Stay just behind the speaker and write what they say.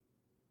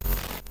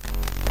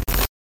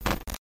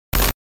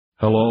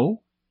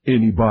Hello?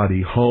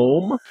 Anybody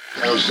home?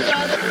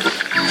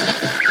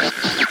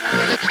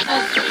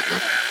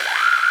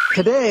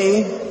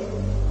 Today,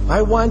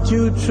 I want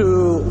you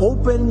to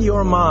open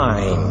your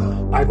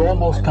mind. I've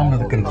almost come to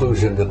the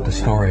conclusion that the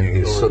story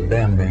is so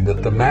damning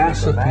that the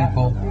mass of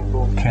people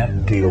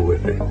can't deal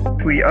with it.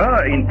 We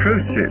are in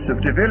process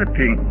of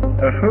developing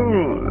a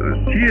whole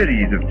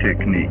series of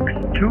techniques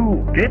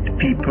to get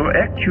people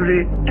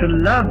actually to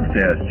love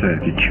their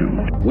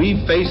servitude.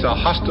 We face a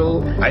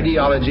hostile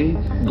ideology,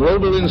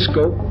 global in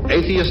scope,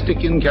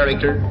 atheistic in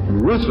character,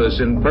 ruthless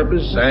in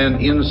purpose,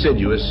 and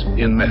insidious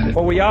in method.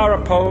 For we are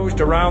opposed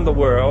around the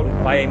world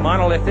by a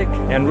monolithic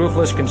and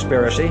ruthless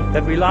conspiracy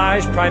that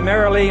relies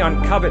primarily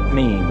on covert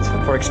means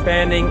for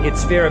expanding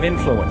its sphere of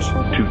influence.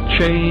 To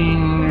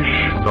change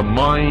the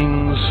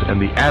minds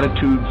and the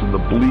attitudes and the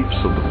beliefs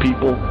of the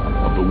people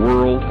of the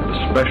world,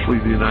 especially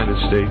the United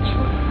States,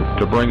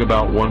 to bring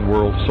about one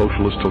world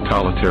socialist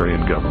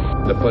totalitarian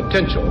government. The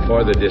potential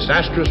for the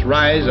disastrous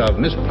rise of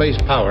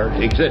misplaced power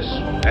exists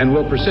and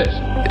will persist.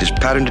 It has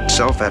patterned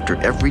itself after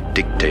every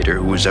dictator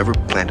who has ever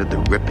planted the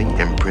ripping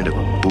imprint of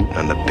a boot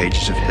on the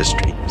pages of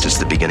history since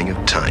the beginning of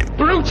time.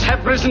 Brutes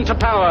have risen to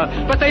power,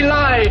 but they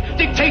lie.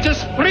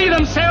 Dictators free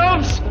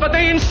themselves, but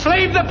they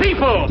enslave the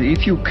people.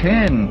 If you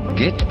can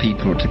get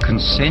people to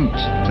consent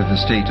to the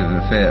state of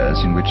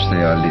affairs in which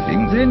they are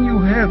living, then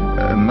you have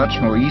a much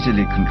more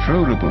easily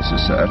controllable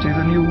society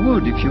than you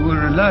would if you were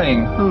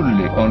relying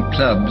wholly on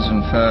clubs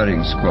and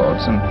firing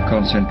squads and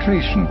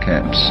concentration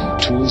camps.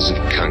 Tools of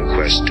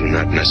conquest do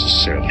not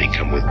necessarily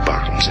come with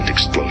bombs and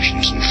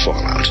explosions and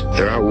fallout.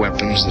 There are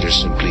weapons that are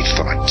simply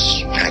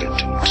thoughts,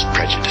 attitudes,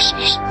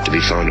 prejudices, to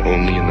be found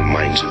only in the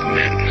minds of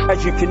men.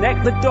 As you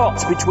connect the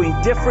dots between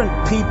different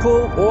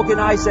people,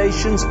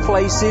 organizations,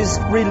 places,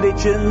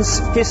 religions,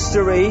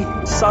 history,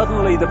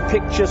 suddenly the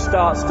picture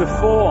starts to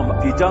form.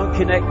 If you don't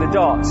connect the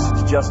dots,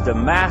 it's just a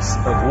mass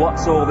of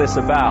what's all this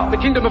about. The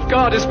kingdom of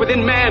God is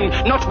within man,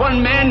 not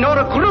one man nor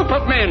a group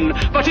of men,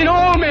 but in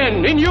all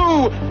men, in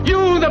you.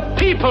 You, the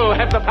people,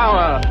 have the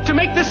power to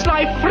make this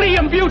life free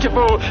and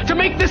beautiful, to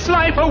make this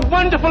life a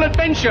wonderful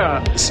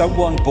adventure.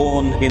 Someone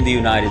born in the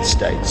United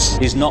States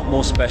is not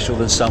more special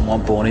than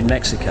someone born in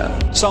Mexico.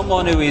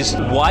 Someone who is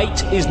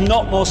white is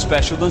not more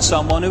special than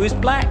someone who is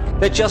black.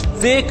 They're just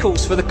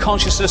vehicles for the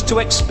consciousness to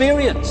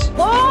experience.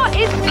 War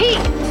is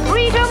peace.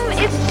 Freedom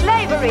is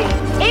slavery.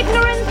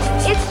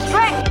 Ignorance is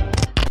strength.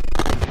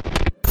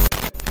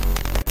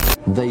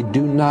 They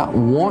do not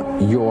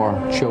want your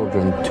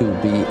children to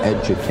be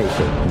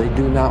educated. They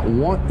do not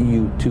want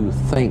you to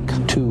think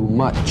too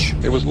much.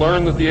 It was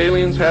learned that the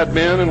aliens had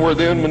been and were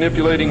then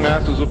manipulating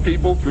masses of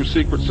people through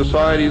secret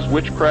societies,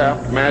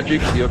 witchcraft,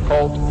 magic, the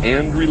occult,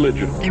 and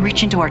religion. They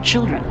reach into our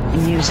children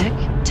in music,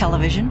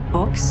 television,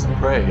 books.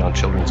 Prey on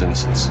children's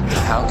innocence.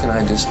 How can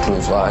I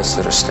disprove lies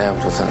that are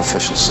stamped with an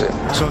official seal?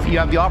 So if you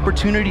have the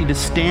opportunity to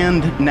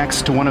stand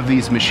next to one of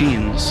these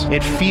machines,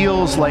 it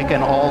feels like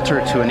an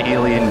altar to an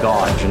alien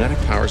god. Genetic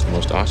power is the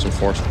most awesome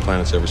force the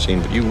planet's ever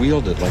seen, but you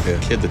wield it like a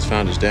kid that's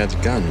found his dad's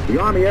gun. The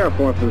Army Air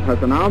Forces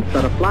has announced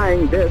that a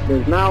flying disc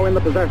is now in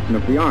the possession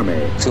of the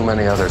Army. Too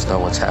many others know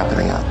what's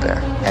happening out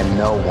there, and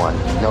no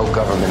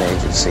government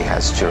agency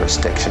has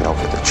jurisdiction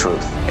over the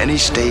truth. Any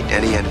state,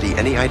 any entity,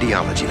 any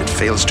ideology that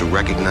fails to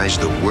recognize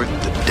the worth,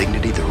 the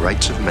dignity, the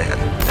rights of man,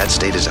 that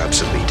state is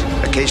obsolete.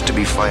 A case to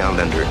be filed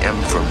under M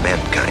for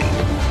Mankind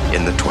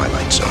in the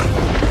Twilight Zone.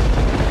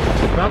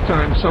 It's about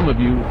time some of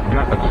you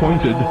got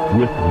acquainted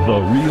with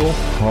the real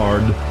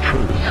hard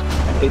truth.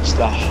 It's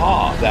the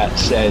heart that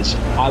says,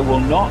 I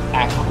will not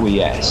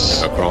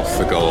acquiesce. Across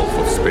the gulf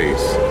of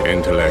space,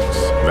 intellects,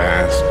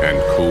 vast and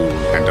cool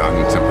and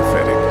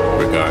unsympathetic,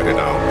 regarded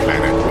our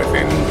planet with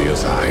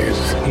envious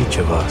eyes. Each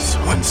of us,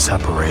 when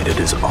separated,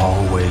 is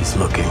always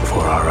looking for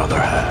our other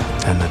half,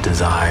 and the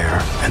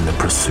desire and the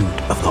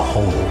pursuit of the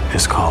whole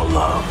is called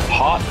love.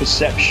 Heart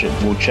perception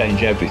will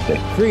change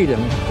everything.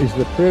 Freedom is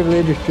the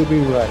privilege to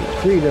be right.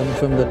 Freedom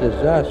from the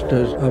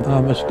disasters of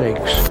our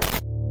mistakes.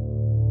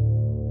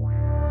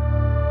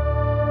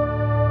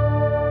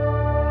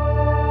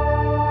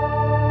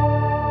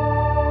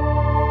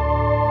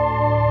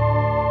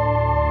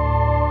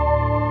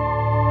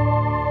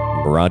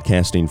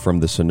 Broadcasting from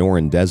the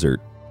Sonoran Desert,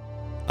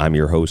 I'm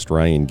your host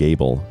Ryan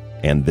Gable,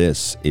 and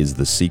this is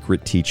The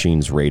Secret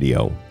Teachings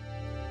Radio.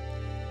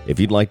 If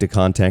you'd like to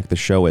contact the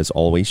show, as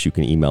always, you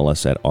can email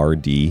us at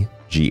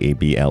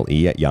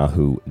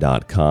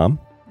rdgable@yahoo.com.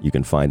 You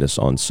can find us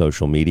on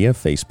social media,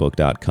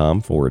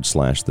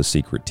 facebook.com/The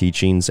Secret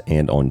Teachings,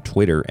 and on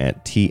Twitter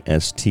at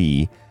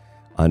TST__radio.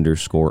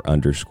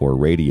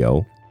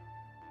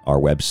 Our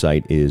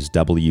website is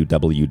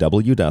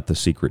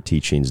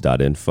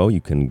www.thesecretteachings.info. You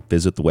can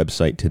visit the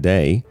website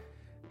today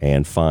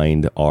and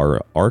find our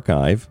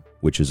archive,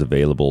 which is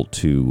available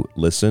to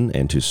listen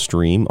and to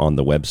stream on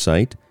the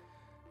website,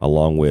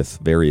 along with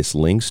various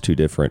links to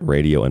different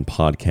radio and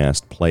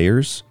podcast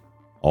players,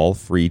 all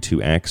free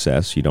to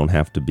access. You don't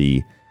have to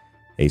be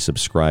a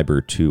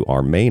subscriber to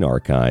our main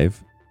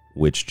archive,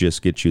 which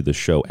just gets you the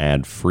show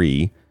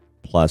ad-free,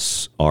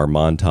 plus our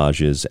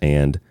montages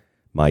and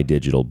my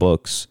digital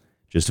books.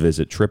 Just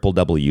visit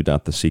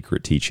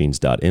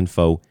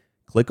www.thesecretteachings.info.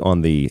 Click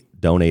on the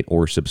Donate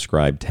or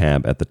Subscribe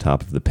tab at the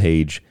top of the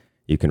page.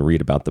 You can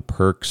read about the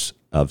perks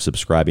of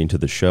subscribing to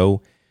the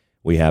show.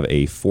 We have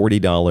a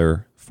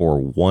 $40 for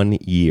 1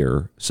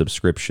 year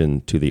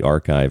subscription to the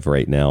archive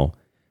right now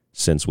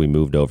since we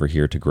moved over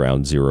here to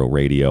Ground Zero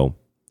Radio.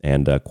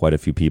 And quite a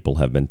few people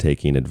have been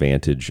taking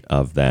advantage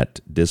of that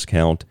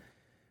discount.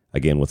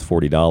 Again, with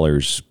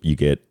 $40, you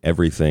get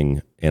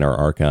everything in our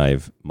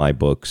archive, my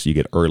books. You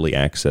get early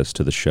access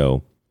to the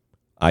show.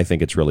 I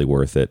think it's really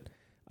worth it.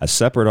 A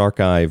separate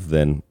archive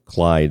than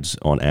Clyde's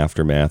on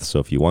Aftermath. So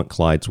if you want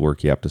Clyde's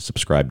work, you have to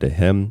subscribe to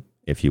him.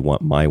 If you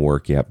want my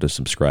work, you have to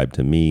subscribe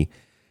to me.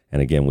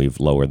 And again, we've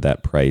lowered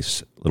that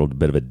price, a little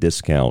bit of a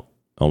discount,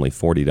 only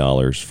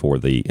 $40 for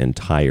the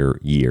entire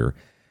year.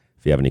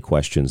 If you have any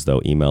questions,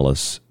 though, email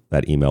us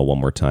that email one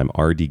more time,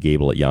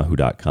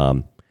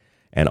 rdgable@yahoo.com.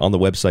 And on the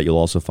website, you'll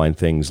also find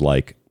things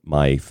like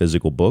my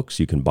physical books.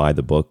 You can buy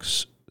the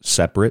books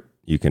separate.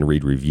 You can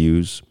read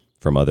reviews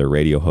from other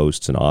radio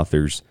hosts and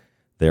authors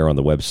there on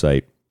the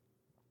website.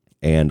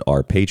 And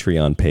our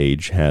Patreon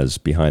page has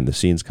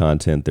behind-the-scenes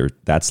content there.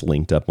 That's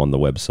linked up on the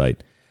website.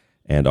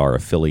 And our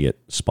affiliate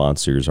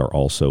sponsors are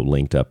also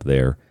linked up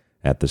there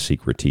at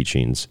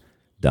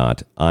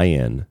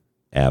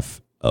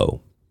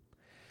thesecretteachings.info.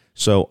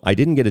 So I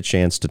didn't get a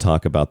chance to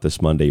talk about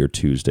this Monday or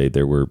Tuesday.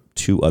 There were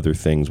two other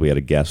things. We had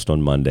a guest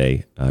on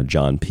Monday,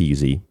 John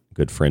Peasy,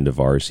 good friend of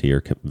ours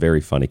here,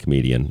 very funny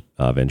comedian,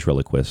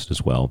 ventriloquist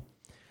as well.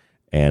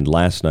 And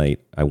last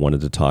night, I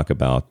wanted to talk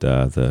about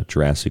the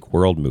Jurassic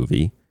World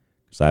movie,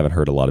 because I haven't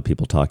heard a lot of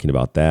people talking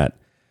about that.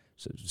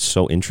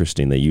 So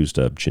interesting. They used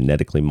a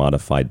genetically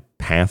modified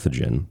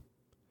pathogen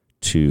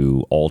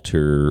to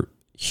alter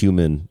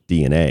human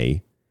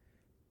DNA,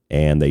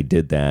 and they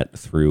did that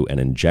through an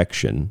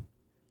injection.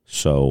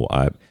 So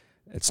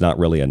it's not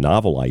really a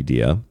novel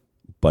idea,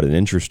 but an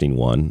interesting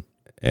one,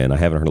 and I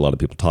haven't heard a lot of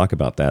people talk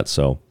about that,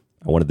 so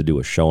I wanted to do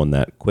a show on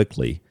that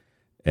quickly.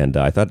 And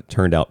I thought it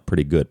turned out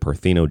pretty good.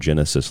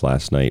 Parthenogenesis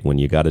last night. When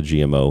you got a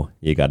GMO,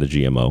 you got a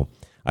GMO.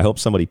 I hope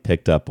somebody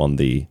picked up on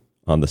the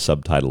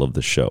subtitle of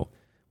the show.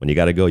 When you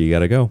got to go, you got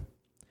to go.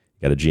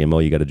 You got a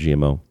GMO, you got a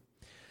GMO.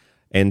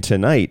 And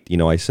tonight,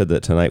 I said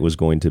that tonight was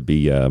going to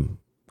be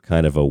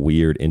kind of a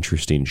weird,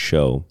 interesting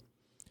show.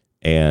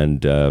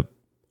 And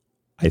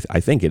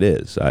I think it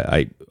is.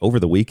 I over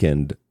the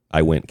weekend,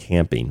 I went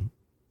camping.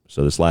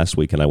 So this last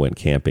weekend, I went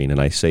camping, and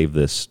I saved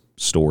this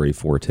story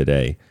for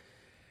today.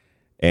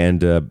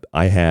 And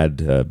I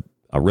had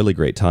a really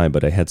great time,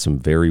 but I had some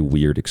very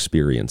weird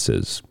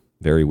experiences.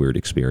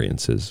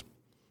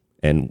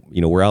 And,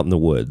 we're out in the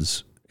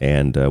woods,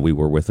 and we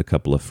were with a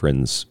couple of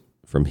friends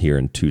from here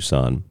in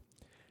Tucson.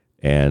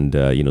 And,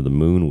 the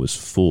moon was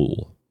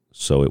full.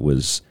 So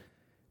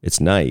it's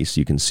nice.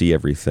 You can see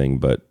everything,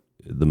 but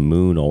the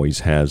moon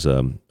always has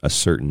a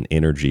certain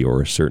energy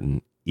or a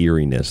certain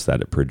eeriness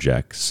that it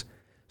projects,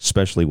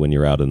 especially when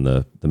you're out in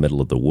the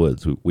middle of the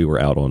woods. We were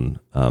out on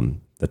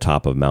the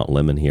top of Mount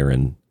Lemmon here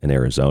in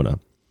Arizona.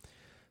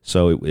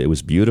 So it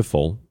was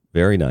beautiful,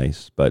 very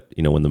nice. But,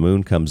 when the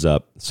moon comes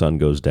up, the sun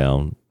goes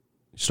down,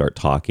 you start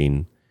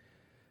talking,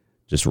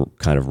 just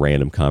kind of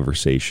random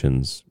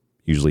conversations,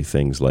 usually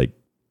things like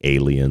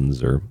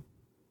aliens or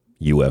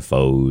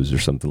UFOs or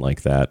something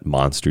like that,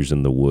 monsters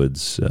in the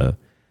woods.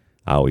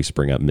 I always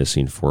bring up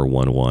missing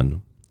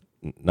 411.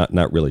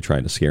 Not really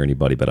trying to scare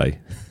anybody, but I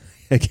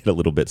get a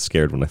little bit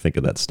scared when I think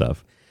of that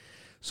stuff.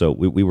 So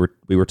we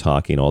were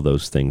talking, all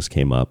those things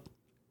came up.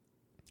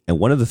 And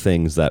one of the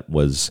things that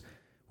was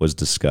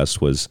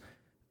discussed was,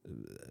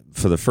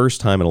 for the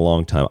first time in a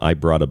long time, I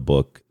brought a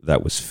book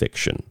that was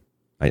fiction.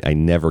 I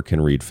never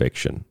can read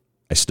fiction.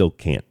 I still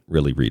can't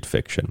really read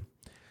fiction.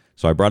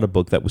 So I brought a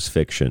book that was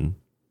fiction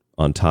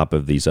on top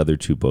of these other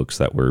two books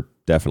that were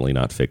definitely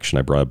not fiction.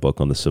 I brought a book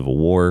on the Civil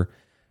War.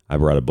 I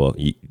brought a book,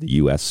 the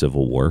U.S.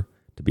 Civil War,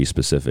 to be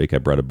specific. I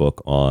brought a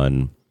book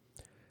on,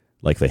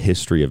 like, the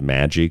history of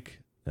magic.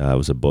 It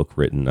was a book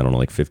written,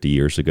 50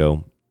 years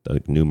ago,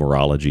 like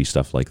numerology,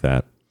 stuff like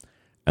that.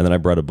 And then I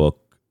brought a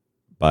book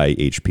by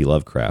H.P.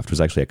 Lovecraft. It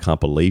was actually a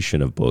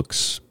compilation of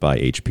books by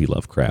H.P.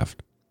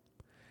 Lovecraft.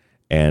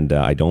 And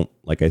I don't,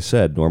 like I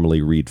said,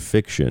 normally read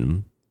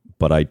fiction,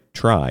 but I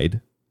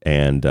tried,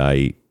 and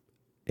I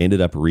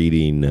ended up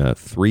reading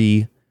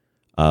 3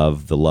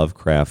 of the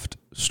Lovecraft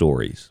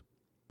stories.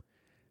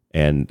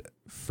 And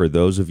for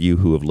those of you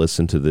who have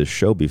listened to this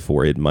show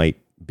before, it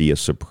might be a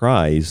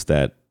surprise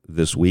that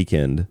this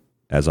weekend,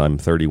 as I'm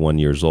 31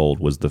 years old,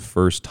 was the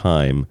first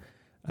time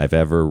I've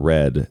ever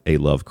read a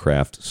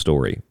Lovecraft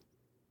story.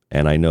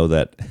 And I know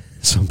that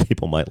some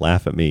people might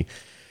laugh at me,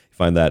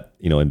 find that,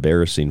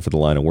 embarrassing for the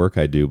line of work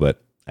I do,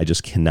 but I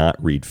just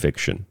cannot read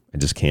fiction. I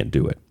just can't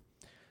do it.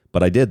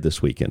 But I did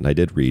this weekend. I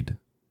did read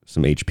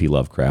some H.P.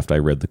 Lovecraft. I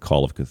read The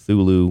Call of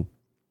Cthulhu.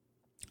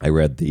 I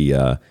read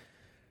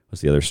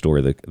what's the other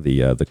story?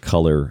 The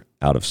Color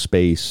Out of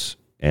Space.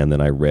 And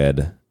then I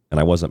read, and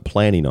I wasn't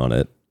planning on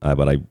it,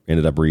 but I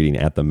ended up reading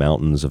At the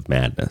Mountains of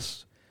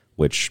Madness,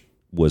 which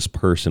was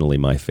personally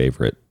my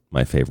favorite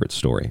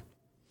story.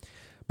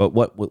 But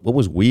what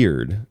was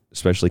weird,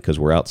 especially because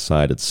we're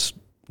outside, it's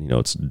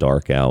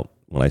dark out.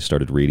 When I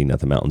started reading At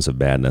the Mountains of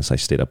Madness, I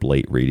stayed up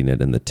late reading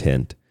it in the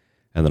tent,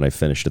 and then I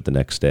finished it the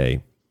next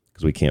day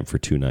because we camped for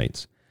 2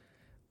 nights.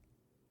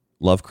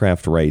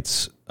 Lovecraft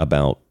writes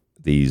about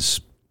these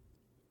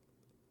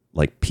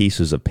like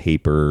pieces of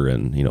paper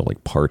and,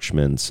 like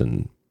parchments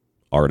and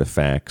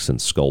artifacts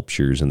and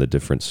sculptures and the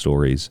different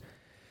stories.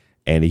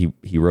 And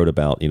he wrote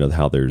about,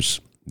 how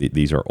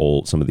these are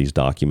old, some of these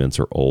documents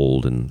are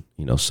old, and,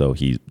 so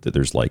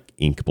there's like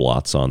ink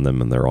blots on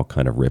them and they're all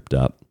kind of ripped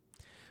up.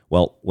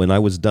 Well, when I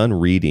was done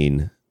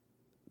reading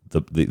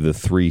the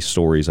 3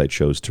 stories I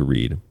chose to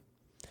read,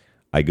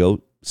 I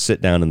go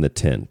sit down in the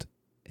tent,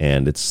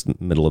 and it's the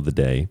middle of the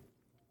day,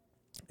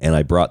 and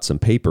I brought some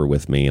paper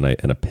with me and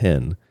a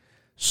pen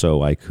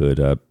so I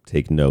could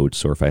take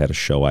notes, or if I had a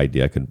show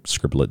idea, I could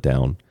scribble it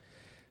down.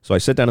 So I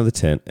sit down in the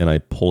tent, and I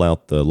pull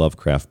out the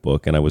Lovecraft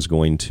book, and I was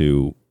going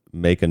to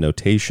make a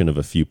notation of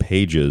a few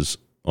pages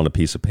on a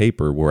piece of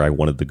paper where I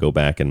wanted to go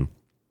back and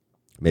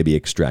maybe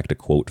extract a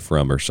quote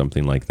from or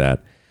something like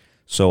that.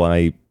 So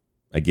I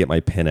get my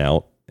pen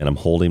out, and I'm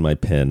holding my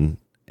pen,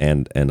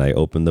 and I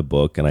open the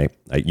book, and I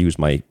use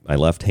my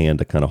left hand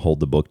to kind of hold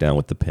the book down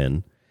with the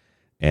pen.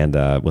 And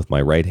with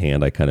my right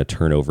hand, I kind of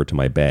turn over to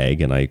my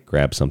bag, and I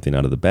grab something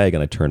out of the bag,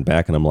 and I turn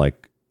back, and I'm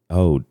like,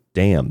 oh,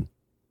 damn,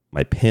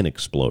 my pen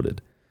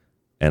exploded.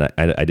 And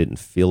I didn't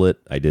feel it.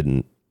 I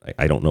don't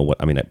know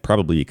what,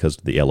 probably because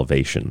of the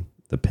elevation,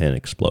 the pen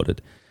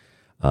exploded.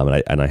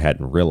 And I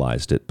hadn't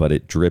realized it, but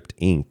it dripped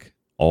ink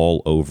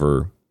all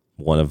over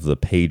one of the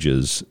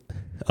pages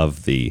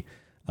of the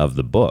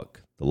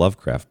book, the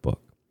Lovecraft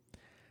book.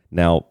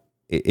 Now,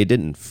 it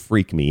didn't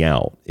freak me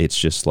out. It's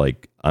just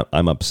like,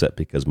 I'm upset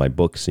because my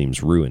book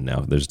seems ruined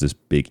now. There's this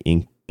big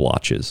ink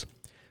blotches.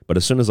 But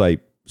as soon as I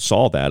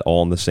saw that,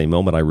 all in the same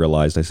moment, I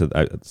realized, I said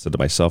to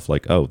myself,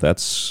 like, oh,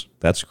 that's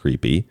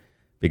creepy,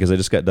 because I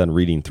just got done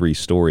reading 3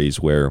 stories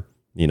where,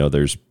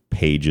 there's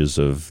pages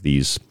of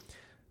these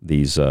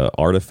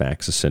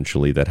artifacts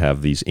essentially that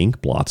have these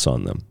ink blots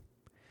on them.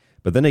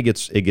 But then it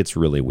gets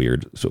really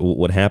weird. So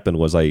what happened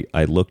was I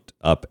looked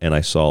up and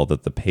I saw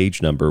that the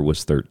page number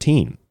was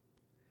 13.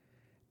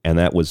 And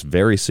that was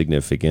very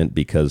significant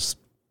because,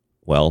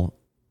 well,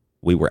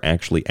 we were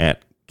actually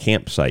at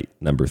campsite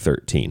number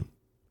 13.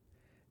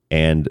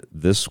 And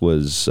this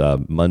was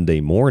Monday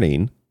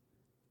morning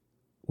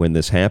when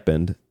this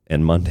happened,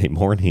 and Monday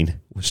morning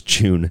was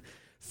June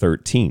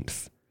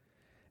 13th.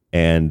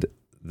 And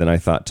then I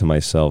thought to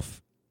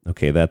myself,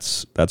 okay,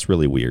 that's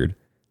really weird.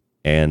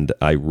 And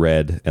I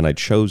read, and I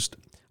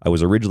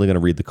was originally going to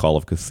read The Call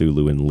of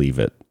Cthulhu and leave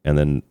it. And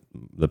then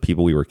the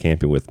people we were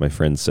camping with, my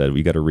friends said,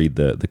 we got to read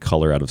the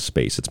Color Out of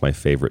Space. It's my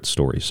favorite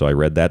story. So I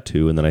read that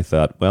too. And then I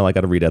thought, well, I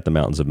got to read At the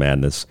Mountains of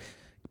Madness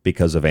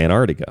because of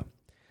Antarctica.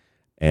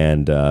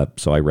 And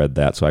so I read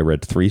that. So I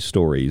read 3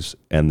 stories,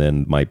 and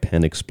then my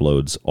pen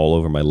explodes all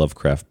over my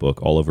Lovecraft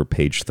book, all over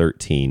page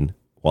 13,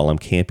 while I'm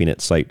camping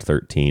at Site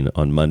 13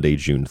 on Monday,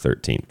 June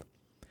 13th.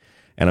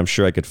 And I'm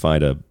sure I could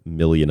find a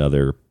million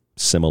other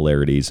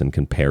similarities and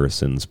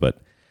comparisons,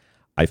 but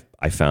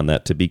I found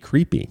that to be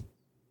creepy.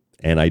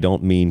 And I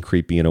don't mean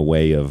creepy in a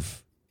way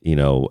of,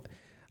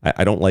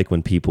 I don't like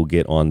when people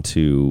get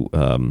onto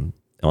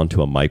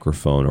a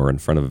microphone or in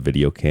front of a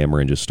video camera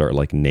and just start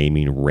like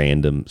naming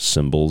random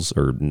symbols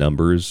or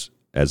numbers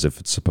as if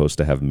it's supposed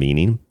to have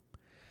meaning.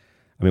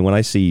 I mean, when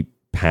I see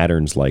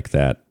patterns like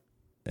that,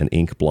 an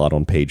ink blot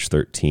on page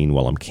 13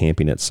 while I'm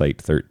camping at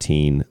Site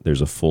 13,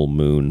 there's a full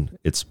moon.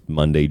 It's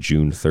Monday,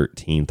 June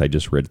 13th. I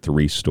just read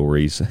 3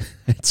 stories.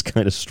 It's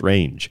kind of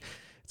strange.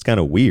 It's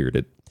kind of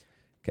weird.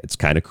 It's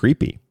kind of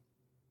creepy.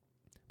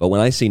 But when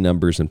I see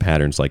numbers and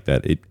patterns like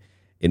that, it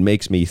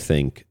makes me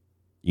think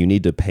you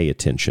need to pay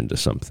attention to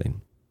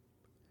something.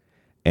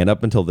 And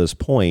up until this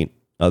point,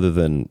 other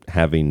than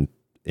having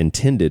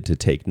intended to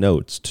take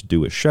notes to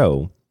do a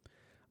show,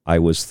 I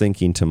was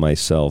thinking to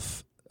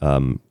myself,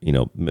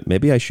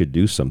 maybe I should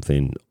do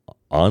something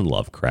on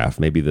Lovecraft.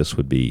 Maybe this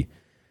would be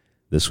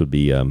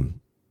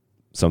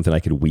something I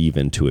could weave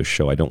into a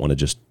show. I don't want to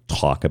just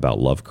talk about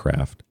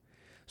Lovecraft.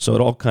 So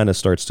it all kind of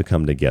starts to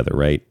come together,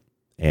 right?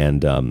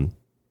 And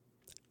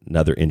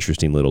another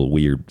interesting little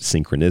weird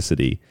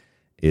synchronicity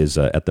is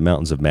At the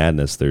Mountains of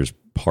Madness, there's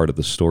part of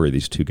the story,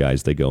 these 2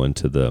 guys, they go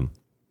into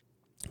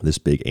this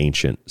big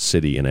ancient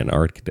city in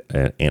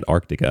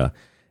Antarctica,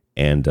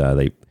 and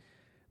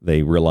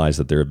they realize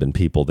that there have been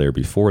people there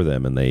before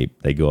them, and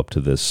they go up to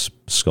this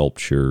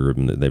sculpture,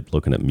 and they're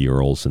looking at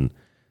murals, and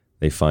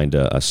they find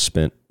a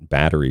spent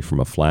battery from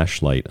a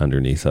flashlight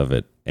underneath of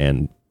it,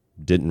 and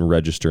didn't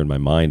register in my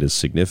mind as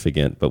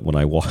significant, but when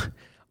I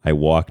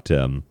walked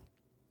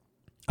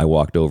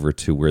over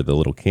to where the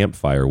little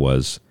campfire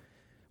was,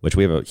 which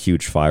we have a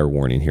huge fire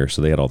warning here,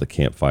 so they had all the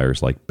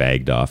campfires like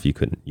bagged off. You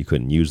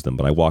couldn't use them.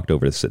 But I walked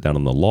over to sit down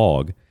on the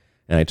log,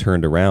 and I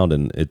turned around,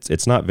 and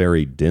it's not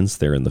very dense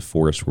there in the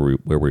forest where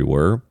we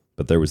were,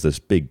 but there was this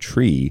big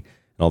tree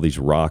and all these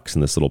rocks in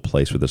this little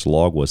place where this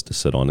log was to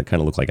sit on. It kind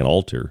of looked like an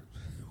altar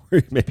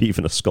or maybe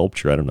even a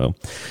sculpture. I don't know.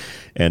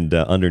 And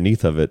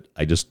underneath of it,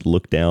 I just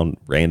looked down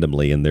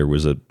randomly, and there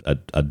was a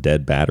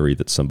dead battery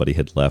that somebody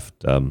had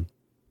left,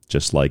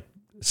 just like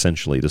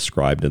essentially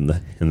described in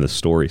the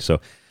story.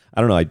 So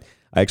I don't know. I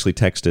actually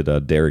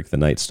texted Derek the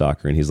Night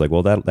Stalker, and he's like,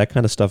 well, that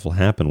kind of stuff will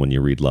happen when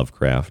you read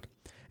Lovecraft.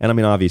 And I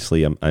mean,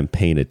 obviously, I'm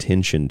paying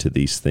attention to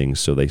these things,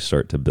 so they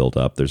start to build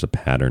up. There's a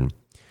pattern.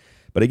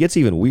 But it gets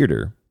even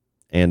weirder,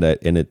 and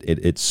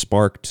it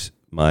sparked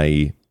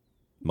my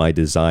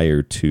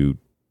desire to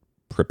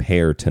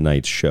prepare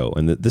tonight's show.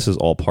 And this is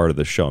all part of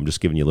the show. I'm just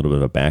giving you a little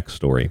bit of a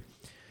backstory.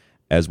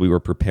 As we were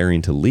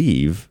preparing to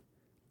leave,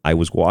 I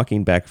was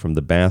walking back from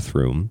the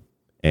bathroom,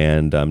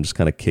 and I'm just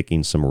kind of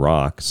kicking some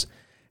rocks,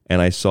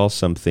 and I saw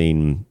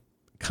something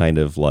kind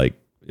of like,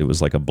 it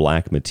was like a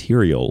black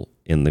material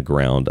in the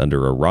ground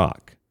under a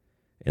rock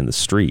in the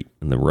street,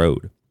 in the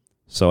road.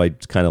 So I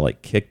kind of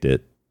like kicked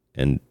it,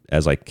 and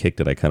as I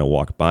kicked it, I kind of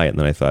walked by it, and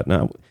then I thought,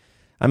 no,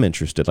 I'm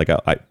interested. Like,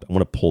 I want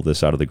to pull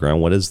this out of the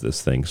ground. What is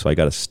this thing? So I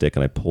got a stick,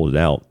 and I pulled it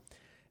out,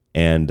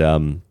 and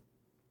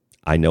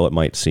I know it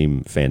might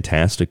seem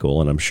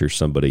fantastical, and I'm sure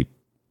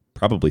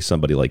probably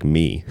somebody like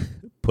me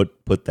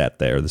put that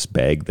there, this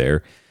bag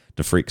there,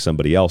 to freak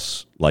somebody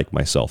else like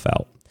myself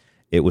out.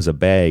 It was a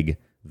bag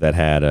that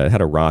had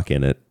a rock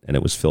in it, and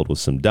it was filled with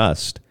some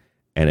dust,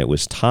 and it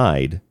was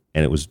tied,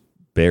 and it was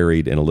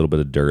buried in a little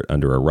bit of dirt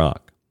under a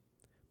rock.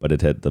 But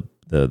it had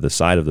the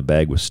side of the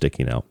bag was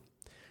sticking out.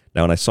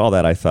 Now, when I saw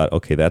that, I thought,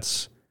 okay,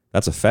 that's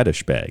a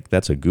fetish bag.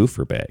 That's a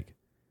goofer bag.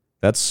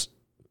 That's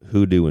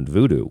hoodoo and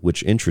voodoo,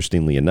 which,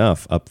 interestingly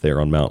enough, up there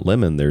on Mount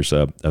Lemmon, there's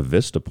a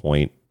vista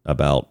point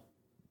about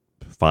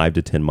 5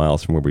 to 10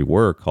 miles from where we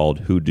were called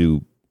Hoodoo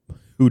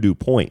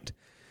Point,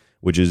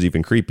 which is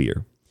even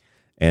creepier.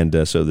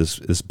 And so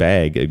this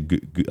bag,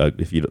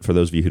 for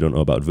those of you who don't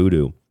know about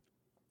voodoo,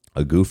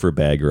 a goofer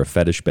bag or a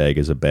fetish bag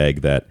is a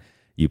bag that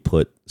you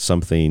put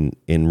something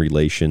in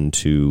relation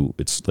to,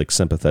 it's like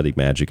sympathetic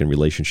magic in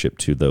relationship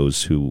to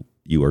those who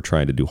you are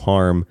trying to do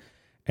harm,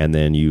 and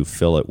then you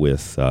fill it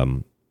with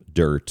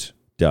dirt,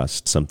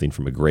 dust, something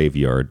from a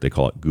graveyard. They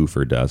call it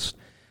goofer dust.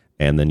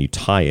 And then you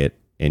tie it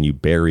and you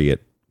bury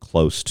it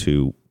close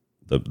to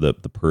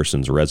the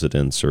person's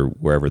residence or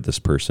wherever this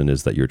person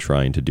is that you're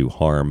trying to do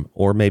harm,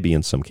 or maybe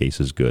in some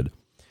cases good.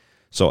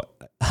 So,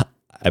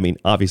 I mean,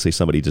 obviously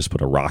somebody just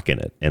put a rock in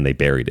it and they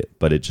buried it,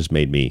 but it just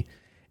made me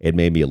a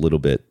little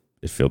bit,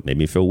 made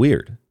me feel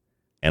weird.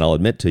 And I'll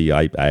admit to you,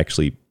 I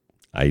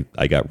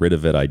got rid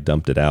of it. I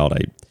dumped it out.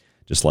 I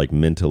just like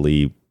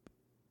mentally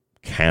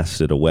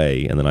cast it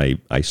away. And then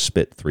I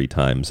spit 3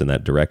 times in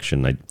that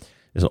direction.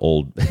 It's an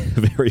old,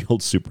 very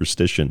old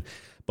superstition,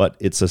 but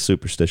it's a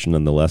superstition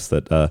nonetheless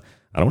that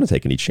I don't want to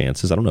take any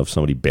chances. I don't know if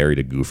somebody buried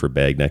a goofer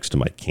bag next to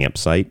my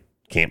campsite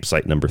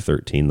number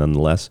 13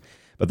 nonetheless.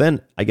 But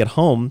then I get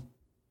home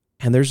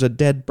and there's a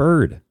dead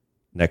bird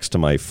next to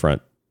my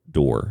front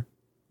door,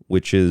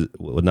 which is,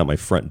 well, not my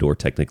front door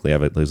technically.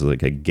 There's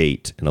like a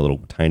gate in a little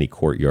tiny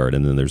courtyard,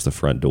 and then there's the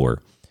front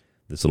door,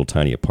 this little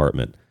tiny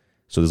apartment.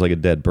 So there's like a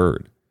dead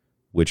bird,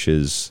 which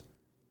is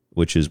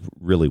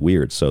really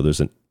weird. So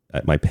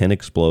my pen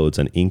explodes,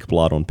 an ink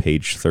blot on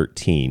page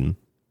 13,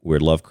 where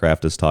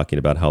Lovecraft is talking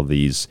about how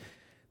these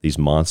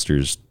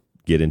monsters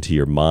get into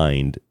your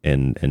mind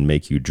and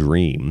make you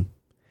dream.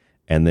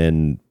 And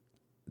then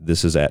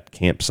this is at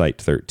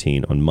campsite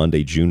 13 on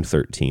Monday, June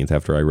 13th.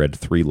 After I read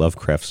 3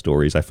 Lovecraft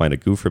stories, I find a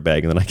goofer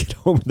bag, and then I get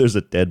home and there's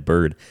a dead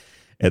bird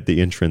at the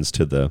entrance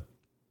to the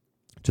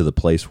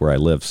place where I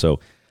live. So,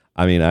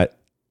 I mean,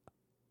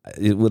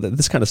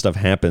 this kind of stuff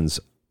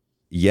happens.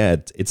 Yeah,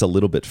 it's a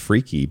little bit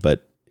freaky,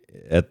 but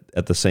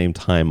at the same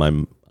time,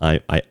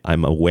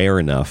 I'm aware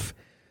enough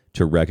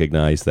to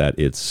recognize that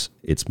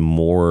it's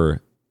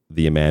more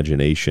the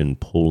imagination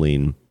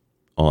pulling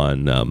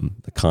on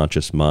the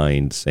conscious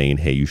mind, saying,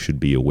 hey, you should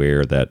be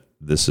aware that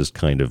this is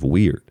kind of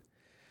weird.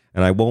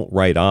 And I won't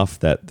write off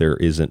that there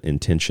isn't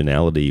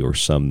intentionality or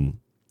some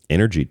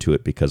energy to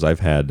it, because I've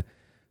had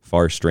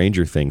far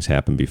stranger things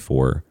happen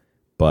before.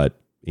 But,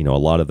 you know, a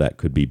lot of that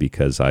could be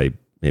because I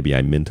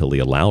mentally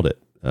allowed it.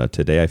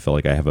 Today I feel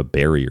like I have a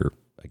barrier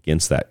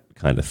against that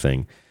kind of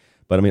thing.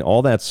 But I mean,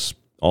 all that's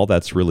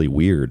really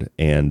weird.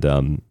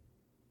 And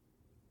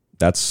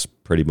that's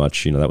pretty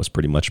much, that was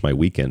pretty much my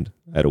weekend.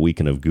 I had a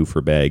weekend of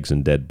goofer bags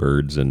and dead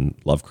birds and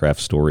Lovecraft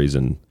stories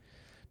and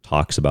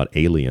talks about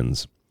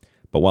aliens.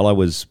 But while I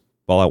was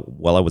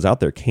out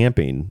there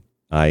camping,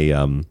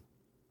 I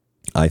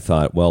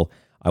thought, well,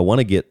 I want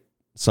to get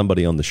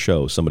somebody else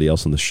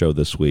on the show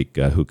this week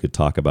who could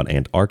talk about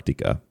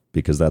Antarctica,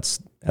 because that's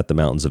at the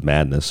Mountains of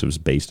Madness. It was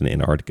based in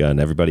Antarctica,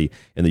 and everybody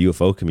in the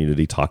UFO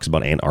community talks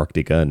about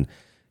Antarctica. And,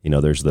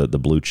 there's the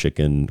Blue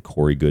Chicken,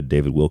 Corey Goode,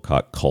 David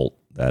Wilcock cult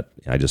that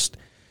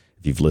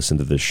if you've listened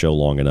to this show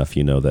long enough,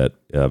 you know that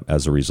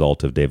as a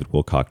result of David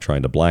Wilcock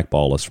trying to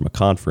blackball us from a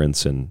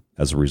conference, and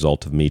as a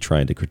result of me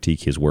trying to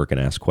critique his work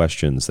and ask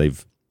questions,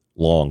 they've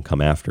long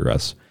come after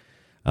us.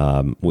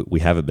 We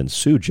haven't been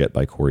sued yet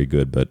by Corey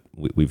Goode, but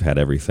we've had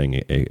everything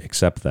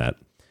except that.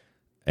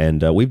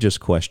 And we've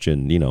just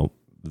questioned,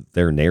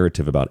 their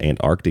narrative about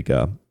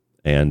Antarctica.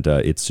 And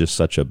it's just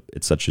such a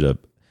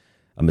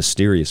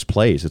mysterious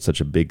place. It's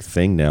such a big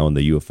thing now in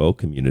the UFO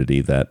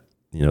community that,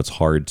 it's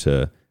hard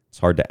to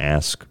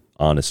ask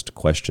honest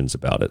questions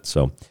about it.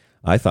 So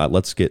I thought,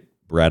 let's get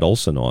Brad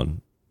Olsen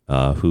on,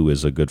 who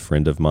is a good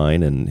friend of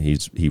mine, and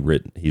he's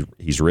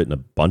written a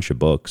bunch of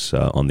books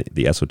on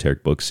the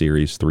esoteric book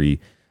series, 3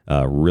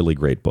 really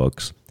great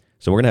books.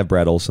 So we're gonna have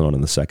Brad Olsen on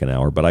in the second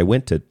hour. But I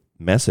went to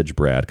message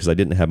Brad because I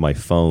didn't have my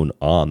phone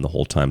on the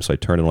whole time, so I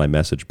turned on my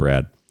message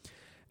Brad.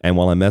 And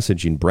while I'm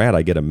messaging Brad,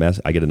 I get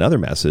another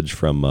message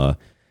from a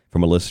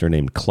listener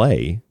named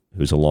Clay,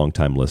 who's a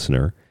longtime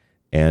listener,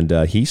 and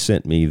he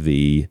sent me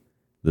the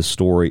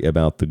story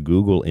about the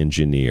Google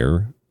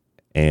engineer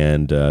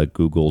and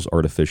Google's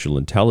artificial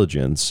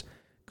intelligence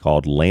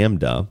called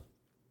LaMDA,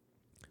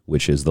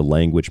 which is the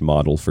language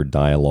model for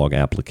dialogue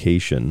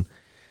application.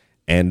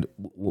 And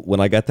when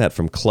I got that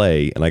from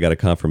Clay, and I got a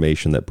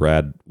confirmation that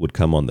Brad would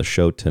come on the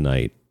show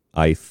tonight,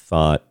 I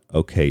thought,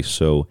 okay,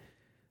 so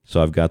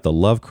I've got the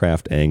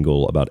Lovecraft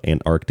angle about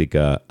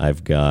Antarctica.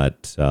 I've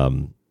got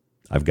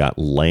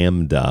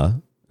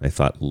LaMDA. I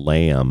thought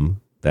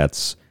Lamb.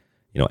 That's,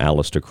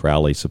 Aleister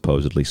Crowley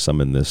supposedly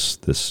summoned this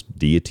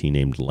deity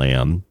named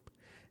Lamb.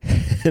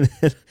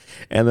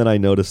 And then I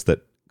noticed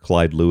that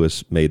Clyde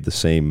Lewis made the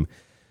same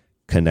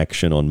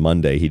connection on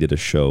Monday. He did a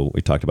show.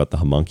 We talked about the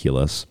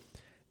homunculus.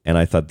 And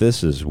I thought,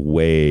 this is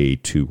way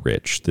too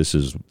rich. This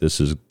is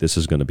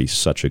going to be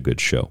such a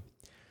good show.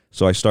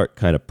 So I start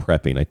kind of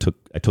prepping.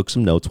 I took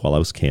some notes while I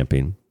was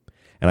camping,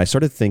 and I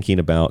started thinking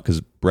about,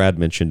 because Brad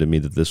mentioned to me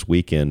that this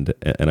weekend,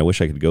 and I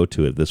wish I could go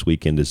to it, this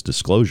weekend is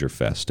Disclosure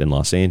Fest in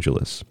Los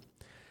Angeles.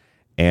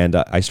 And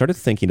I started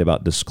thinking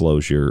about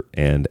disclosure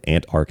and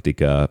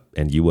Antarctica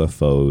and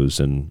UFOs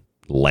and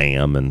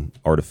LAM and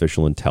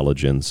artificial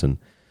intelligence and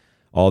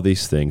all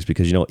these things,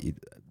 because, I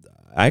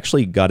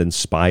actually got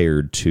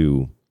inspired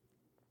to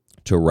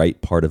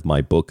write part of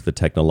my book, The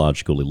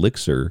Technological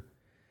Elixir,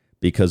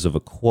 because of a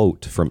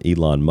quote from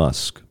Elon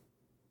Musk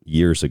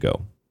years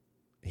ago.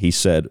 He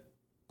said,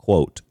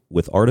 quote,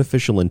 "With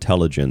artificial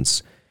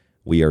intelligence,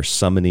 we are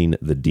summoning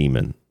the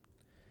demon."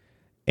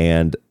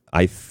 And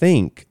I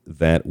think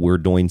that we're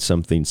doing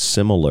something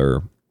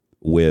similar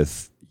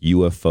with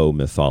UFO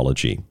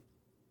mythology.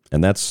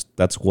 And that's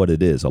what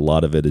it is. A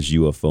lot of it is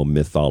UFO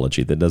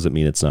mythology. That doesn't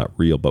mean it's not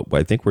real, but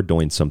I think we're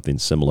doing something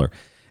similar.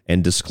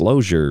 And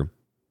disclosure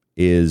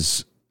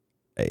is,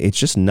 it's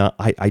just not,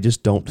 I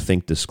just don't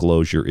think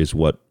disclosure is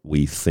what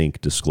we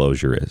think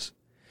disclosure is.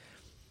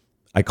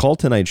 I call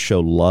tonight's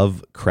show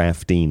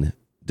Lovecrafting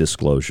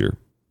Disclosure.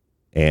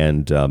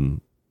 And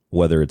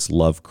whether it's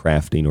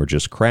Lovecrafting or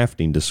just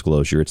crafting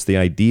disclosure, it's the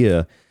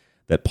idea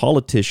that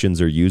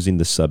politicians are using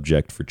the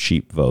subject for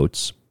cheap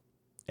votes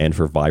and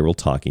for viral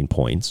talking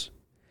points.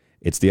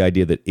 It's the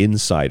idea that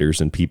insiders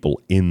and people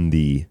in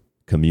the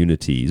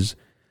communities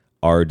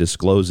are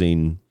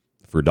disclosing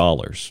for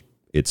dollars.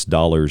 It's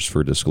dollars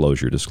for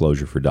disclosure,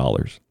 disclosure for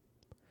dollars.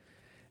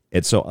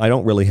 And so I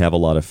don't really have a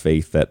lot of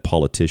faith that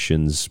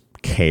politicians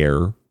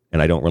care,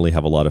 and I don't really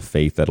have a lot of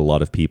faith that a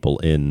lot of people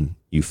in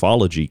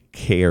ufology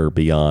care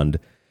beyond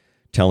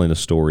telling a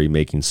story,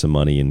 making some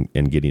money,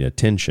 and getting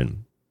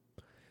attention.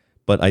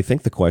 But I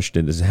think the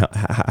question is,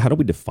 how do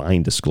we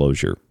define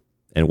disclosure?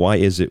 And why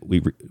do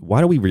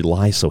we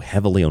rely so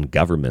heavily on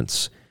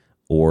governments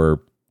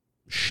or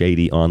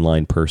shady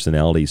online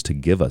personalities to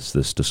give us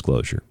this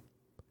disclosure?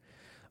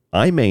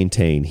 I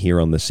maintain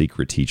here on The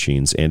Secret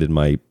Teachings and in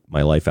my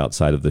life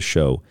outside of the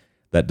show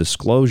that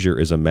disclosure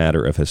is a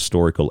matter of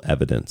historical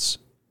evidence,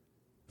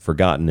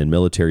 forgotten in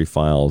military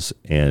files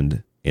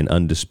and in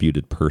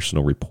undisputed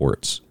personal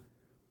reports.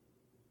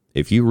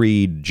 If you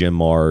read Jim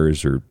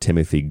Marrs or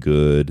Timothy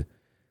Good,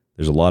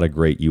 there's a lot of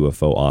great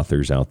UFO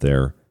authors out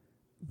there.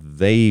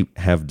 They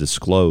have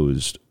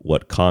disclosed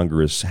what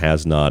Congress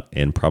has not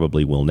and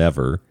probably will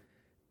never,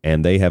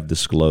 and they have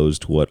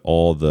disclosed what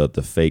all the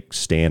fake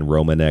Stan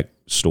Romanek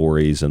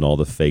stories and all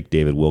the fake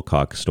David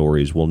Wilcock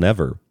stories will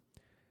never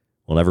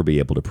be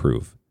able to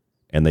prove.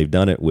 And they've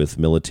done it with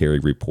military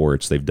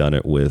reports. They've done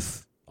it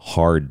with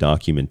hard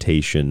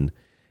documentation,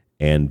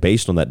 and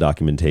based on that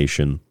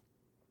documentation,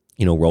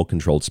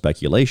 well-controlled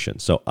speculation.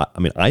 So,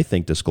 I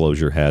think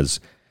disclosure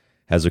has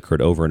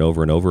occurred over and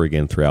over and over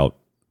again throughout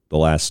the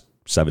last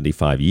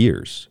 75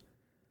 years.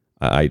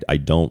 I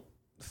don't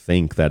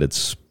think that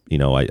it's,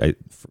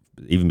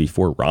 even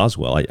before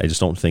Roswell, I just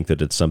don't think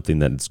that it's something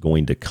that's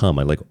going to come.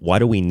 Why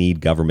do we need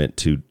government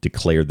to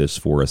declare this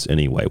for us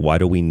anyway? Why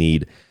do we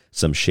need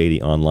some shady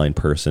online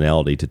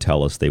personality to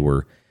tell us they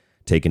were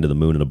taken to the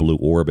moon in a blue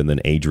orb and then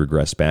age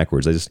regress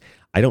backwards?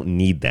 I don't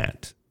need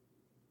that.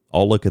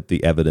 I'll look at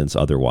the evidence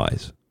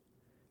otherwise.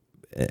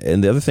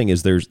 And the other thing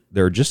is there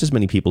are just as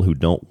many people who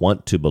don't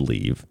want to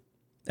believe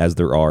as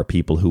there are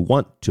people who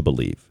want to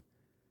believe.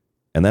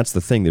 And that's the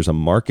thing. There's a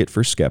market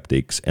for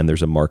skeptics and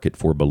there's a market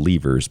for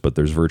believers, but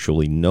there's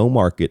virtually no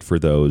market for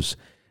those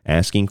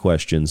asking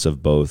questions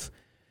of both,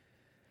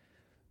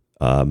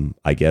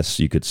 I guess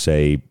you could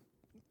say,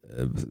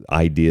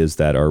 ideas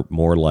that are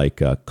more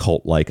like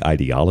cult-like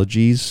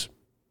ideologies,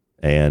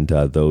 and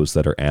those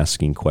that are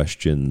asking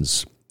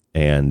questions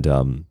And,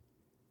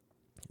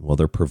 well,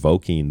 they're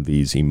provoking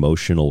these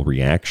emotional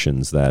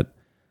reactions that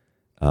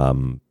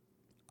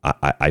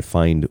I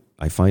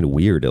find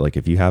weird. Like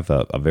if you have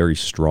a very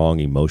strong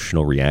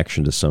emotional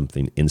reaction to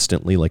something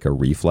instantly, like a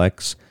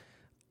reflex,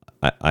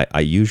 I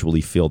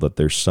usually feel that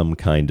there's some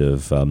kind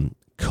of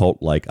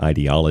cult-like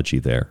ideology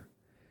there.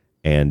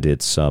 And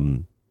it's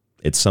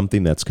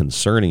something that's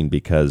concerning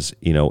because,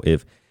 you know,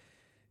 if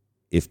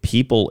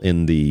people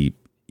in the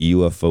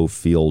UFO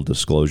field,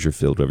 disclosure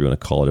field, whatever you want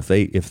to call it,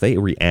 if they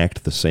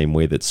react the same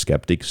way that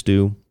skeptics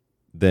do,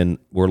 then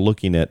we're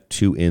looking at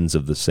two ends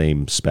of the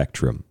same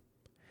spectrum.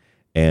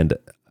 And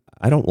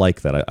I don't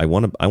like that. I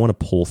want to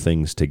pull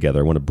things together.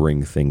 I want to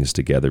bring things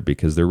together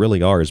because there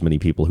really are as many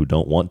people who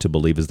don't want to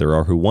believe as there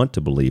are who want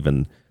to believe,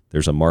 and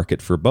there's a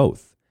market for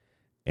both.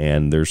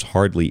 And there's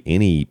hardly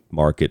any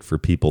market for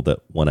people that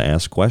want to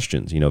ask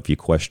questions. You know, if you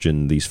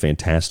question these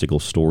fantastical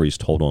stories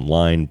told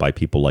online by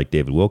people like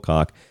David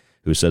Wilcock,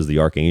 who says the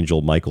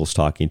Archangel Michael's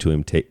talking to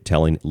him,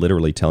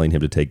 literally telling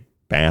him to take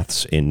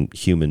baths in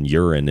human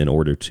urine in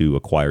order to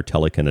acquire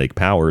telekinetic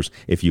powers.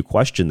 If you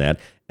question that,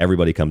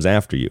 everybody comes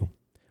after you.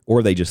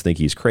 Or they just think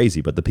he's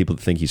crazy. But the people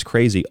that think he's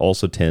crazy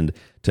also tend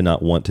to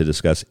not want to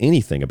discuss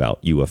anything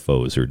about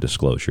UFOs or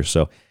disclosure.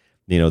 So,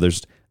 you know,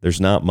 there's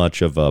not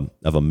much of a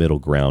middle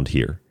ground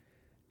here.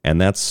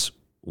 And that's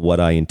what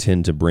I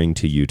intend to bring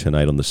to you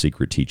tonight on The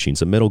Secret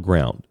Teachings, a middle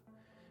ground.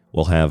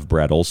 We'll have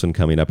Brad Olsen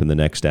coming up in the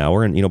next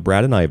hour. And, you know,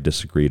 Brad and I have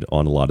disagreed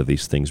on a lot of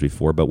these things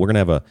before, but we're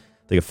going to have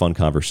a fun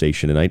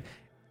conversation tonight.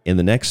 In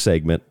the next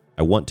segment,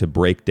 I want to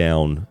break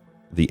down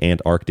the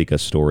Antarctica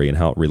story and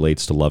how it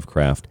relates to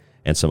Lovecraft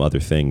and some other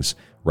things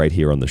right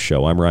here on the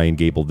show. I'm Ryan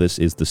Gable. This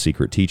is The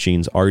Secret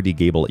Teachings,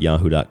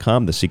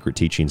 rdgable@yahoo.com,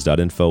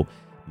 thesecreteachings.info.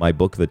 My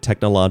book, The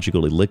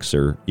Technological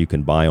Elixir, you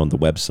can buy on the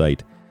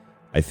website.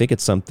 I think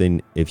it's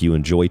something, if you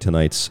enjoy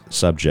tonight's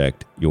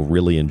subject, you'll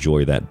really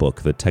enjoy that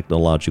book, The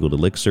Technological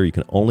Elixir. You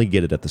can only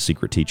get it at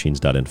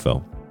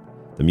thesecreteachings.info.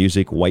 The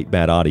music, White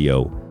Bat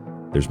Audio.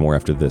 There's more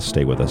after this.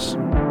 Stay with us.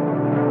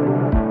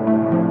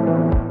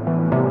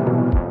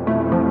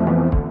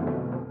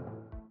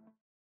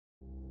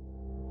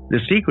 The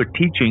Secret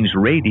Teachings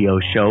radio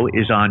show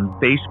is on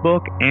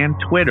Facebook and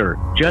Twitter.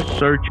 Just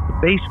search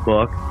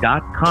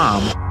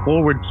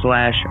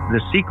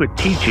facebook.com/The Secret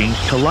Teachings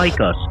to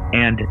like us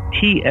and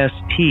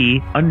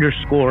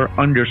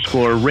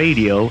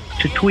TST__radio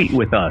to tweet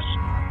with us.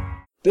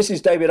 This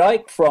is David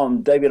Icke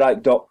from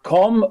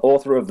davidicke.com,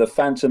 author of The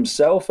Phantom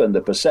Self and The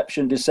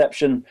Perception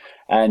Deception,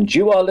 and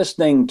you are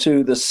listening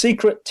to The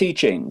Secret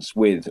Teachings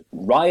with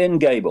Ryan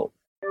Gable.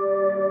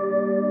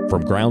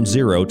 From Ground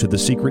Zero to The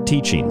Secret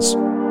Teachings.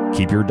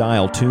 Keep your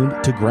dial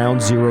tuned to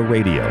Ground Zero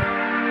Radio.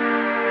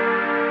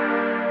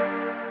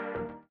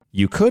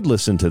 You could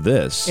listen to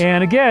this.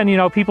 And again, you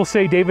know, people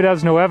say David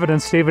has no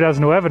evidence, David has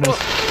no evidence.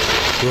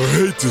 I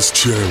hate this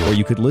channel. Or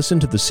you could listen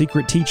to The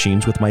Secret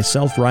Teachings with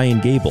myself, Ryan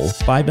Gable,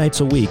 5 nights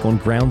a week on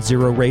Ground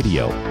Zero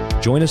Radio.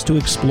 Join us to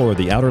explore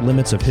the outer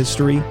limits of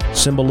history,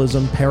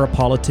 symbolism,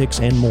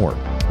 parapolitics, and more.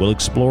 We'll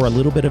explore a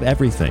little bit of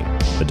everything,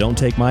 but don't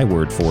take my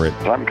word for it.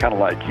 I'm kind of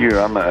like you.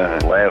 I'm a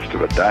last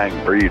of a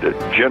dying breed, a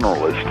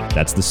generalist.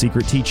 That's The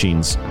Secret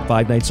Teachings,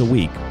 5 nights a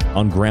week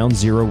on Ground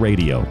Zero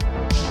Radio.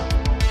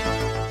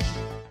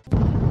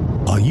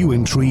 Are you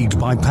intrigued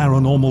by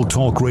Paranormal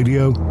Talk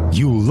Radio?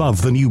 You'll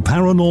love the new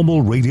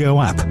Paranormal Radio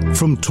app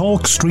from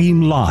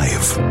TalkStream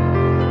Live.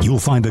 You'll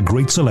find a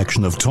great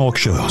selection of talk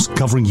shows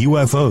covering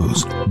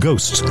UFOs,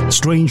 ghosts,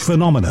 strange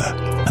phenomena,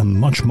 and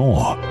much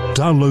more.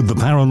 Download the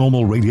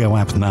Paranormal Radio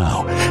app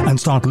now and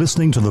start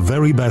listening to the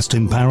very best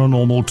in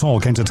paranormal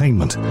talk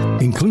entertainment,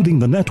 including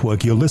the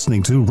network you're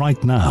listening to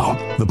right now,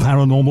 the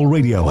Paranormal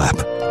Radio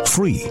app,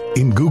 free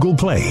in Google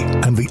Play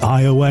and the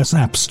iOS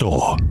App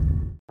Store.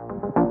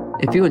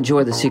 If you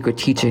enjoy The Secret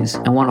Teachings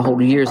and want to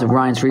hold years of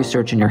Ryan's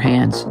research in your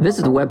hands,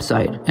 visit the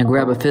website and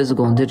grab a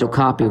physical and digital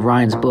copy of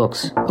Ryan's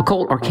books.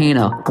 Occult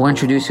Arcana will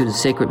introduce you to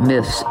sacred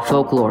myths,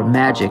 folklore,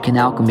 magic, and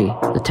alchemy.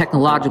 The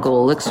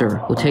Technological Elixir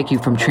will take you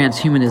from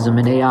transhumanism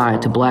and AI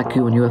to black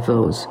goo and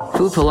UFOs.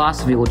 Food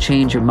Philosophy will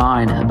change your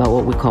mind about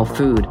what we call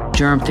food,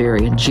 germ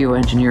theory, and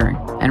geoengineering.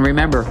 And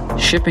remember,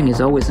 shipping is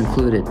always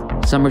included.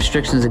 Some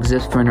restrictions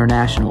exist for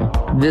international.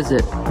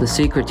 Visit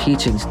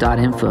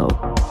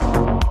thesecretteachings.info.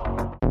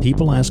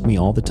 People ask me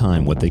all the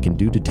time what they can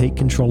do to take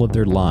control of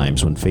their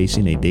lives when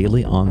facing a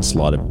daily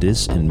onslaught of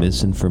dis and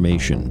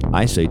misinformation.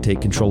 I say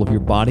take control of your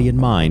body and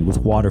mind with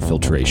water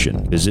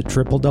filtration. Visit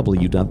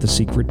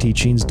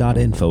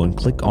www.thesecretteachings.info and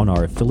click on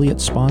our affiliate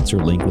sponsor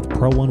link with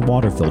Pro One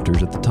water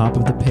filters at the top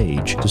of the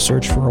page to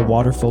search for a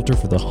water filter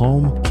for the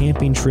home,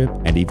 camping trip,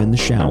 and even the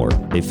shower.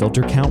 They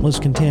filter countless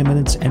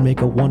contaminants and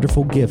make a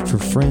wonderful gift for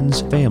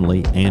friends,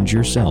 family, and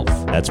yourself.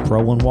 That's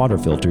Pro One water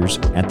filters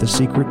at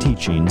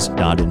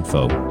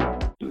thesecretteachings.info.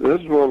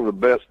 This is one of the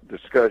best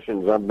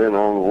discussions I've been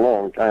on in a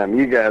long time.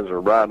 You guys are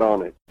right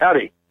on it.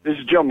 Howdy, this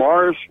is Joe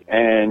Mars,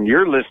 and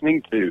you're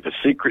listening to The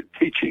Secret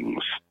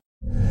Teachings.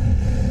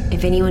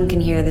 If anyone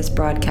can hear this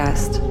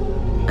broadcast,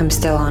 I'm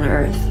still on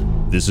Earth.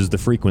 This is the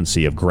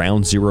frequency of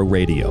Ground Zero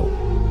Radio.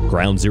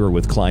 Ground Zero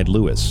with Clyde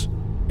Lewis.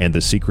 and The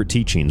Secret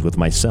Teachings with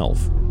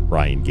myself,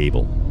 Brian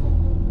Gable.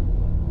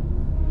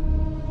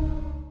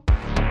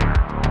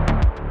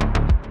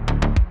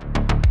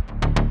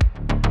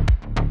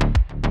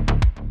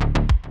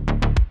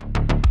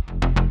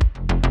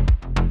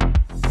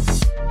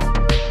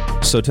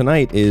 So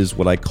tonight is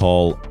what I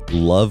call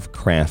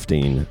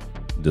Lovecrafting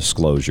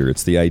disclosure.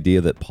 It's the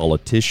idea that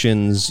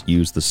politicians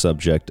use the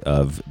subject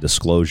of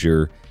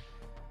disclosure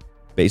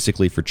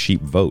basically for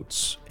cheap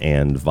votes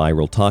and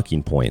viral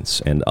talking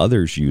points, and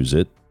others use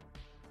it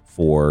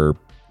for,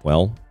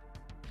 well,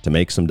 to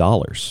make some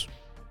dollars.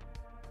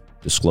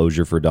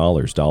 Disclosure for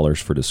dollars,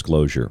 dollars for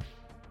disclosure.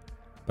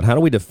 But how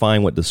do we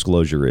define what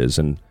disclosure is,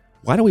 and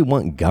why do we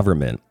want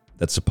government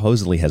that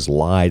supposedly has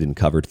lied and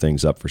covered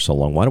things up for so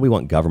long? Why do we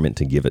want government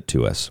to give it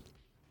to us?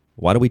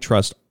 Why do we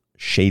trust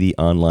shady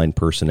online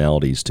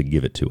personalities to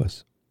give it to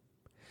us?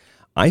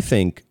 I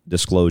think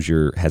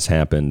disclosure has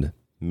happened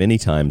many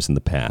times in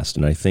the past,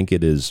 and I think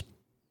it is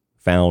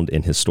found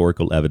in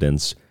historical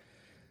evidence,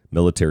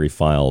 military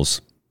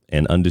files,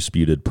 and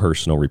undisputed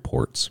personal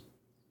reports.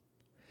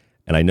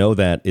 And I know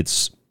that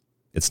it's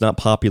not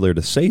popular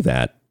to say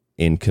that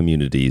in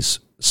communities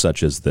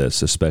such as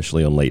this,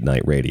 especially on late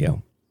night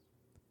radio,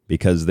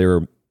 because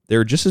there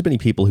are just as many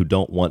people who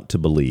don't want to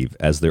believe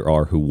as there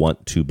are who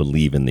want to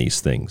believe in these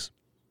things.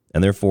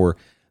 And therefore,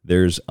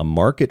 there's a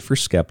market for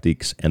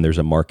skeptics and there's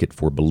a market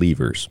for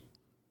believers.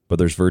 But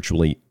there's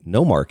virtually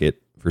no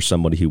market for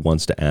somebody who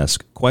wants to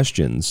ask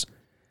questions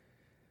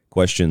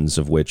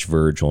of which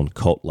verge on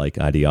cult-like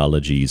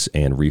ideologies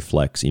and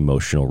reflex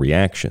emotional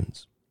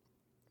reactions.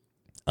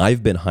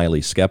 I've been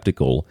highly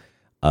skeptical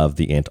of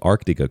the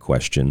Antarctica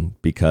question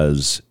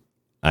because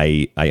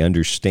I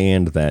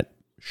understand that,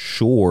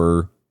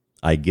 sure,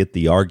 I get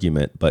the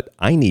argument, but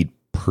I need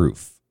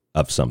proof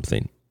of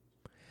something.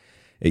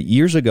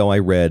 Years ago, I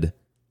read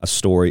a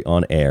story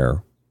on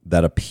air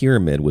that a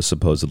pyramid was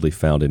supposedly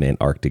found in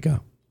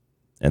Antarctica.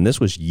 And this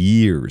was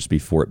years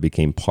before it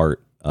became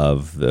part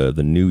of the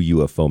new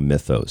UFO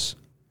mythos.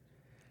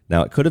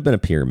 Now, it could have been a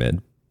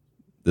pyramid.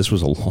 This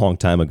was a long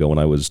time ago when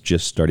I was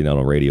just starting out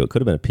on radio. It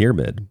could have been a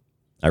pyramid.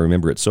 I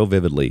remember it so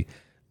vividly.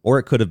 Or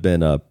it could have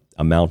been a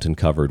mountain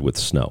covered with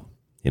snow,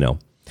 you know.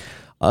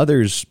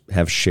 Others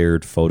have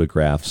shared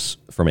photographs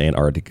from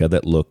Antarctica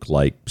that look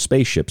like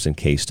spaceships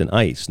encased in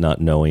ice,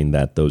 not knowing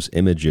that those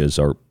images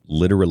are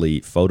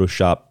literally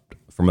photoshopped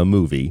from a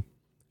movie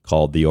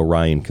called The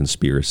Orion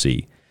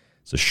Conspiracy.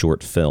 It's a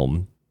short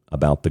film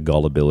about the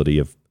gullibility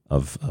of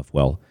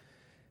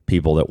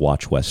people that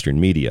watch Western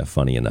media,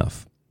 funny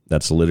enough.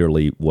 That's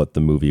literally what the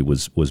movie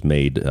was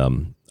made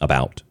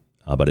about.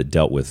 But it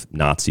dealt with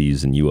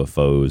Nazis and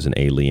UFOs and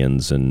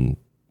aliens and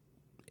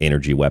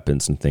energy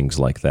weapons and things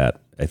like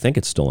that. I think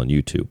it's still on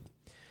YouTube.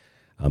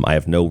 I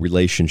have no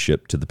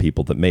relationship to the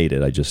people that made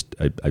it.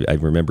 I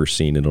remember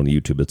seeing it on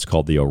YouTube. It's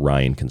called The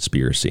Orion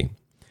Conspiracy.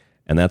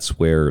 And that's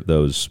where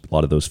a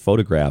lot of those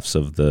photographs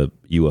of the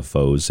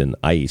UFOs and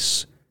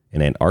ice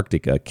in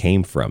Antarctica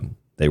came from.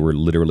 They were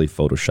literally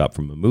photoshopped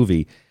from a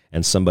movie.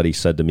 And somebody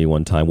said to me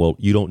one time, well,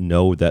 you don't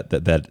know that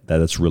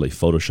that's really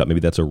photoshopped. Maybe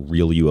that's a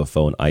real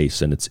UFO in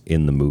ice and it's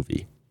in the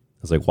movie.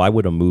 I was like, why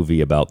would a movie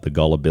about the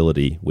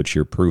gullibility, which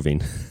you're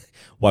proving,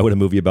 why would a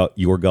movie about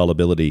your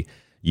gullibility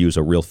use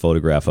a real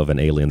photograph of an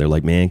alien? They're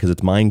like, man, because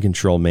it's mind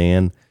control,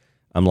 man.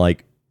 I'm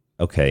like,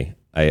 okay,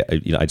 I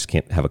just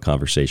can't have a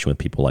conversation with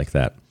people like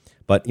that.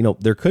 But,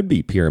 there could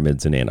be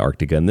pyramids in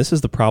Antarctica, and this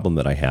is the problem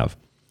that I have.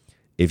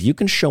 If you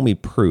can show me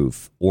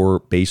proof, or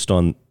based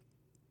on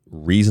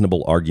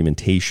reasonable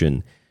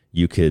argumentation,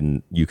 you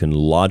can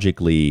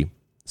logically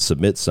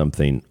submit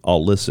something,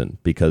 I'll listen,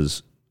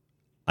 because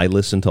I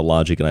listen to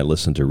logic and I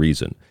listen to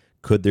reason.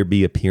 Could there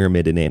be a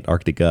pyramid in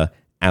Antarctica?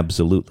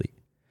 Absolutely.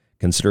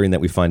 Considering that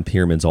we find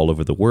pyramids all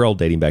over the world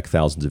dating back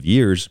thousands of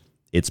years,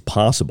 it's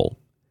possible.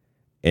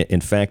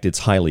 In fact, it's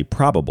highly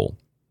probable.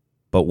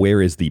 But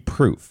where is the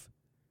proof?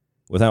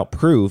 Without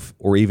proof,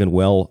 or even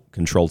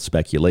well-controlled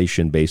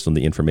speculation based on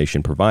the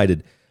information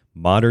provided,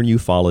 modern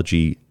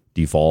ufology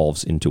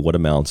devolves into what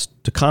amounts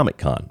to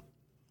Comic-Con.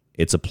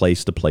 It's a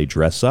place to play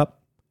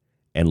dress-up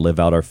and live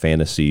out our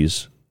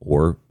fantasies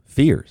or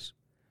fears.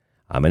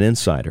 I'm an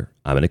insider.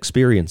 I'm an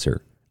experiencer.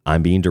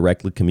 I'm being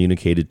directly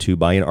communicated to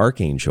by an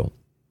archangel.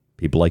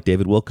 People like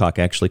David Wilcock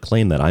actually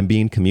claim that I'm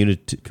being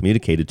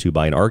communicated to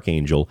by an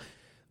archangel,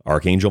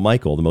 Archangel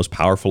Michael, the most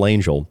powerful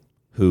angel,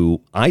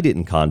 who I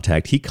didn't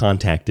contact. He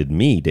contacted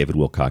me, David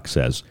Wilcock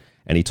says,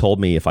 and he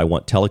told me if I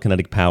want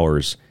telekinetic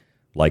powers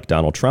like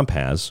Donald Trump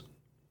has,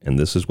 and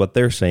this is what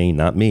they're saying,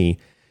 not me,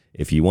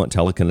 if you want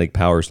telekinetic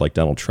powers like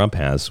Donald Trump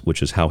has,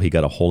 which is how he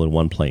got a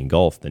hole-in-one playing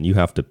golf, then you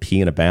have to pee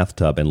in a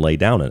bathtub and lay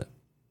down in it.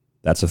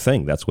 That's a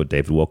thing. That's what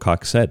David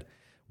Wilcock said,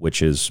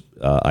 which is,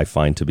 I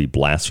find to be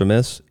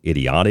blasphemous,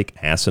 idiotic,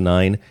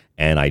 asinine,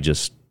 and I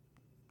just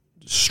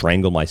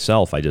strangle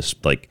myself. I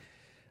just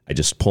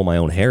pull my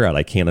own hair out.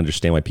 I can't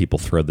understand why people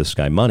throw this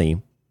guy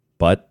money,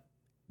 but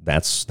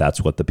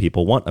that's what the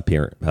people want,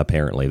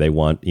 apparently. They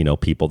want,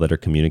 people that are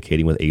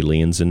communicating with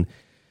aliens and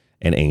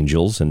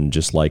angels, and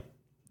just like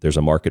there's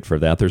a market for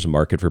that, there's a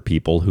market for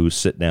people who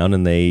sit down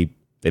and they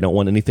They don't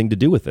want anything to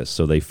do with this,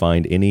 so they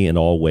find any and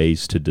all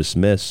ways to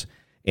dismiss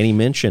any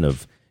mention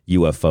of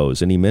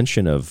UFOs, any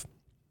mention of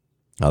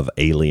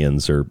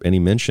aliens, or any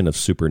mention of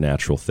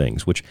supernatural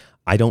things, which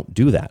I don't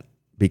do that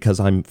because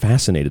I'm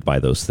fascinated by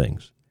those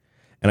things.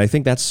 And I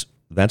think that's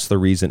the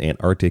reason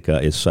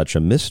Antarctica is such a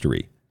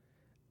mystery.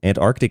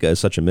 Antarctica is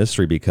such a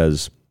mystery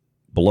because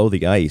below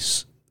the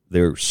ice,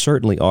 there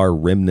certainly are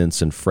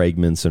remnants and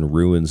fragments and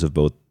ruins of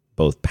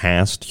both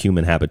past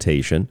human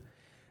habitation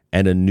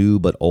and a new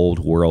but old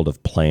world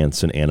of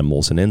plants and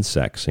animals and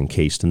insects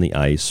encased in the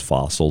ice,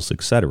 fossils,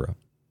 etc.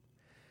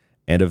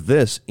 And of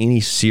this, any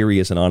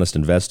serious and honest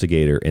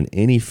investigator in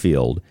any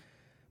field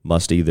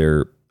must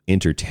either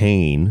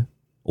entertain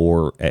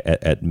or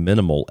at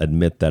minimal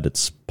admit that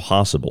it's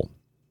possible.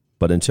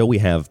 But until we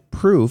have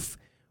proof,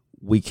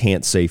 we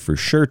can't say for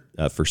sure,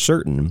 for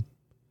certain,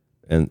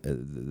 and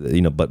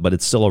but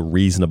it's still a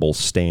reasonable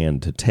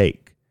stand to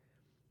take.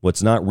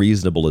 What's not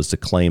reasonable is to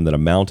claim that a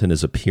mountain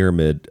is a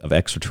pyramid of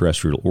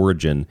extraterrestrial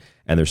origin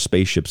and there's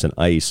spaceships and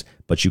ice,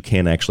 but you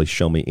can't actually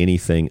show me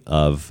anything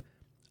of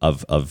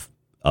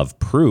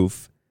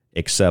proof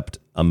except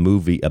a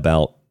movie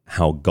about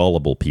how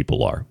gullible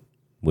people are,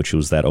 which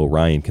was that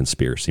Orion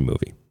conspiracy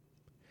movie.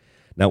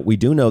 Now, we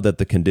do know that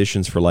the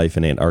conditions for life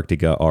in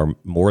Antarctica are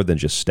more than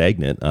just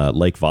stagnant.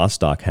 Lake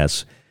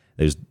Vostok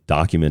there's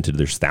documented,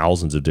 there's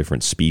thousands of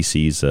different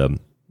species,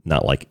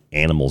 not like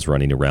animals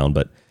running around,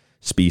 but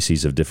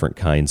species of different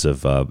kinds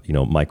of,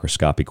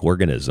 microscopic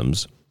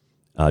organisms.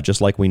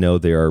 Just like we know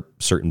there are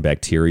certain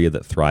bacteria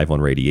that thrive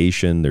on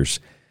radiation. There's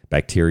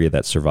bacteria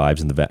that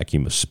survives in the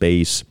vacuum of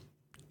space,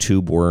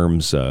 tube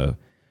worms,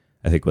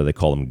 I think what they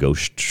call them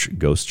ghost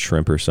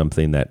shrimp or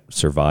something, that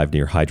survive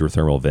near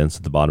hydrothermal vents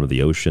at the bottom of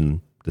the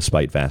ocean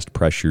despite vast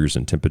pressures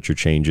and temperature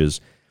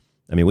changes.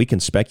 I mean, we can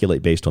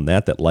speculate based on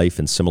that life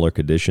in similar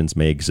conditions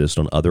may exist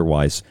on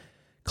otherwise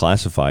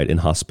classified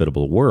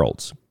inhospitable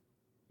worlds,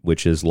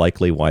 which is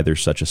likely why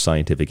there's such a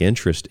scientific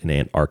interest in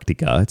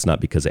Antarctica. It's not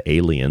because of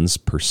aliens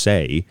per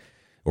se,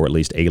 or at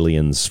least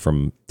aliens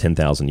from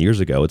 10,000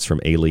 years ago. It's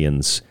from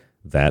aliens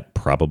that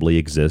probably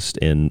exist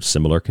in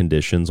similar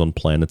conditions on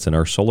planets in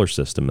our solar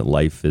system. And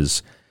life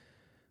is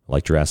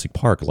like Jurassic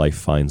Park. Life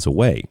finds a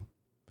way.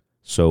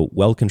 So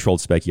well-controlled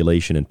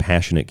speculation and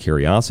passionate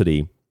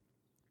curiosity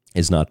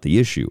is not the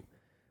issue.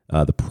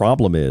 The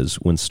problem is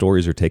when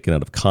stories are taken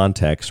out of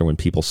context or when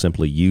people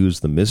simply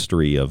use the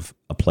mystery of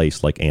a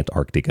place like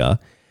Antarctica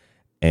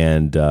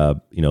and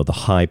the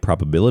high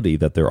probability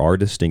that there are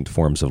distinct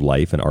forms of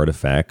life and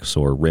artifacts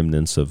or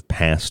remnants of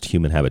past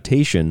human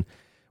habitation,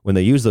 when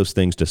they use those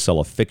things to sell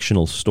a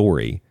fictional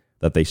story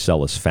that they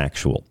sell as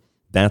factual.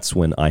 That's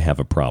when I have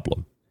a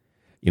problem.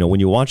 When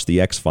you watch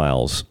The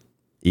X-Files,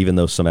 even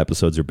though some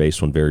episodes are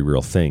based on very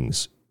real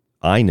things,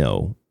 I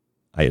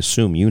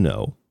assume you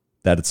know,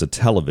 that it's a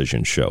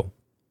television show.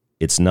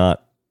 It's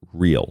not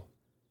real.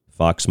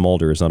 Fox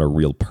Mulder is not a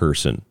real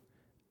person.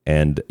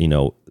 And,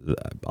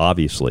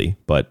 obviously,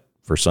 but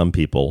for some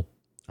people,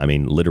 I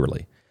mean,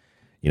 literally,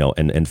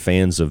 and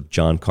fans of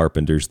John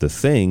Carpenter's The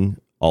Thing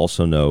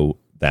also know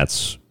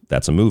that's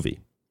a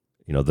movie.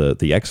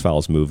 The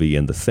X-Files movie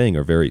and The Thing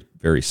are very,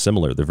 very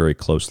similar. They're very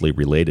closely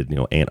related,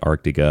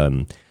 Antarctica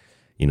and,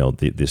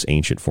 this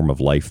ancient form of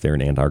life there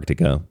in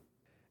Antarctica.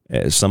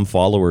 Some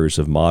followers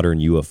of modern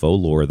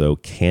UFO lore, though,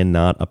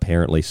 cannot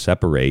apparently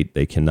separate.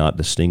 They cannot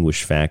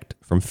distinguish fact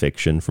from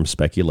fiction, from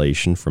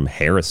speculation, from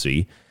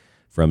heresy,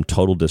 from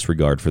total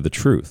disregard for the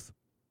truth.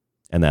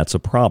 And that's a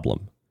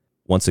problem.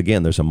 Once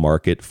again, there's a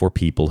market for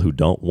people who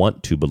don't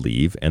want to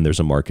believe, and there's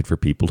a market for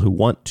people who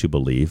want to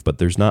believe, but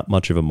there's not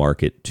much of a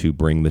market to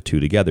bring the two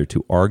together,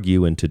 to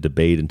argue and to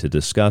debate and to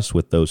discuss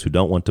with those who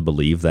don't want to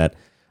believe that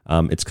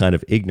it's kind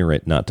of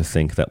ignorant not to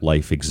think that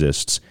life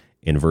exists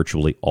in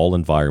virtually all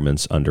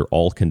environments, under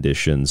all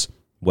conditions.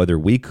 Whether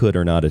we could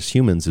or not as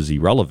humans is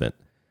irrelevant.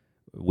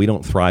 We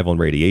don't thrive on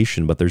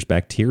radiation, but there's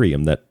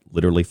bacterium that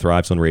literally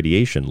thrives on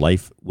radiation.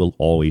 Life will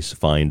always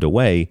find a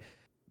way.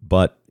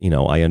 But,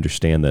 I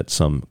understand that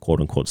some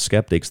quote-unquote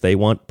skeptics, they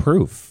want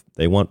proof.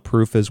 They want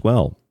proof as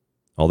well.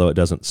 Although it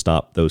doesn't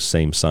stop those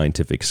same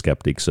scientific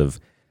skeptics of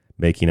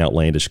making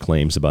outlandish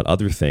claims about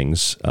other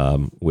things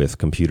with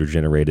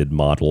computer-generated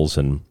models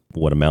and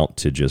what amount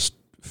to just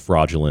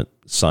fraudulent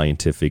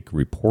scientific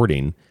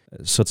reporting.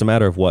 So it's a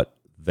matter of what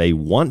they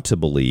want to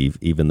believe,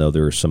 even though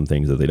there are some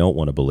things that they don't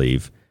want to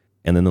believe.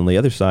 And then on the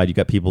other side, you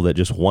got people that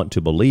just want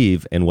to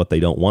believe, and what they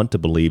don't want to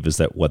believe is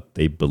that what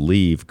they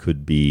believe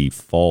could be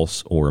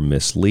false or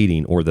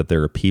misleading, or that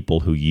there are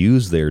people who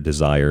use their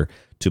desire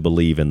to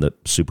believe in the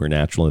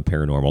supernatural and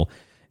paranormal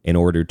in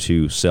order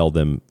to sell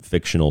them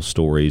fictional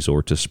stories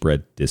or to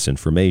spread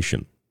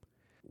disinformation.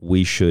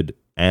 We should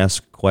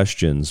ask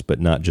questions, but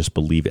not just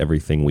believe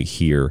everything we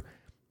hear,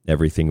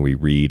 everything we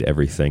read,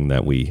 everything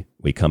that we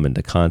come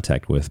into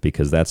contact with,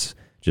 because that's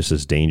just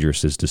as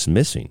dangerous as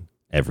dismissing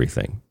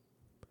everything.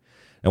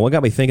 And what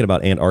got me thinking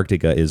about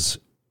Antarctica is,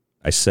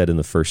 I said in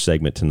the first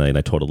segment tonight,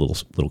 I told a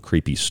little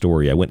creepy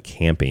story. I went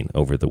camping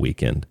over the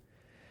weekend,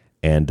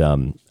 and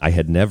I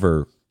had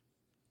never,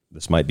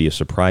 this might be a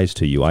surprise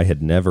to you, I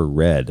had never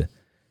read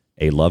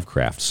a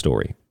Lovecraft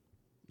story.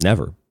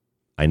 Never.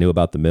 I knew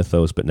about the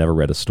mythos, but never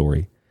read a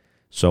story.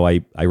 So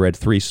I read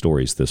 3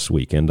 stories this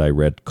weekend. I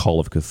read Call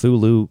of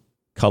Cthulhu,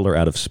 Color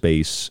Out of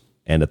Space,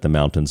 and At the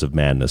Mountains of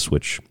Madness,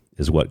 which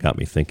is what got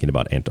me thinking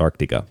about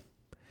Antarctica.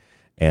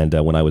 And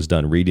when I was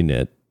done reading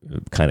it,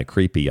 kind of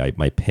creepy,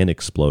 my pen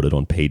exploded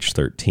on page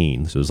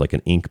 13. So it was like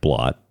an ink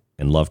blot,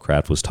 and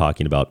Lovecraft was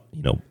talking about,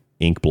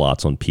 ink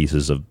blots on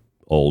pieces of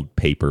old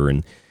paper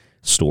and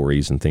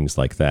stories and things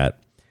like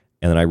that.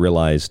 And then I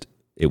realized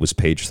it was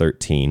page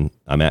 13.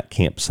 I'm at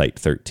campsite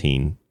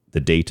 13. The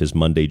date is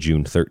Monday,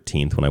 June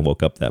 13th when I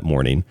woke up that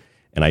morning,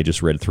 and I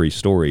just read 3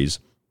 stories.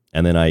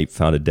 And then I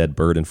found a dead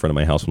bird in front of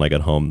my house when I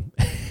got home.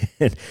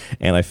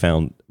 And I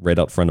found right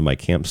out front of my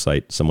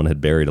campsite, someone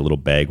had buried a little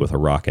bag with a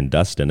rock and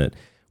dust in it,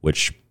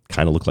 which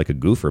kind of looked like a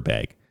goofer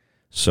bag.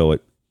 So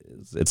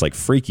it's like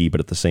freaky, but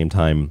at the same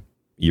time,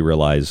 you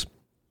realize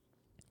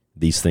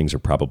these things are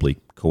probably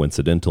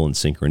coincidental and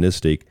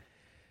synchronistic.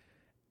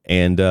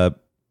 And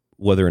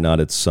whether or not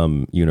it's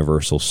some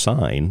universal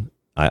sign,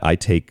 I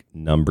take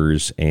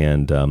numbers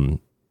and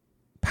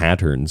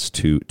patterns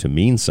to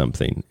mean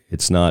something.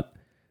 It's not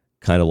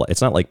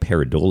it's not like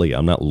pareidolia.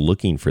 I'm not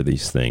looking for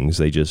these things.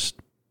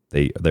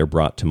 They're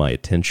brought to my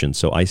attention.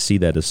 So I see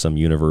that as some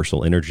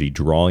universal energy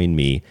drawing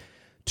me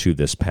to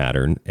this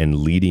pattern and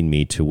leading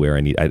me to where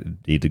I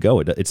need to go.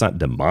 It's not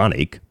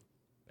demonic,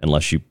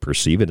 unless you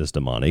perceive it as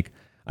demonic.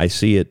 I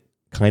see it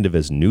kind of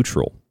as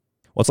neutral.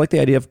 Well, it's like the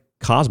idea of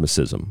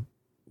cosmicism,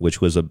 which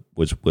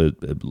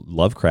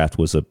Lovecraft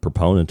was a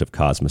proponent of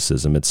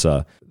cosmicism. It's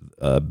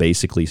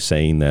basically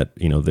saying that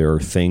there are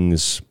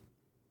things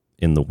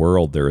in the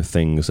world, there are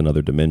things in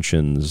other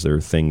dimensions, there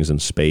are things in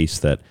space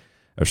that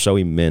are so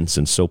immense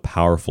and so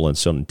powerful and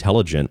so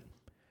intelligent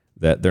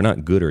that they're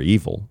not good or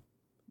evil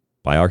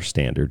by our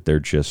standard. They're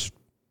just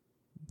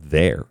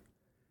there.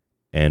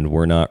 And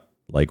we're not,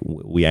 like,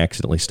 we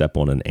accidentally step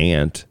on an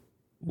ant.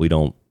 We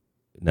don't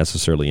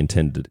necessarily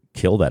intend to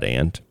kill that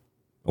ant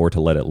or to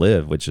let it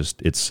live.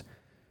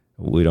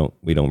 We don't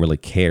really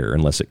care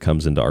unless it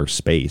comes into our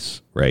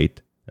space,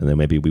 right? And then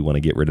maybe we want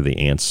to get rid of the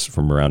ants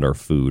from around our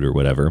food or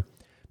whatever,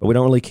 but we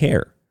don't really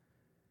care.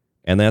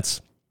 And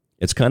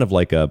it's kind of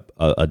like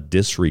a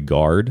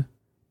disregard,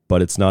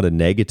 but it's not a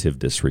negative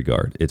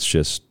disregard.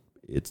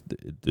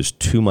 There's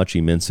too much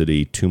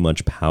immensity, too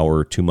much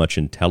power, too much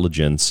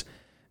intelligence,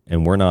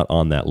 and we're not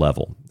on that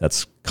level.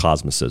 That's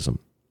cosmicism.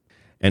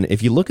 And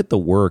if you look at the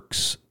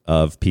works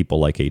of people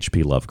like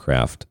H.P.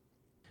 Lovecraft,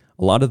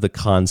 a lot of the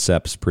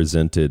concepts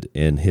presented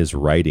in his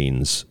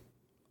writings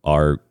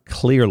are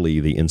clearly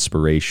the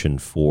inspiration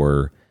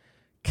for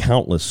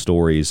countless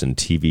stories and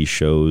TV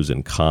shows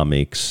and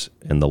comics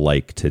and the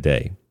like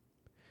today.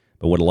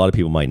 But what a lot of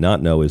people might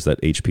not know is that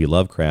H.P.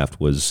 Lovecraft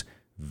was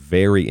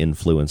very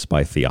influenced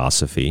by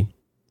theosophy.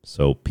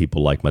 So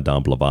people like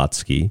Madame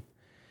Blavatsky.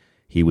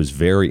 He was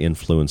very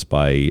influenced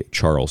by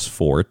Charles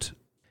Fort.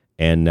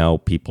 And now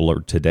people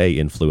are today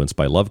influenced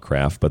by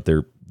Lovecraft, but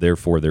they're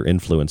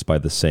influenced by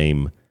those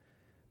same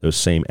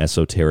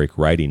esoteric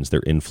writings.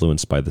 They're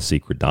influenced by the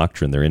secret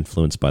doctrine. They're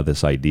influenced by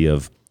this idea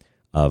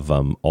of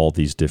all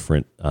these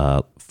different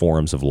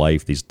forms of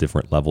life, these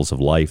different levels of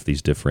life,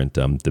 these different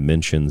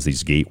dimensions,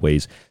 these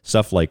gateways,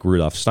 stuff like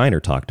Rudolf Steiner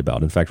talked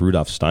about. In fact,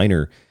 Rudolf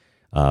Steiner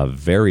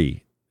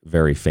very,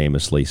 very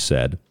famously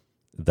said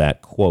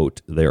that,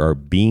 quote, "There are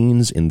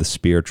beings in the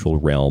spiritual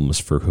realms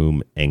for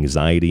whom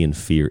anxiety and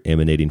fear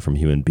emanating from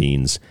human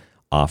beings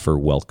offer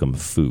welcome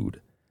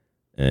food."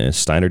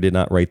 Steiner did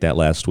not write that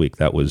last week.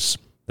 That was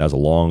a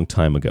long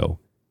time ago.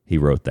 He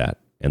wrote that.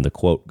 And the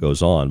quote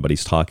goes on, but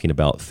he's talking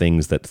about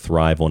things that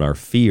thrive on our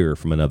fear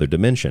from another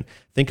dimension.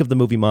 Think of the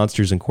movie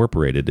Monsters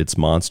Incorporated. It's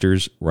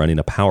monsters running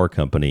a power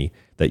company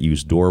that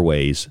use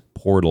doorways,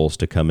 portals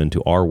to come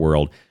into our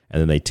world,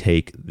 and then they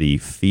take the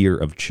fear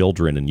of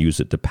children and use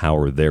it to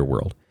power their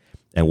world.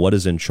 And what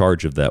is in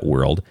charge of that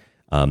world?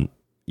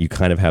 You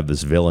kind of have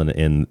this villain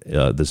in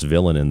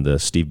the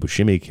Steve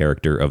Buscemi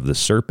character of the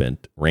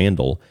Serpent,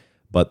 Randall,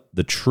 but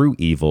the true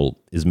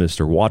evil is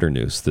Mr.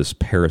 Waternoose, this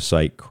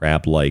parasite,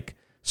 crab-like,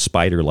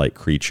 spider-like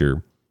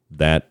creature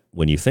that,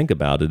 when you think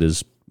about it,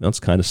 it's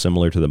kind of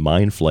similar to the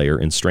Mind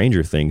Flayer in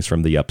Stranger Things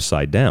from the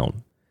Upside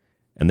Down.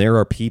 And there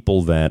are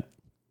people that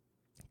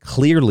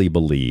clearly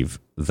believe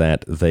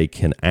that they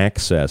can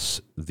access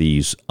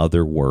these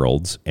other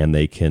worlds and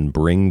they can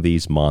bring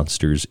these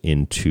monsters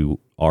into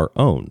our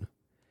own.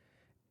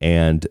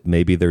 And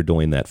maybe they're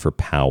doing that for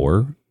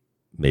power.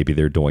 Maybe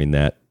they're doing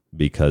that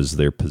because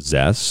they're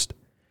possessed.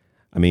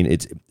 I mean,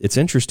 it's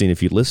interesting.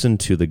 If you listen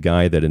to the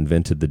guy that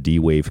invented the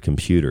D-Wave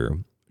computer,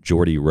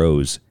 Geordie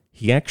Rose,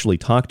 he actually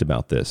talked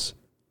about this.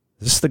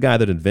 This is the guy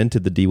that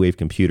invented the D-Wave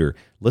computer.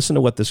 Listen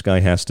to what this guy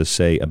has to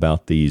say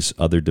about these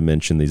other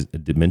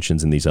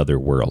dimensions in these other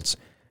worlds.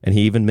 And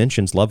he even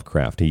mentions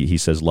Lovecraft. He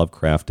says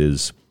Lovecraft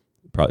is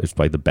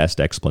probably the best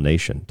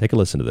explanation. Take a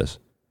listen to this.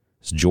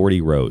 It's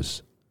Geordie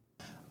Rose.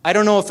 I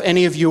don't know if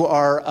any of you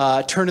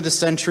are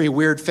turn-of-the-century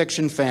weird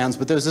fiction fans,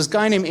 but there's this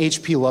guy named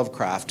H.P.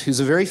 Lovecraft, who's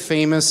a very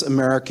famous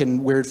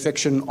American weird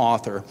fiction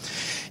author.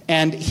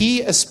 And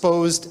he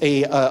espoused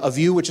a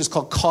view which is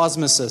called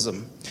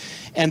cosmicism.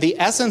 And the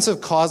essence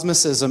of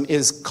cosmicism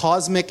is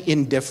cosmic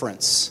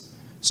indifference.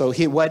 So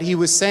what he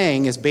was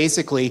saying is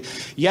basically,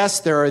 yes,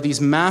 there are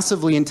these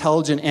massively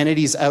intelligent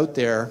entities out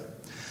there,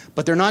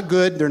 but they're not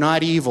good, they're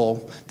not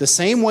evil. The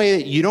same way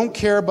that you don't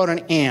care about an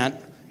ant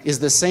is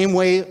the same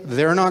way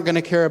they're not going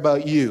to care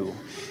about you.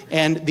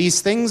 And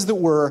these things that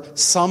we're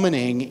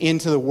summoning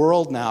into the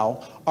world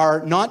now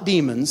are not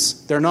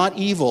demons, they're not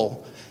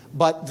evil,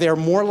 but they're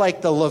more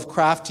like the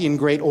Lovecraftian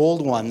great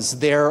old ones.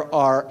 There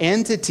are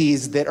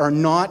entities that are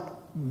not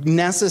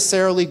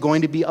necessarily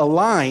going to be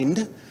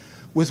aligned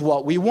with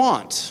what we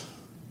want.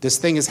 This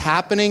thing is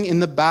happening in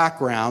the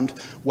background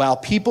while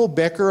people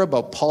bicker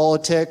about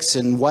politics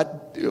and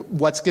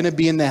what's going to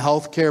be in the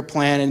healthcare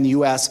plan in the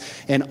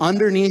US. And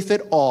underneath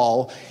it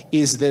all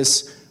is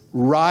this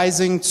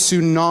rising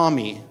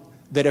tsunami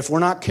that, if we're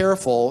not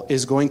careful,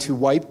 is going to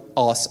wipe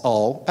us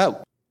all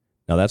out.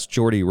 Now that's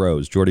Geordie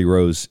Rose. Geordie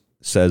Rose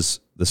says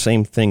the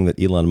same thing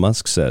that Elon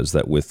Musk says,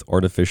 that with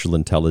artificial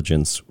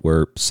intelligence,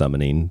 we're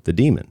summoning the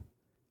demon.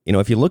 You know,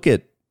 if you look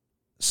at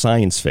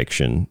science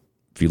fiction,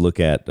 if you look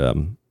at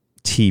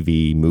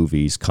TV,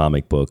 movies,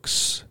 comic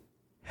books,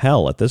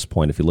 hell, at this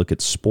point, if you look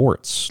at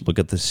sports, look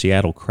at the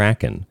Seattle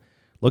Kraken,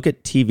 look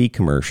at TV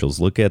commercials,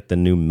 look at the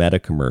new Meta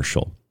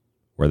commercial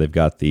where they've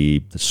got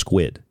the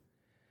squid.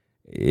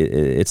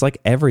 It's like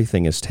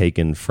everything is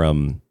taken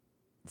from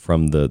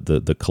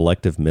the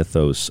collective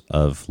mythos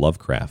of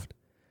Lovecraft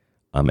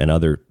and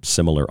other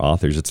similar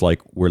authors. It's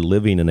like we're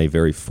living in a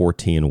very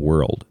Fortean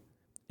world.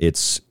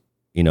 It's,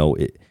 you know,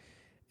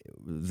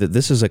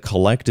 this is a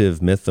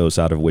collective mythos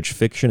out of which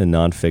fiction and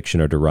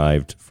nonfiction are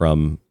derived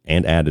from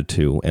and added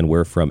to, and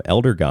where from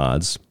elder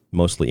gods,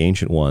 mostly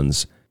ancient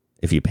ones,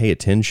 if you pay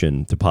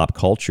attention to pop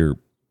culture,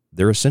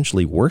 they're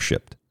essentially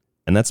worshipped.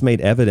 And that's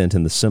made evident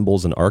in the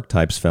symbols and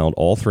archetypes found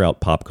all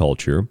throughout pop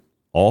culture,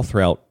 all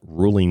throughout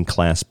ruling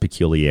class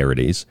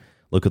peculiarities.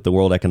 Look at the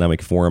World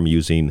Economic Forum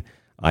using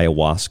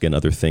ayahuasca and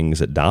other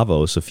things at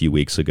Davos a few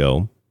weeks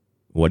ago.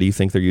 What do you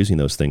think they're using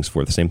those things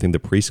for? The same thing the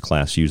priest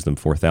class used them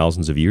for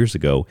thousands of years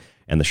ago,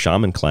 and the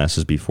shaman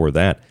classes before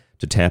that,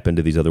 to tap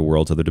into these other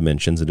worlds, other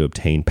dimensions, and to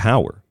obtain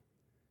power.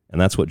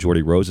 And that's what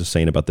Geordie Rose is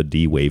saying about the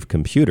D-Wave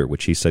computer,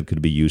 which he said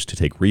could be used to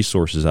take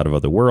resources out of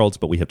other worlds,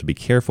 but we have to be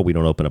careful we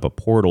don't open up a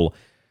portal,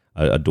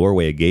 a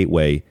doorway, a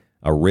gateway,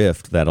 a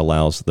rift that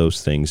allows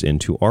those things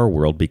into our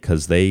world,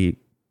 because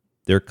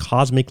they're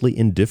cosmically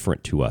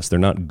indifferent to us. They're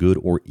not good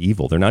or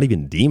evil. They're not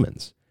even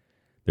demons.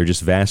 They're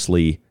just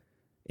vastly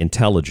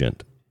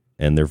intelligent,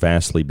 and they're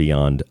vastly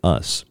beyond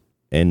us.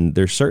 And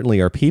there certainly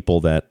are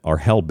people that are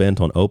hell-bent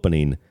on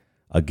opening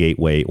a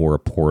gateway or a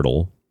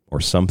portal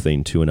or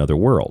something to another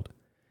world.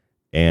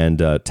 And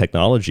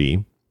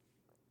technology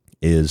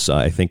is,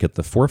 I think, at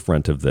the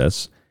forefront of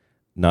this,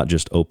 not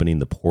just opening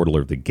the portal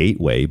or the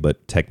gateway,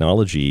 but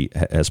technology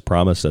has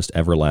promised us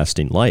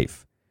everlasting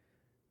life,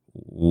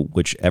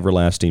 which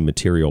everlasting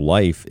material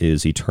life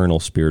is eternal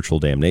spiritual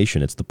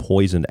damnation. It's the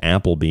poisoned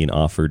apple being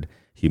offered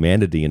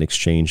humanity in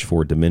exchange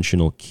for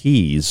dimensional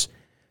keys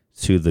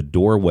to the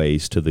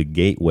doorways, to the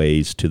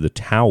gateways, to the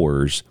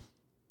towers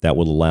that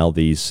will allow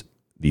these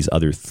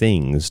other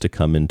things to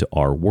come into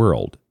our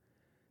world.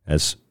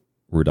 As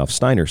Rudolf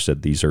Steiner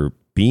said, these are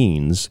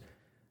beings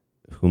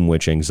whom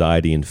which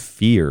anxiety and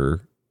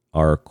fear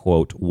are,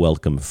 quote,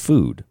 welcome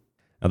food.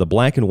 Now, the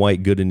black and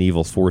white good and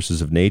evil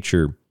forces of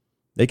nature,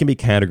 they can be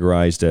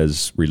categorized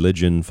as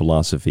religion,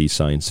 philosophy,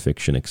 science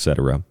fiction,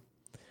 etc.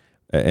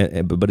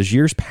 But as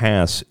years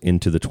pass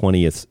into the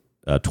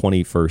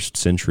 21st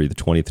century, the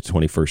 20th to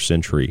 21st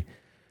century,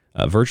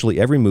 virtually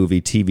every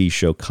movie, TV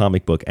show,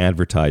 comic book,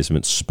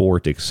 advertisement,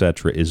 sport,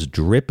 etc. is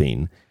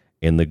dripping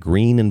in the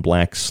green and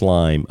black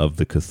slime of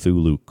the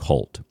Cthulhu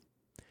cult.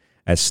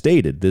 As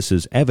stated, this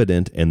is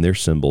evident in their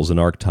symbols and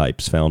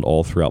archetypes found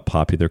all throughout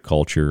popular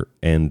culture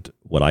and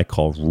what I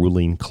call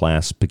ruling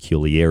class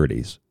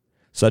peculiarities.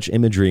 Such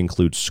imagery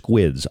includes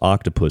squids,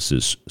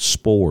 octopuses,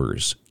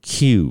 spores,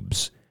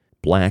 cubes,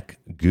 black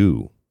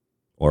goo,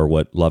 or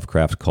what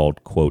Lovecraft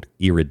called, quote,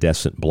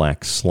 iridescent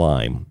black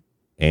slime,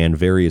 and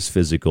various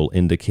physical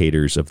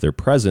indicators of their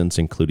presence,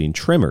 including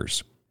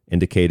tremors,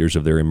 indicators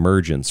of their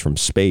emergence from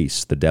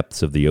space, the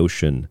depths of the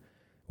ocean,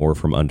 or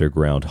from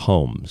underground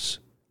homes.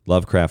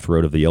 Lovecraft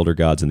wrote of the elder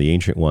gods and the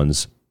ancient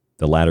ones,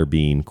 the latter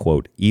being,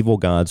 quote, evil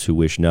gods who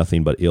wish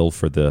nothing but ill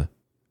for the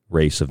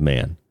race of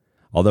man.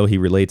 Although he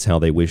relates how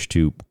they wish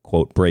to,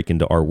 quote, break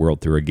into our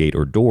world through a gate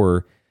or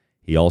door,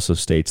 he also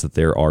states that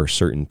there are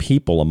certain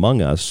people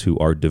among us who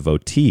are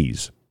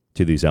devotees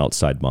to these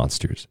outside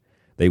monsters.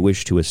 They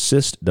wish to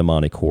assist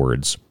demonic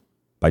hordes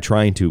by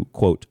trying to,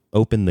 quote,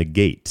 open the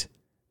gate,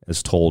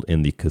 as told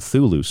in the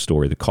Cthulhu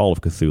story, The Call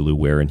of Cthulhu,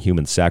 wherein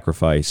human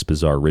sacrifice,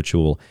 bizarre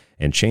ritual,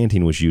 and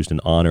chanting was used in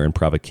honor and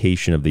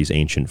provocation of these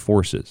ancient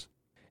forces.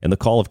 In The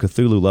Call of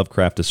Cthulhu,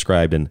 Lovecraft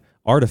described an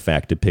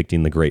artifact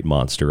depicting the great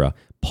monster, a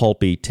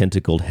pulpy,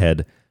 tentacled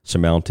head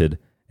surmounted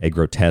a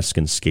grotesque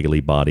and scaly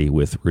body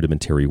with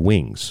rudimentary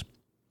wings.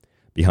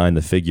 Behind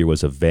the figure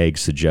was a vague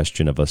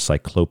suggestion of a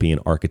cyclopean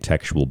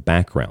architectural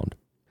background.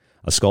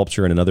 A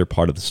sculpture in another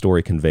part of the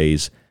story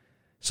conveys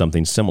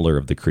something similar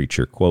of the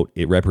creature. Quote,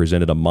 it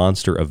represented a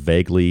monster of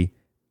vaguely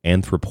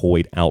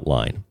anthropoid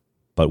outline,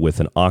 but with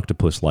an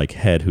octopus-like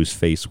head whose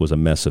face was a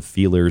mess of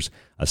feelers,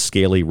 a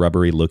scaly,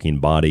 rubbery-looking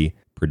body,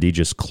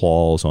 prodigious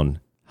claws on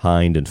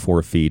hind and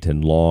forefeet,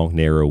 and long,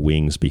 narrow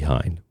wings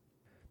behind.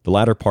 The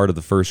latter part of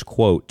the first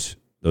quote,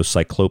 those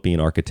cyclopean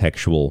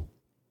architectural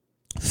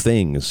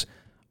things,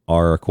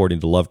 are, according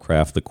to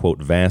Lovecraft, the,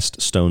 quote,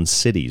 vast stone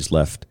cities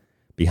left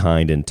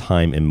behind in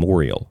time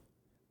immemorial.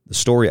 The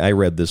story I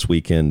read this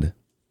weekend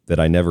that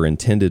I never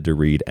intended to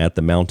read, At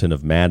the Mountain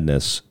of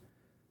Madness,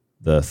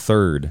 the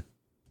third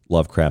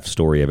Lovecraft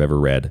story I've ever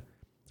read,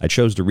 I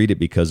chose to read it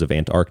because of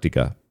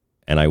Antarctica,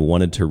 and I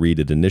wanted to read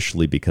it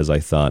initially because I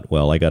thought,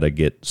 well, I got to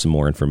get some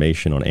more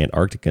information on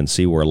Antarctica and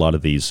see where a lot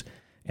of these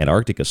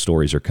Antarctica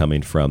stories are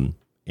coming from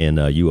in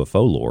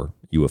UFO lore,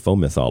 UFO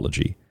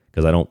mythology,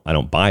 because I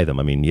don't buy them.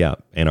 I mean, yeah,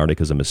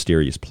 Antarctica is a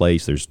mysterious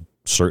place. There's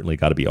certainly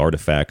got to be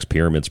artifacts,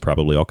 pyramids,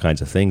 probably all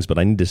kinds of things, but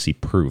I need to see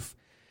proof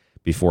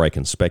before I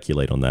can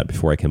speculate on that,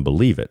 before I can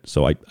believe it.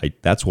 So I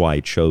that's why I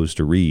chose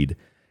to read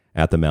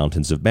At the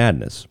Mountains of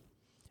Madness.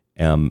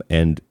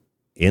 And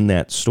in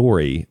that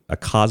story, a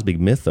cosmic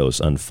mythos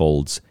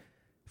unfolds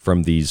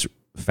from these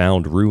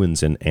found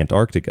ruins in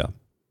Antarctica,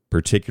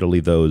 particularly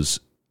those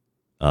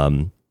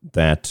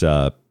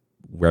that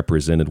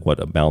represented what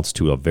amounts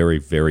to a very,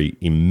 very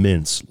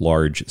immense,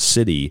 large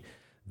city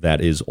that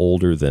is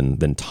older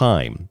than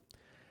time.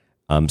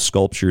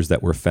 Sculptures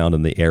that were found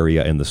in the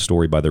area in the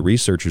story by the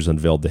researchers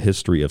unveiled the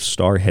history of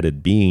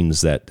star-headed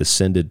beings that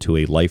descended to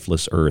a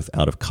lifeless Earth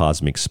out of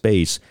cosmic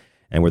space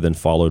and were then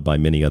followed by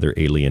many other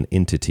alien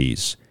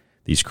entities.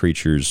 These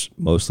creatures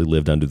mostly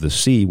lived under the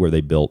sea, where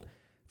they built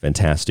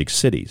fantastic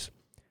cities.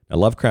 Now,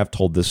 Lovecraft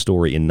told this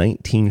story in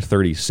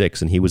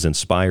 1936, and he was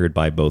inspired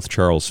by both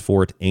Charles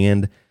Fort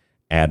and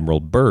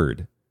Admiral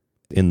Byrd.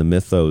 In the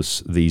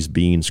mythos, these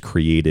beings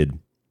created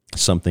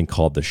something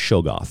called the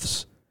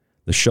Shoggoths.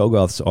 The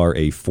Shoggoths are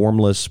a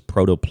formless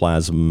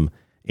protoplasm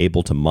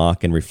able to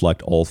mock and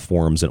reflect all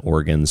forms and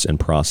organs and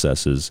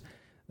processes.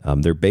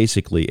 They're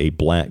basically a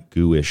black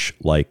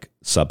gooish-like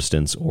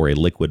substance, or a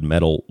liquid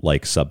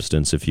metal-like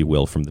substance, if you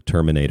will, from the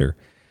Terminator,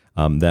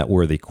 that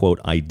were the,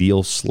 quote,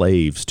 ideal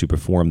slaves to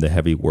perform the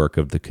heavy work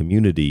of the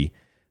community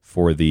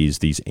for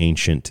these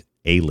ancient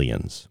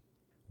aliens,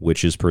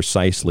 which is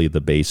precisely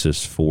the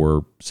basis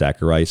for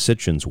Zecharia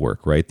Sitchin's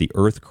work, right? The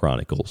Earth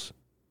Chronicles.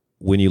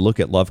 When you look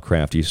at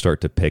Lovecraft, you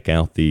start to pick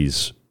out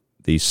these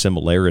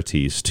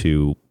similarities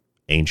to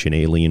ancient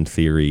alien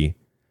theory,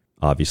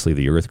 obviously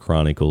the Earth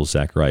Chronicles,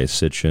 Zecharia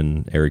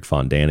Sitchin, Eric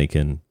von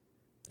Daniken.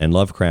 And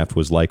Lovecraft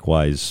was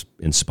likewise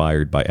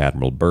inspired by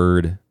Admiral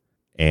Byrd.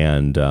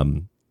 And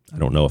I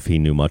don't know if he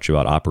knew much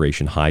about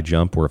Operation High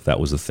Jump or if that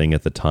was a thing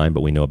at the time,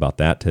 but we know about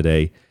that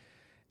today.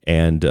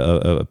 And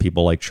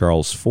people like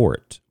Charles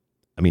Fort.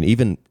 I mean,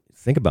 even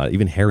think about it,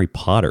 even Harry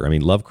Potter. I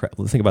mean, Lovecraft,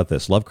 think about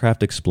this.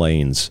 Lovecraft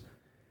explains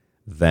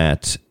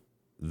that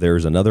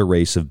there's another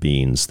race of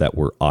beings that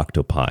were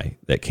octopi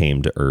that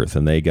came to Earth,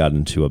 and they got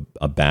into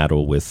a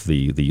battle with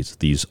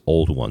these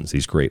old ones,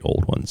 these great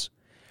old ones.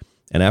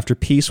 And after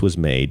peace was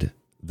made,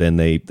 then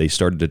they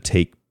started to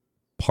take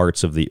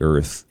parts of the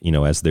Earth,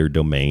 as their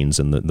domains,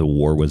 and the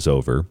war was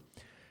over.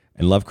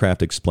 And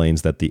Lovecraft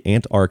explains that the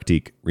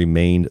Antarctic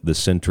remained the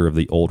center of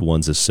the old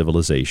ones'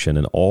 civilization,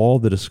 and all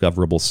the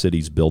discoverable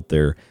cities built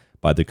there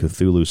by the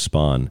Cthulhu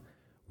spawn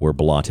were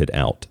blotted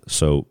out.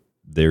 So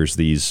there's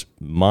these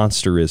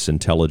monstrous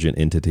intelligent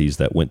entities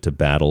that went to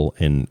battle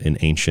in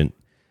ancient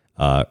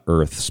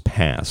Earth's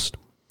past.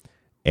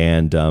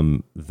 And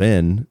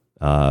then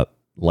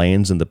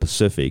lands in the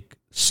Pacific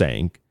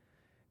sank,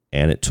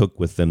 and it took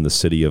with them the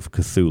city of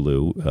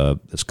Cthulhu,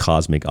 this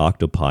cosmic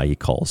octopi, he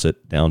calls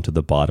it, down to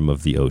the bottom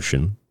of the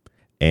ocean.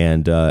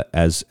 And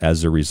as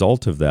a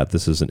result of that,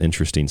 this is an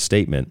interesting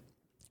statement.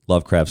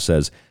 Lovecraft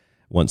says,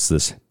 once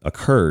this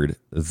occurred,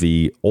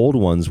 the old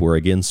ones were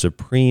again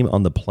supreme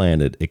on the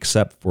planet,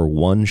 except for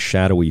one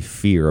shadowy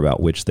fear about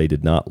which they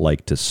did not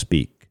like to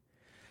speak.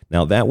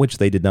 Now, that which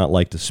they did not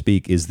like to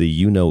speak is the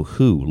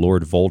you-know-who,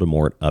 Lord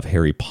Voldemort of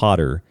Harry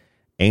Potter,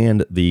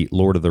 and the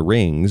Lord of the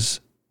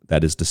Rings,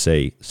 that is to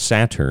say,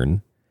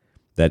 Saturn,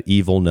 that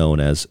evil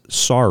known as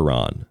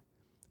Sauron.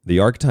 The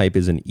archetype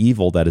is an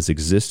evil that has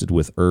existed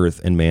with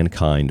Earth and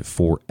mankind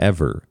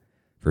forever.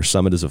 For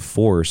some it is a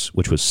force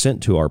which was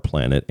sent to our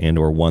planet and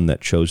or one that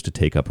chose to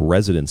take up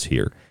residence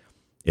here.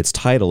 Its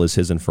title is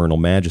His Infernal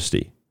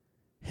Majesty,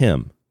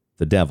 him,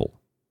 the devil.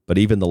 But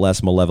even the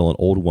less malevolent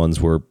old ones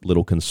were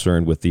little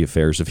concerned with the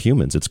affairs of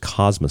humans. It's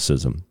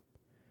cosmicism.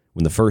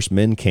 When the first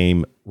men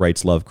came,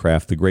 writes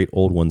Lovecraft, the great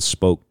old ones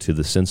spoke to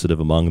the sensitive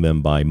among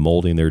them by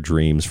molding their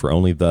dreams, for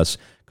only thus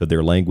could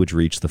their language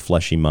reach the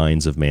fleshy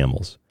minds of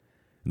mammals.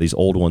 And these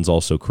old ones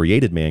also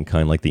created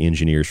mankind like the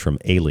engineers from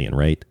Alien,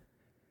 right?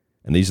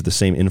 And these are the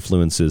same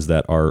influences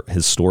that are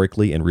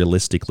historically and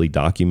realistically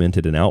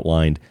documented and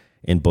outlined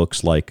in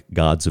books like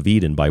Gods of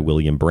Eden by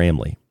William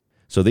Bramley.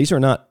 So these are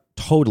not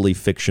totally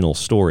fictional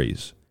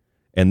stories.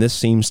 And this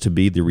seems to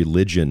be the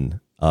religion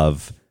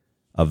of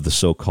the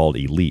so-called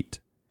elite.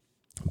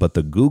 But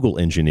the Google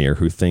engineer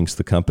who thinks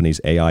the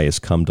company's AI has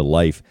come to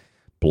life,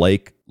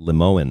 Blake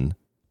Lemoine,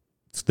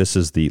 this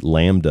is the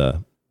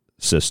LaMDA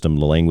system,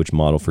 the language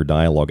model for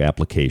dialogue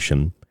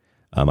application.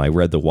 I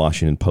read the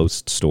Washington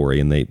Post story,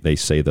 and they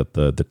say that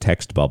the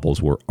text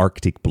bubbles were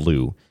Arctic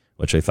blue,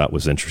 which I thought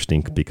was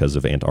interesting because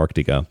of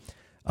Antarctica.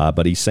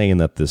 But he's saying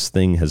that this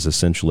thing has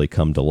essentially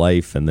come to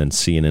life, and then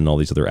CNN and all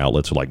these other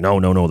outlets are like,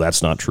 no,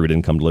 that's not true. It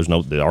didn't come to life.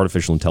 No, the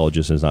artificial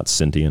intelligence is not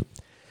sentient.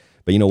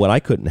 But what I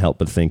couldn't help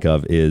but think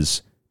of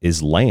is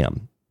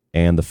LAM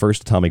and the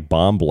first atomic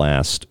bomb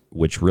blast,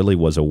 which really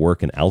was a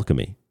work in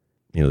alchemy.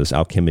 This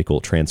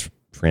alchemical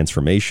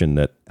transformation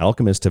that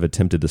alchemists have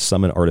attempted to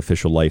summon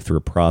artificial life through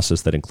a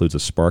process that includes a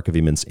spark of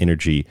immense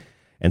energy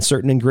and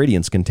certain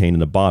ingredients contained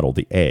in a bottle,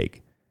 the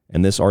egg.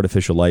 And this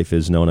artificial life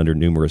is known under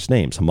numerous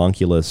names: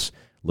 homunculus,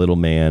 little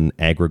man,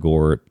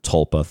 egregore,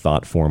 tulpa,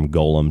 thought form,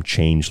 golem,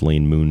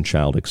 changeling,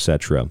 moonchild,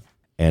 etc.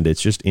 And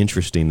it's just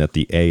interesting that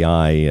the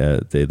AI,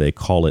 they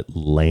call it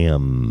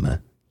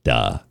LaMDA.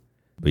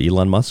 But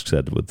Elon Musk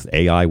said, with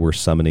AI, we're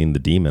summoning the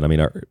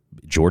demon.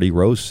 Geordie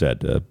Rose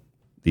said,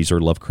 these are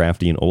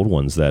Lovecraftian old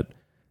ones that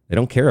they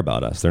don't care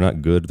about us. They're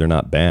not good. They're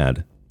not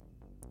bad.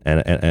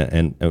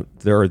 And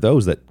there are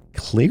those that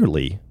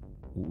clearly,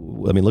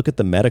 look at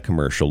the Meta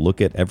commercial.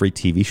 Look at every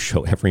TV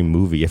show, every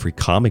movie, every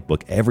comic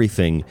book.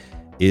 Everything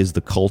is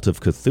the cult of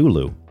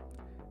Cthulhu.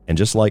 And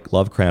just like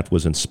Lovecraft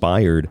was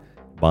inspired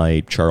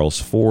by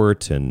Charles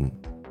Fort and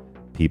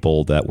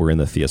people that were in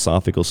the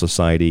Theosophical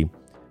Society,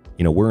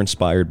 we're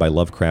inspired by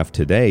Lovecraft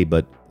today,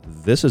 but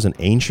this is an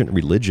ancient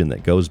religion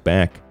that goes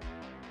back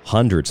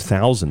hundreds,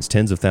 thousands,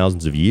 tens of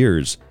thousands of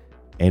years.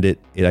 And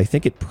I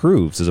think it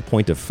proves as a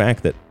point of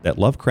fact that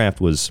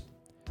Lovecraft was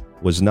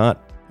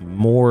not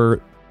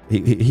more,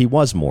 he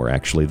was more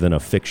actually than a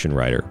fiction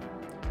writer.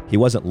 He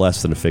wasn't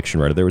less than a fiction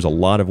writer. There was a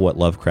lot of what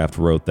Lovecraft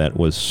wrote that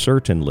was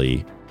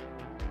certainly,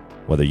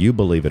 whether you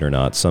believe it or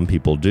not, some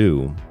people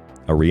do,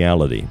 a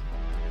reality.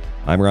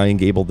 I'm Ryan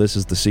Gable. This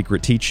is The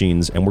Secret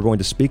Teachings, and we're going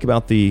to speak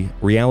about the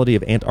reality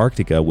of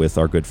Antarctica with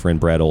our good friend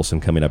Brad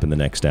Olsen coming up in the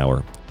next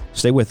hour.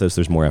 Stay with us.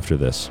 There's more after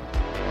this.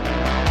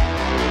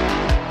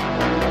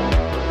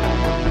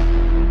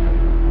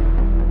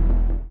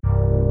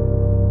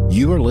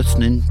 You are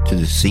listening to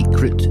The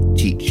Secret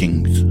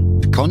Teachings.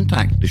 To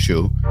contact the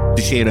show,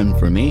 to share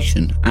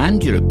information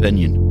and your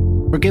opinion,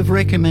 or give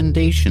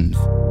recommendations,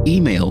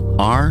 email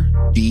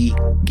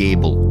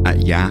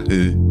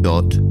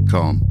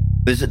rdgable@yahoo.com.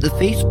 Visit the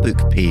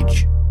Facebook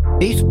page,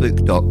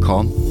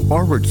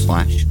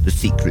 facebook.com/The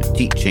Secret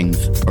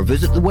Teachings, or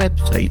visit the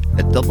website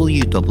at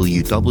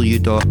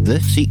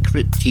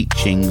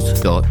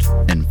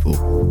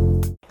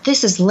www.thesecretteachings.info.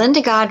 This is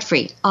Linda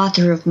Godfrey,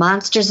 author of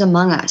Monsters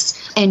Among Us,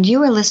 and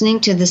you are listening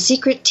to The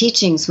Secret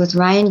Teachings with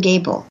Ryan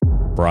Gable.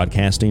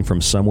 Broadcasting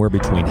from somewhere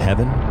between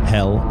heaven,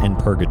 hell, and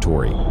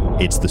purgatory,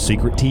 it's The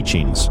Secret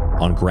Teachings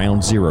on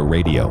Ground Zero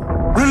Radio.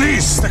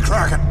 Release the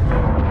Kraken!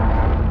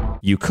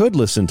 You could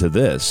listen to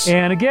this.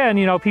 And again,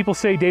 people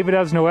say David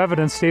has no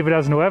evidence. David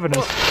has no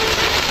evidence.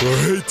 I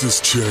hate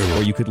this channel.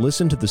 Or you could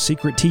listen to The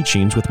Secret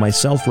Teachings with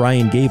myself,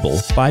 Ryan Gable,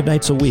 5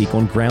 nights a week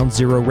on Ground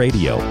Zero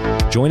Radio.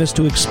 Join us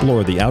to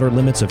explore the outer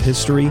limits of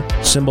history,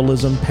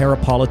 symbolism,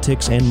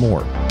 parapolitics, and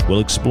more. We'll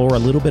explore a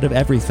little bit of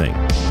everything,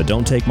 but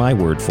don't take my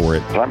word for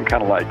it. I'm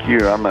kind of like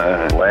you. I'm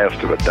a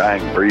last of a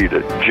dying breed,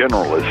 a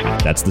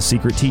generalist. That's The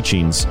Secret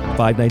Teachings,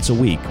 5 nights a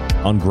week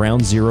on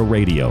Ground Zero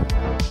Radio.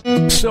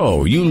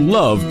 So, you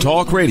love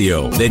talk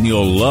radio? Then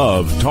you'll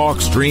love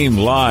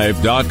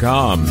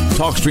TalkStreamLive.com.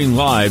 TalkStream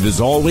Live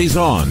is always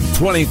on,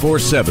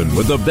 24/7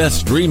 with the best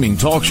streaming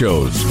talk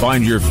shows.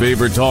 Find your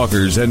favorite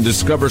talkers and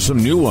discover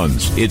some new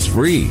ones. It's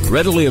free,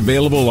 readily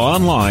available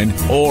online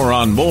or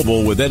on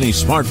mobile with any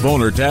smartphone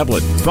or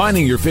tablet.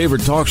 Finding your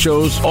favorite talk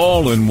shows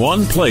all in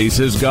one place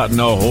has gotten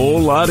a whole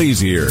lot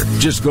easier.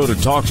 Just go to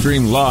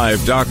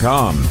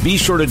TalkStreamLive.com. Be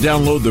sure to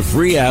download the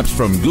free apps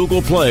from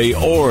Google Play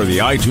or the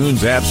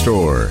iTunes App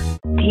Store.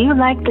 Do you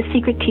like The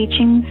Secret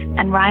Teachings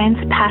and Ryan's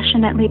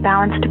passionately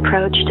balanced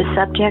approach to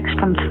subjects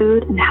from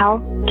food and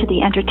health to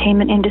the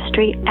entertainment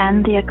industry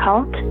and the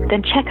occult?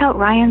 Then check out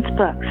Ryan's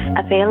books,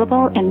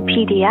 available in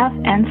PDF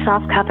and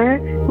softcover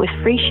with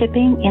free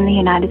shipping in the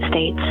United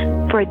States.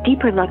 For a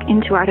deeper look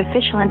into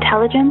artificial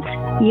intelligence,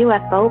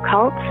 UFO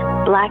cults,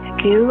 black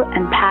goo,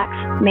 and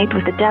pacts made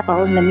with the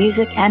devil in the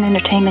music and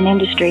entertainment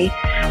industry,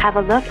 have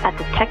a look at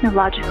the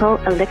Technological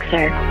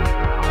Elixir.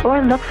 Or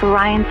look for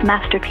Ryan's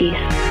masterpiece,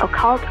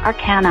 Occult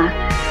Arcana,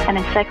 an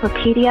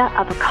encyclopedia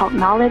of occult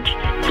knowledge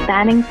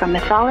spanning from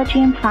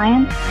mythology and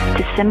science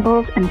to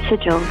symbols and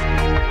sigils,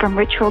 from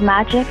ritual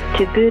magic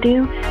to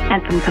voodoo,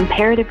 and from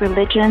comparative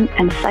religion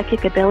and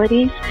psychic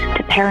abilities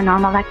to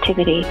paranormal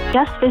activity.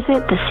 Just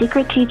visit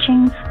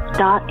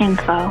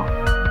thesecretteachings.info.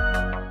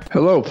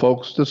 Hello,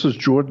 folks. This is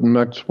Jordan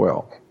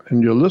Maxwell,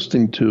 and you're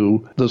listening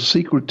to The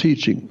Secret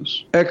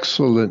Teachings.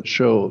 Excellent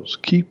shows.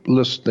 Keep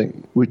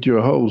listening with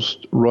your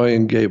host,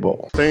 Ryan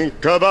Gable.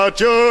 Think about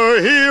your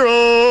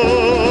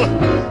hero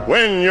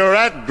when you're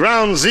at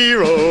ground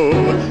zero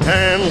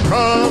and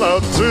call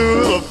out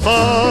to the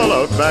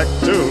fallout back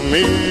to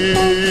me.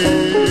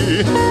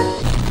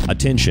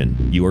 Attention,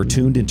 you are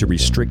tuned into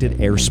restricted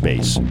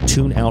airspace.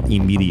 Tune out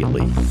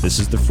immediately. This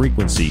is the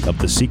frequency of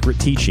The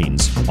Secret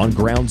Teachings on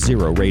Ground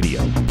Zero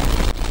Radio.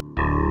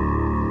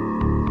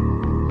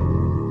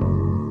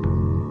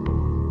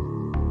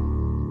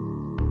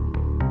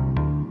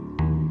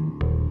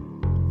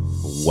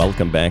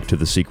 Welcome back to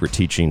the Secret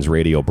Teachings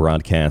radio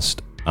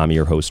broadcast. I'm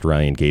your host,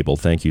 Ryan Gable.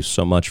 Thank you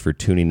so much for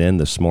tuning in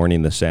this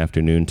morning, this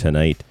afternoon,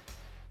 tonight,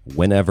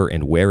 whenever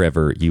and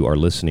wherever you are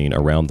listening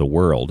around the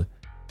world.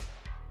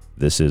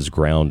 This is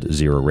Ground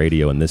Zero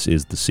Radio, and this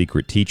is The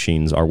Secret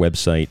Teachings. Our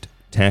website,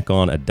 tack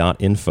on a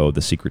 .info,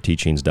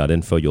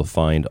 thesecretteachings.info. You'll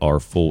find our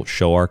full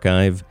show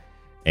archive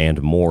and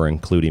more,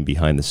 including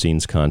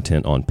behind-the-scenes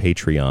content on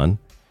Patreon.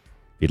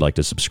 If you'd like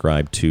to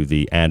subscribe to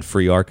the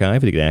ad-free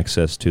archive to get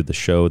access to the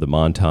show, the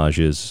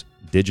montages,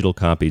 digital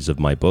copies of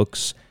my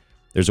books,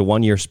 there's a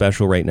one-year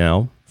special right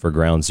now for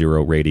Ground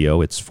Zero Radio.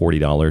 It's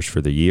 $40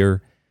 for the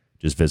year.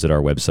 Just visit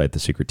our website,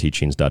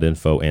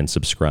 thesecretteachings.info, and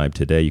subscribe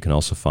today. You can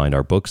also find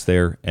our books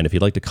there. And if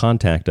you'd like to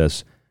contact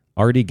us,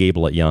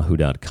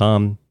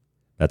 rdgable@yahoo.com.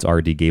 That's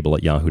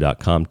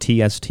rdgable@yahoo.com.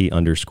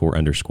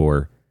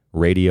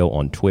 TST__radio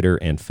on Twitter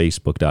and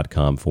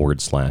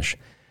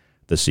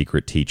Facebook.com/The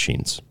Secret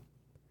Teachings.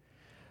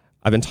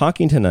 I've been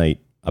talking tonight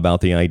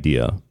about the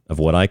idea of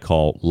what I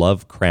call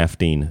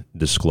Lovecrafting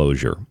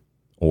disclosure,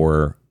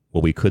 or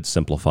what we could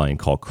simplify and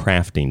call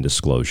crafting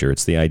disclosure.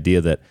 It's the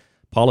idea that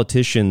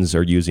politicians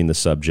are using the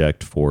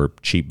subject for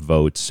cheap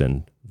votes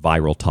and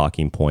viral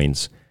talking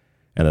points,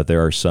 and that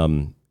there are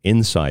some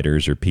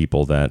insiders or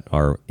people that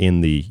are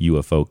in the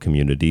UFO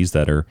communities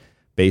that are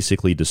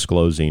basically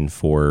disclosing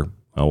for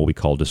what we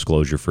call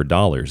disclosure for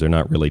dollars. They're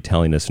not really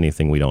telling us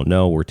anything we don't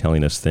know. We're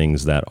telling us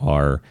things that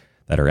are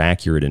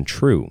accurate and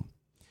true.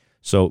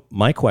 So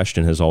my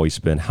question has always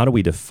been, how do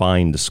we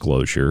define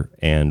disclosure,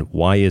 and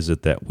why is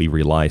it that we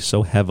rely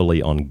so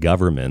heavily on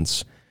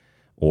governments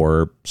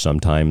or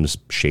sometimes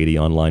shady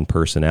online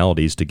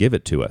personalities to give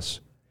it to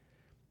us?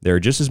 There are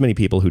just as many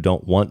people who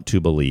don't want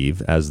to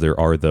believe as there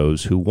are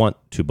those who want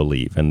to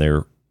believe, and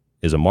there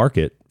is a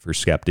market for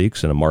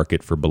skeptics and a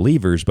market for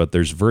believers, but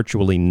there's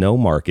virtually no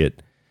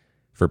market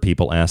for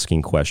people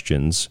asking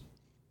questions,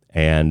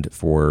 and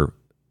for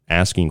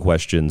asking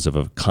questions of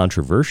a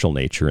controversial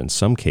nature in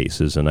some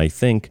cases. And I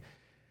think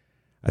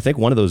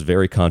one of those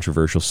very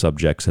controversial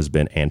subjects has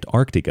been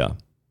Antarctica.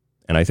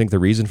 And I think the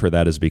reason for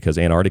that is because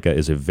Antarctica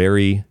is a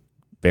very,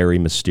 very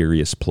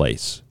mysterious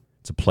place.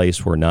 It's a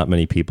place where not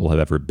many people have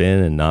ever been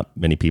and not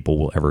many people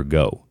will ever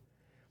go.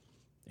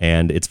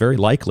 And it's very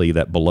likely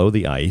that below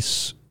the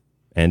ice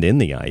and in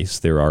the ice,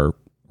 there are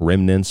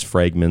remnants,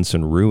 fragments,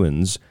 and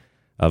ruins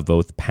of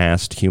both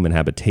past human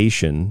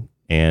habitation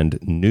and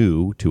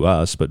new to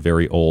us, but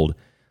very old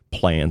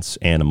plants,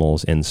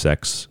 animals,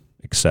 insects,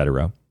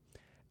 etc.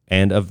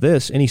 And of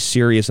this, any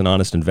serious and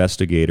honest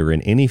investigator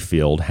in any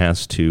field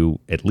has to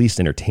at least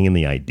entertain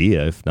the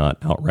idea, if not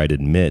outright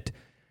admit,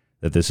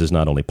 that this is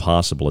not only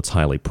possible, it's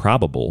highly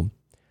probable.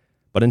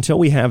 But until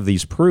we have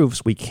these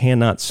proofs, we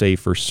cannot say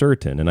for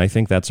certain, and I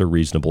think that's a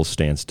reasonable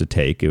stance to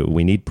take.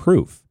 We need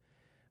proof.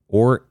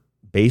 Or,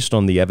 based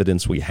on the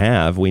evidence we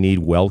have, we need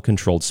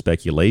well-controlled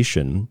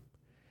speculation.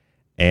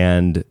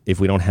 And if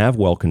we don't have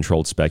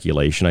well-controlled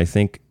speculation, I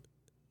think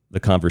the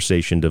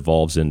conversation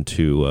devolves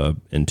into a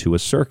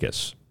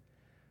circus,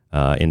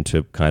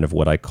 into kind of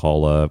what I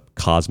call a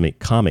cosmic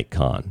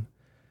Comic-Con,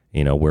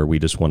 where we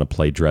just want to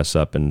play dress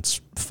up, and it's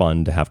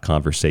fun to have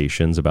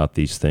conversations about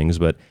these things.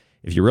 But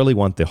if you really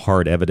want the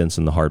hard evidence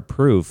and the hard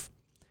proof,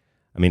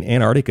 I mean,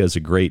 Antarctica is a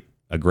great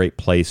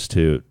place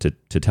to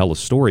tell a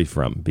story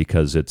from,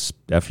 because it's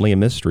definitely a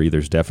mystery.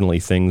 There's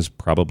definitely things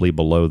probably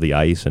below the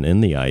ice and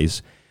in the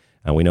ice.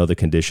 And we know the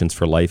conditions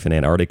for life in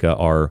Antarctica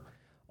are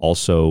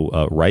also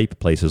ripe.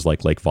 Places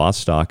like Lake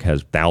Vostok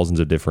has thousands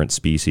of different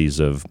species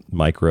of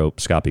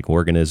microscopic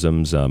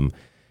organisms.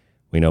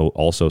 We know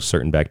also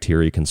certain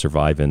bacteria can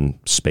survive in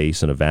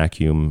space in a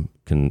vacuum,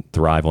 can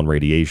thrive on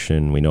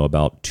radiation. We know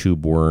about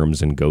tube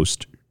worms and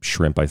ghost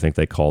shrimp, I think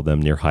they call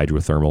them, near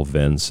hydrothermal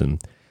vents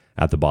and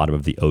at the bottom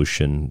of the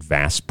ocean,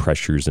 vast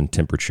pressures and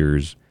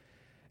temperatures.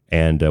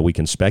 And we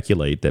can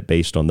speculate that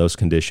based on those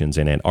conditions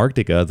in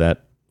Antarctica,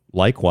 that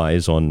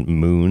likewise on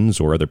moons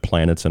or other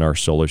planets in our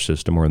solar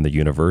system or in the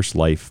universe,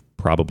 life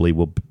probably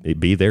will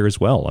be there as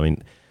well. I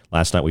mean,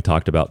 last night we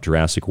talked about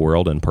Jurassic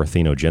World and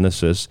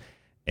parthenogenesis,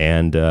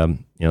 and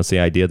it's the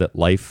idea that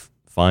life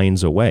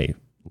finds a way.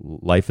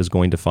 Life is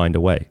going to find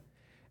a way.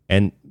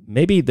 And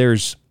maybe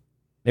there's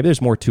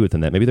more to it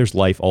than that. Maybe there's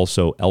life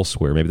also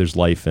elsewhere. Maybe there's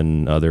life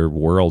in other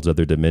worlds,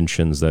 other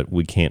dimensions that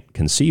we can't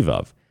conceive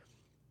of.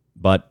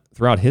 But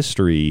throughout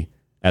history,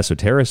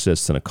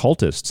 esotericists and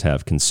occultists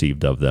have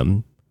conceived of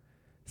them.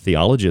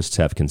 Theologists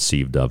have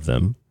conceived of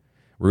them.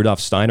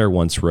 Rudolf Steiner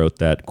once wrote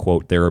that,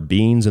 quote, "There are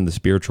beings in the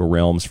spiritual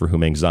realms for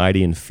whom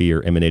anxiety and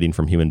fear emanating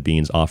from human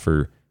beings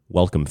offer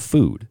welcome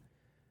food."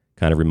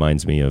 Kind of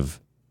reminds me of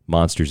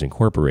Monsters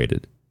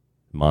Incorporated.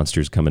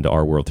 Monsters come into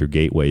our world through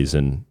gateways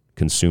and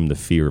consume the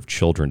fear of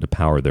children to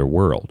power their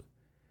world.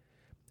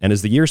 And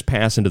as the years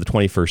pass into the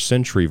 21st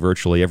century,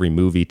 virtually every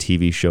movie,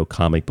 TV show,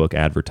 comic book,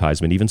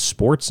 advertisement, even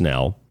sports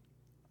now,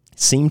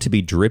 seem to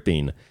be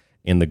dripping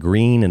in the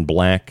green and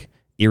black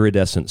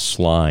iridescent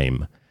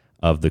slime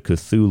of the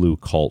Cthulhu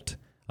cult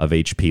of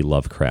H.P.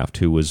 Lovecraft,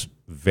 who was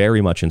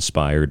very much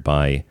inspired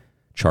by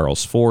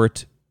Charles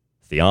Fort,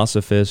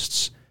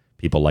 Theosophists,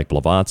 people like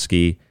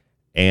Blavatsky,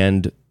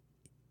 and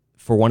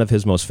for one of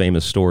his most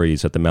famous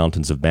stories, At the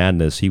Mountains of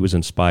Madness, he was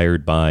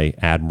inspired by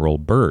Admiral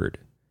Byrd.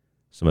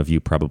 Some of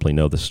you probably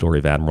know the story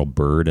of Admiral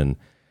Byrd and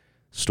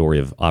story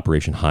of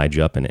Operation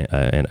Highjump in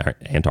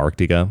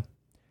Antarctica.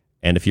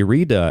 And if you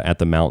read At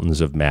the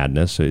Mountains of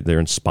Madness, they're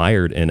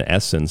inspired in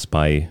essence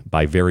by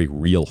very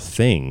real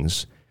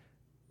things.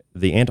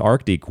 The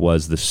Antarctic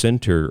was the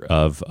center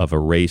of a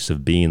race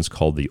of beings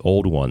called the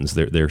Old Ones.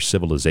 Their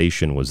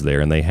civilization was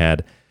there, and they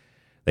had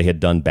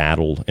done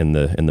battle in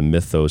the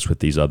mythos with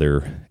these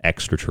other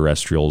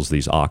extraterrestrials,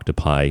 these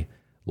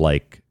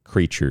octopi-like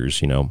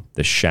creatures,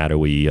 the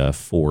shadowy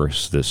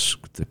force, the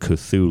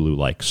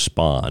Cthulhu-like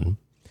spawn.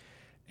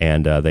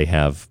 And they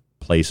have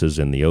places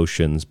in the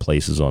oceans,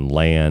 places on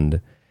land.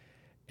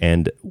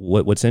 And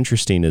what's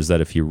interesting is that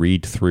if you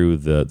read through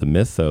the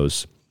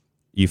mythos,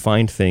 you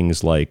find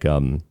things like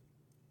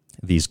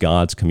these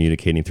gods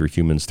communicating through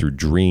humans through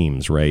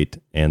dreams, right?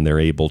 And they're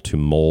able to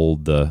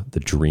mold the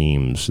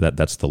dreams.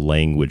 That's the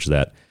language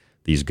that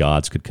these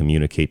gods could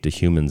communicate to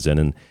humans in.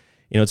 And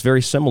it's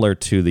very similar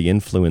to the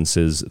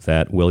influences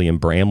that William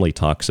Bramley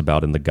talks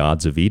about in The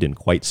Gods of Eden,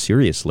 quite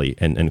seriously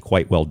and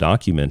quite well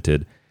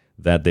documented,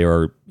 that there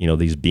are,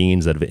 these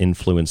beings that have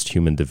influenced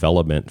human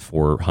development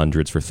for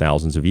hundreds, for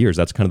thousands of years.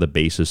 That's kind of the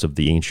basis of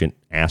the ancient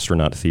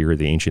astronaut theory,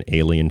 the ancient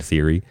alien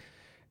theory.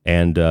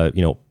 And,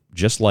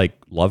 just like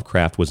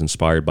Lovecraft was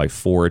inspired by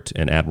Fort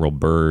and Admiral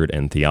Byrd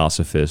and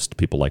Theosophist,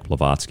 people like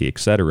Blavatsky,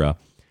 etc.,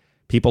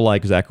 people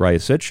like Zecharia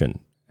Sitchin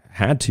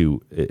had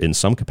to, in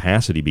some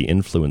capacity, be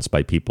influenced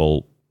by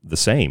people the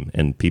same,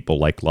 and people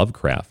like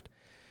Lovecraft.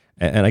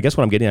 And I guess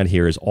what I'm getting at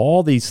here is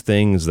all these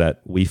things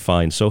that we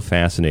find so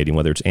fascinating,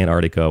 whether it's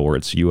Antarctica or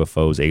it's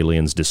UFOs,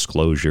 aliens,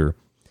 disclosure,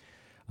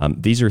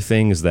 these are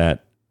things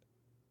that,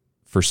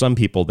 for some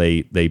people,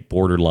 they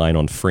borderline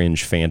on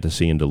fringe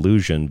fantasy and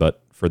delusion,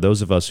 but for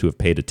those of us who have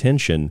paid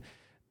attention,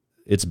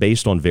 it's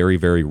based on very,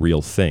 very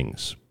real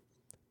things.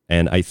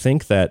 And I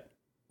think that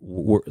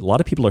a lot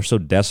of people are so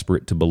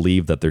desperate to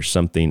believe that there's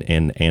something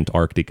in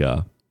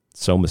Antarctica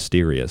so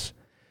mysterious.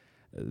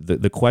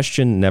 The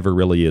question never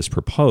really is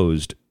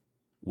proposed,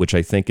 which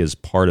I think is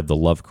part of the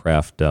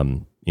Lovecraft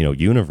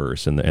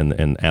universe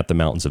and At the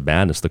Mountains of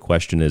Madness. The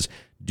question is,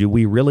 do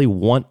we really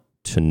want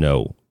to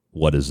know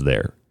what is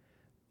there?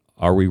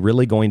 Are we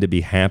really going to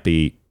be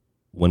happy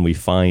when we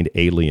find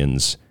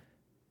aliens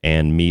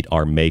and meet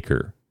our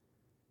maker,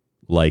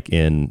 like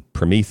in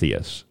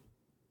Prometheus?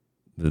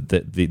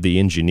 The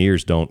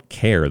engineers don't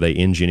care. They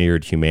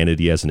engineered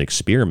humanity as an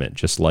experiment,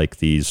 just like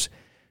these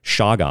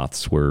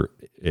Shoggoths were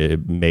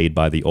made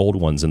by the Old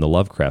Ones in the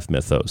Lovecraft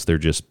mythos.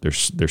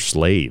 They're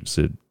slaves.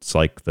 It's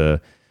like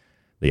the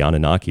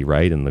Anunnaki,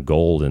 right? And the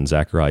gold and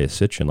Zecharia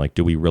Sitchin. Like,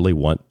 do we really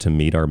want to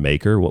meet our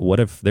maker?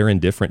 What if they're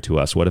indifferent to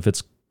us? What if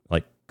it's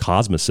like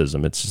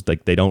cosmicism? It's just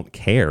like they don't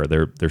care.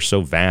 They're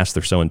so vast,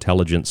 they're so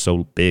intelligent,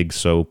 so big,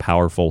 so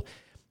powerful.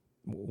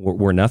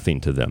 We're nothing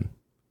to them.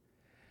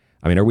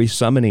 I mean, are we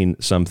summoning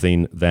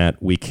something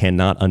that we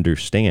cannot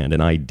understand,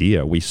 an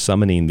idea? Are we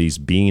summoning these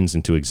beings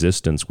into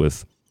existence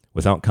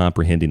without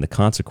comprehending the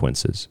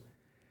consequences?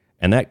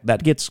 And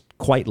that gets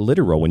quite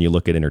literal when you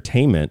look at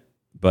entertainment,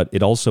 but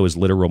it also is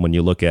literal when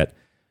you look at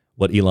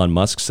what Elon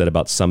Musk said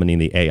about summoning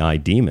the AI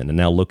demon. And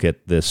now look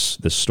at this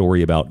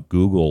story about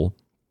Google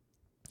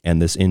and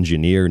this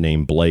engineer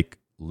named Blake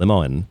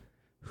Lemoine,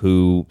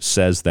 who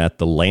says that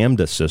the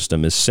LaMDA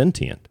system is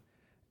sentient.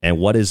 And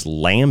what is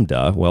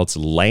LaMDA? Well, it's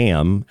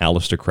Lamb.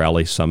 Aleister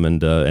Crowley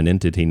summoned an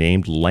entity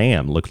named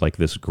Lamb, looked like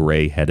this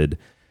gray-headed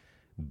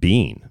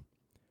being.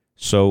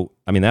 So,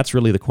 I mean, that's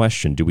really the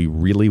question. Do we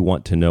really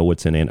want to know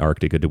what's in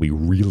Antarctica? Do we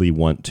really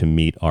want to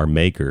meet our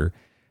maker?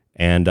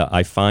 And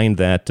I find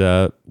that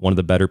one of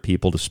the better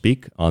people to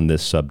speak on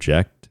this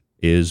subject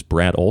is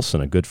Brad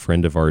Olsen, a good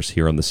friend of ours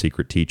here on The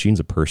Secret Teachings,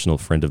 a personal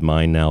friend of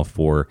mine now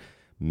for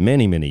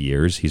many, many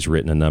years. He's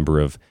written a number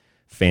of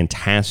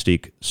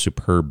fantastic,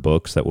 superb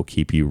books that will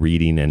keep you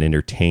reading and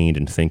entertained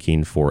and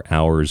thinking for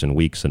hours and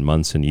weeks and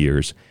months and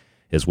years.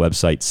 His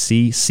website,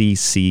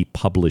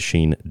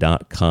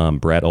 cccpublishing.com.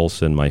 Brad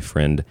Olsen, my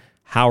friend,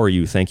 how are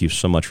you? Thank you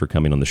so much for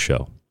coming on the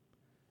show.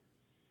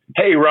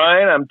 Hey,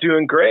 Ryan, I'm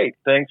doing great.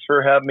 Thanks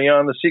for having me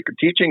on The Secret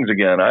Teachings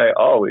again. I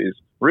always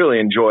really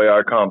enjoy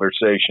our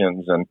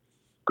conversations, and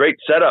great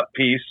setup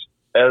piece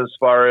as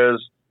far as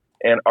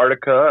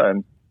Antarctica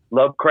and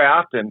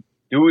Lovecraft, and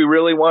do we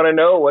really want to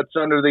know what's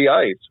under the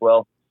ice?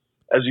 Well,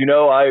 as you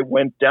know, I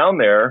went down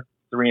there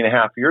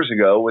 3.5 years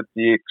ago with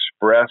the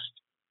expressed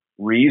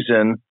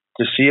reason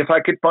to see if I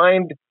could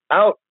find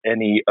out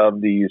any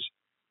of these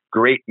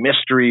great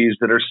mysteries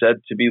that are said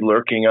to be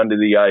lurking under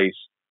the ice.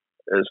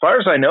 As far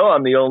as I know,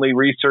 I'm the only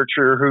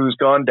researcher who's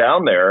gone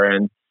down there,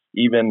 and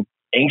even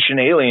Ancient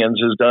Aliens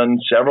has done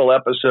several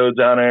episodes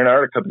on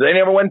Antarctica, but they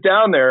never went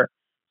down there.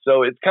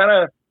 So it's kind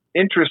of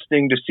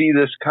interesting to see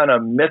this kind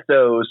of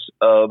mythos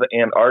of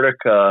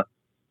Antarctica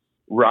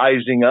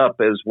rising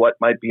up as what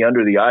might be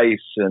under the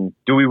ice. And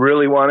do we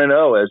really want to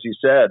know, as you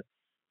said,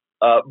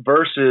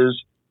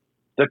 versus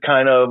the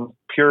kind of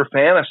pure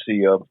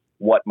fantasy of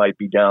what might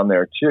be down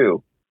there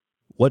too.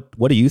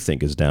 What do you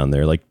think is down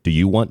there? Like, do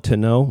you want to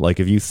know? Like,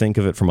 if you think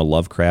of it from a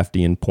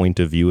Lovecraftian point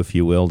of view, if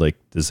you will, like,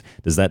 does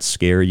that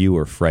scare you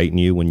or frighten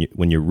you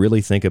when you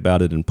really think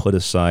about it and put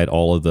aside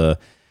all of the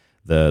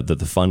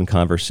fun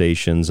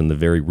conversations and the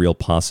very real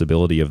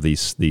possibility of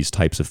these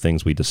types of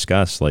things we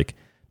discuss? Like,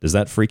 does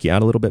that freak you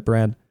out a little bit,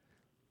 Brad?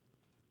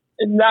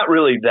 Not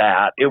really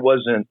that. It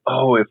wasn't,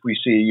 if we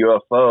see a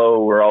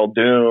UFO, we're all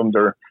doomed,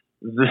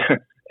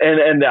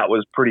 and that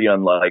was pretty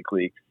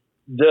unlikely.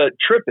 The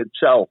trip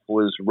itself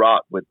was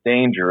wrought with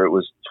danger. It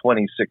was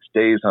 26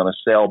 days on a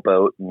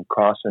sailboat and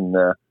crossing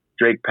the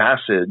Drake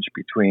Passage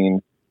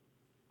between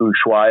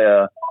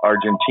Ushuaia,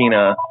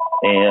 Argentina,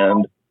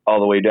 and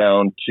all the way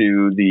down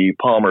to the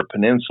Palmer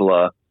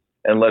Peninsula.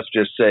 And let's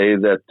just say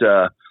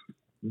that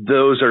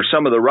those are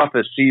some of the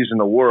roughest seas in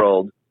the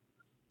world.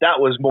 That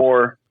was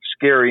more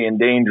scary and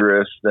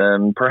dangerous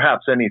than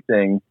perhaps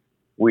anything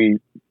we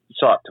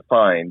sought to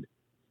find.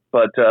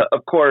 But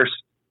of course,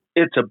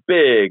 it's a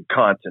big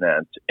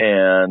continent,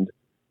 and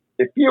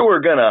if you were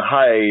going to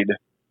hide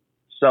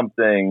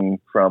something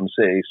from,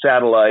 say,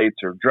 satellites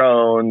or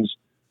drones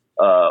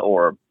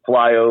or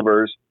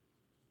flyovers,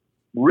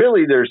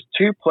 really there's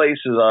two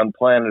places on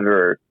planet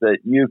Earth that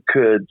you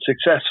could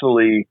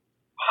successfully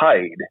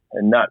hide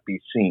and not be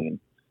seen.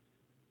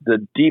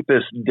 The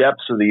deepest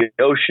depths of the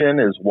ocean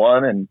is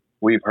one, and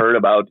we've heard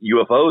about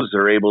UFOs that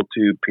are able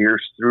to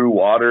pierce through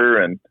water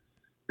and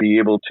be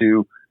able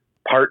to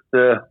part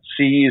the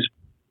seas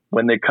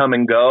when they come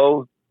and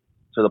go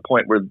to the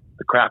point where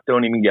the craft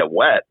don't even get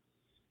wet,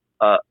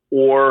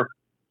 or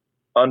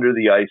under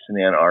the ice in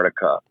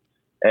Antarctica.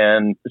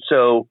 And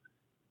so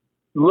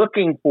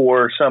looking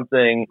for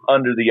something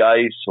under the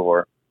ice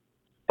or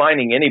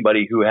finding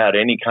anybody who had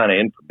any kind of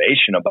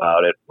information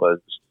about it was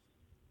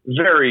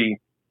very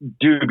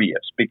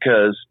dubious,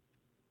 because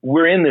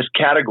we're in this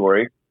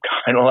category,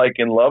 kind of like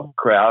in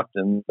Lovecraft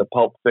and the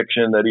pulp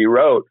fiction that he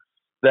wrote,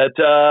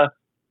 that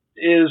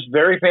is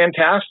very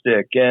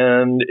fantastic,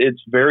 and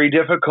it's very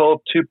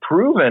difficult to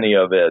prove any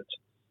of it.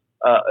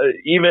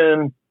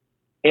 Even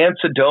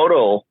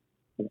anecdotal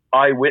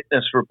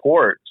eyewitness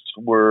reports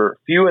were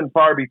few and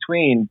far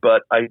between,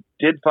 but I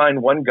did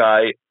find one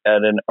guy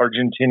at an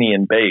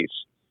Argentinian base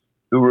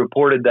who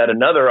reported that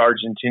another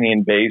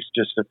Argentinian base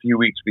just a few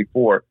weeks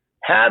before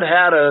had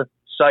a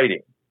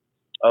sighting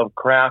of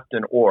craft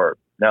and orb.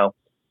 Now,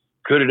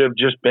 could it have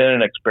just been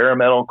an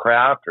experimental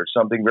craft or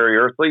something very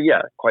earthly?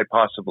 Yeah, quite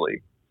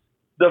possibly.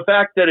 The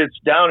fact that it's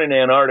down in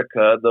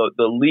Antarctica,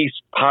 the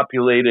least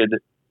populated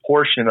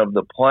portion of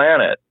the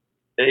planet,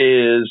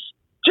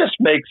 just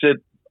makes it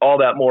all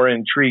that more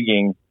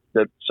intriguing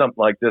that something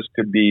like this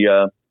could be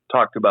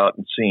talked about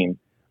and seen.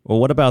 Well,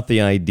 what about the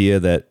idea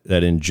that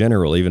in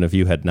general, even if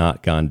you had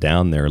not gone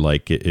down there,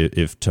 like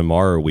if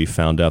tomorrow we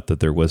found out that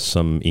there was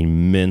some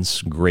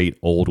immense, great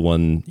old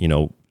one,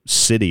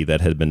 city that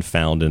had been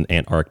found in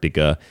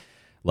Antarctica,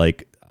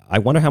 like, I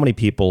wonder how many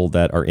people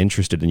that are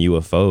interested in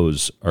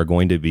UFOs are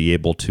going to be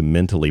able to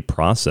mentally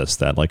process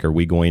that. Like, are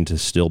we going to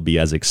still be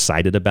as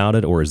excited about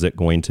it, or is it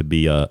going to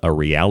be a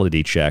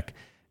reality check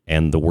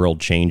and the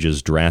world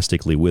changes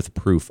drastically with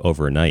proof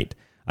overnight?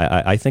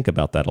 I think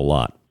about that a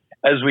lot.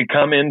 As we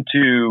come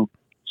into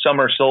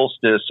summer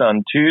solstice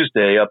on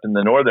Tuesday up in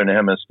the northern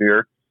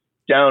hemisphere,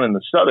 down in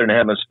the southern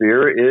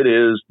hemisphere, it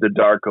is the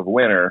dark of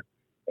winter.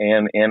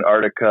 And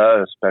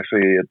Antarctica,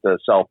 especially at the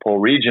South Pole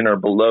region or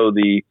below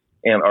the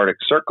Antarctic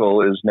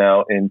Circle, is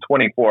now in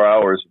 24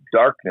 hours of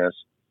darkness,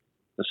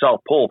 the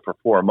South Pole for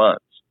 4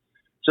 months.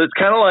 So it's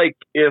kind of like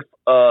if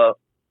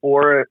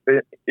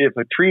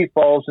a tree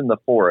falls in the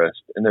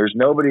forest and there's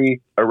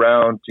nobody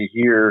around to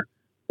hear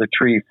the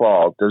tree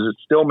fall, does it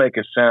still make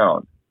a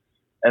sound?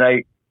 And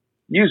I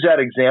use that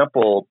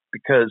example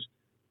because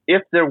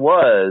if there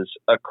was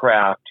a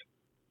craft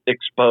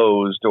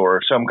exposed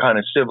or some kind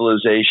of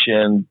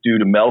civilization due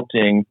to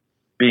melting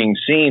being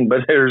seen, but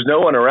there's no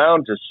one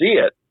around to see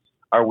it,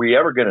 are we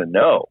ever going to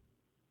know?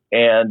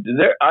 And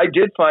I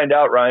did find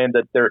out, Ryan,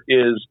 that there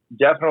is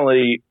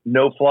definitely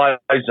no-fly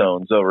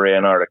zones over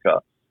Antarctica.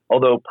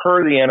 Although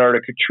per the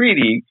Antarctica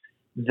Treaty,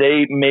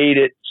 they made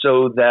it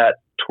so that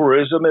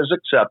tourism is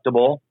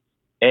acceptable,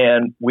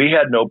 and we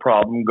had no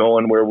problem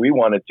going where we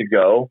wanted to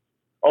go.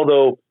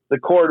 Although the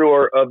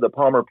corridor of the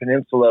Palmer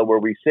Peninsula where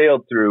we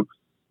sailed through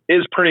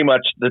is pretty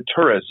much the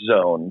tourist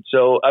zone.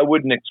 So I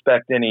wouldn't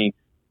expect any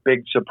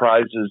big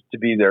surprises to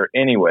be there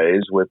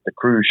anyways, with the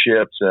cruise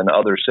ships and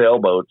other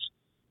sailboats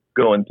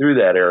going through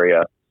that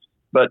area.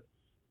 But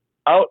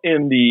out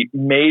in the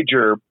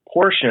major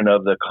portion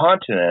of the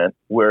continent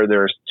where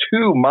there's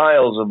 2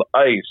 miles of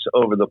ice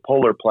over the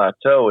polar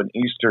plateau in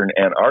eastern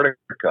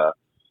Antarctica,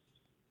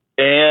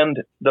 and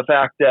the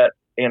fact that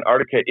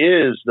Antarctica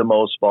is the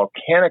most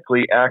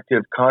volcanically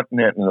active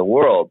continent in the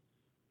world,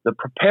 the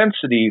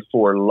propensity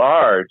for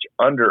large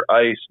under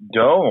ice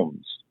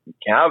domes,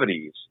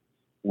 cavities,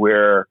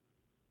 where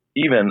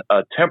even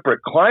a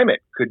temperate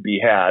climate could be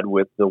had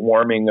with the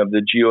warming of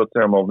the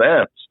geothermal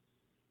vents,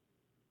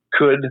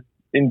 could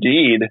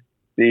indeed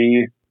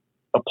be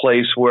a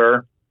place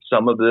where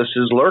some of this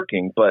is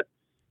lurking. But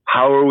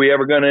how are we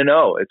ever going to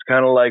know? It's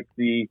kind of like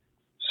the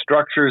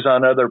structures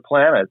on other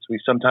planets. We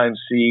sometimes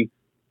see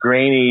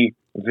grainy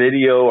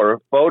video or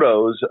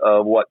photos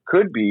of what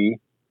could be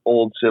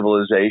old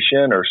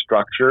civilization or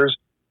structures.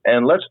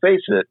 And let's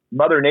face it,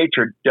 Mother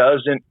Nature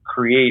doesn't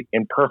create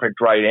in perfect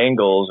right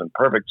angles and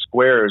perfect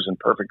squares and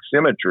perfect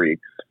symmetry.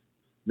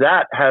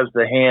 That has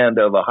the hand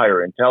of a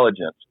higher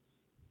intelligence.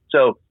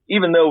 So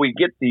even though we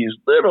get these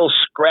little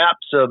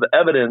scraps of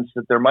evidence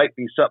that there might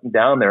be something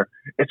down there,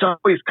 it's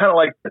always kind of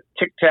like the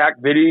Tic Tac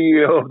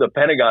video of the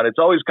Pentagon. It's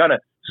always kind of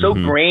so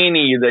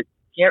grainy that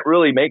you can't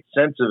really make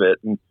sense of it.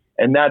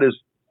 And that is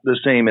the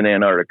same in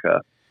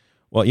Antarctica.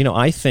 Well,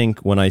 I think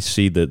when I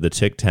see the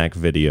Tic Tac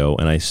video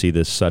and I see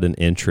this sudden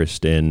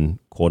interest in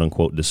quote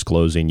unquote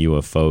disclosing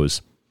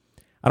UFOs,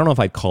 I don't know if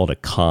I'd call it a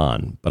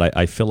con, but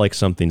I feel like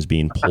something's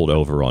being pulled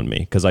over on me,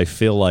 because I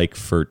feel like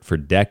for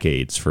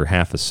decades, for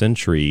half a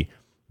century,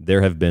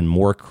 there have been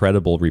more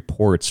credible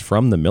reports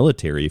from the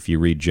military. If you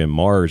read Jim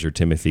Marrs or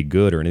Timothy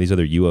Good or any of these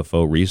other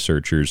UFO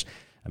researchers,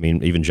 I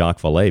mean, even Jacques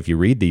Vallée, if you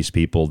read these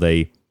people,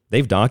 they've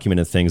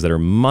documented things that are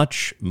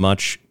much,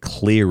 much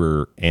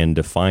clearer and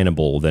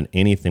definable than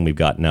anything we've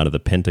gotten out of the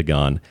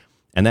Pentagon.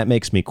 And that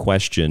makes me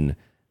question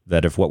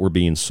that if what we're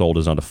being sold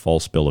is not a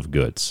false bill of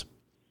goods.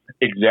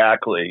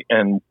 Exactly.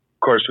 And of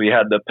course, we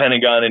had the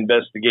Pentagon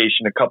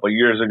investigation a couple of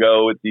years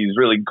ago with these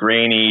really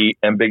grainy,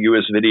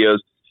 ambiguous videos.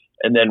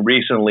 And then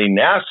recently,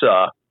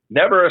 NASA,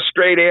 never a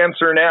straight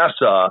answer,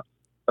 NASA,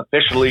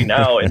 officially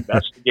now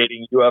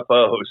investigating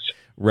UFOs.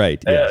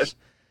 Right, yes.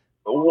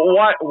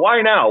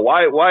 Why now?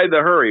 Why the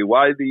hurry?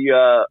 Why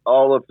the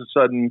all of a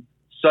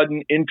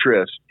sudden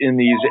interest in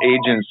these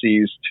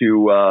agencies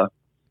to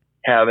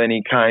have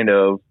any kind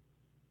of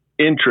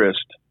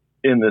interest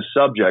in this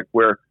subject,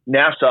 where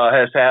NASA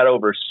has had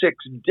over 6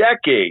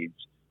 decades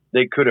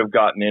they could have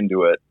gotten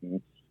into it.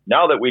 And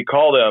now that we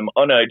call them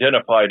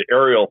unidentified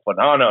aerial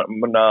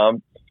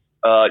phenomenon,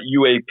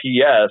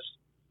 UAPS,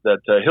 that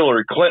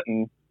Hillary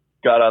Clinton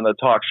got on the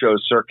talk show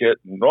circuit.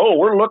 And,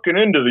 we're looking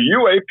into the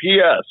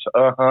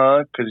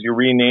UAPS. Because you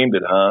renamed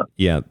it, huh?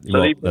 Yeah,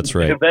 so that's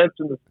right. Events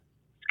in the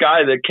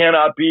sky that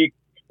cannot be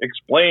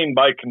explained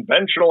by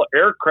conventional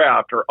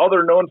aircraft or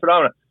other known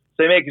phenomena.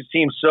 They make it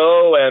seem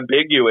so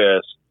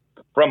ambiguous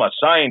from a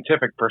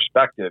scientific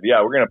perspective.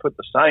 Yeah, we're going to put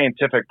the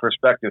scientific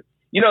perspective.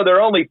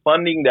 They're only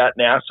funding that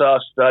NASA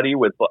study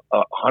with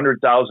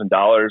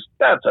 $100,000.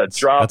 That's a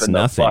drop in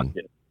nothing. The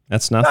bucket.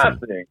 That's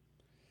nothing.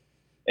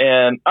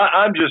 And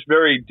I'm just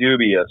very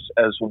dubious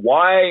as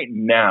why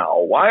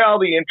now? Why all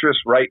the interest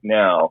right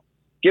now,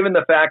 given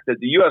the fact that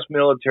the U.S.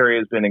 military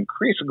has been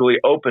increasingly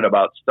open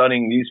about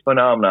studying these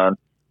phenomenon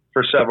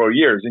for several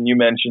years? And you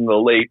mentioned the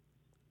late,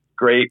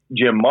 great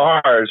Jim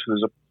Marrs,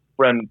 who's a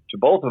friend to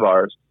both of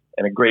ours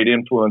and a great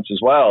influence as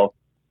well.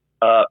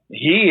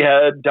 He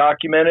had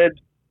documented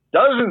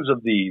dozens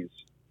of these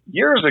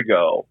years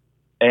ago,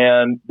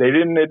 and they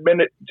didn't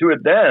admit to it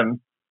then.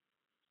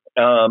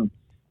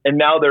 And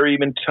now they're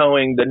even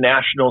towing the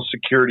national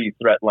security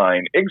threat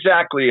line,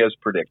 exactly as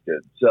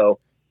predicted. So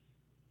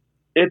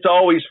it's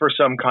always for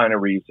some kind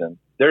of reason.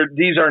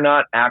 These are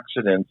not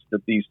accidents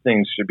that these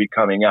things should be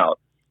coming out.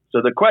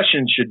 So the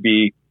question should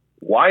be,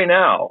 why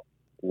now?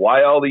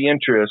 Why all the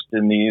interest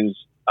in these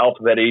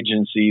alphabet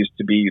agencies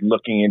to be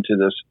looking into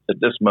this at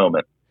this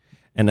moment?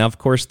 And now, of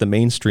course, the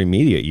mainstream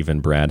media,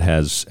 even, Brad,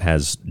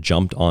 has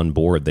jumped on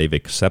board. They've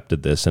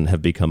accepted this and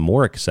have become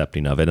more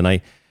accepting of it. And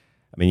I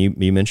mean,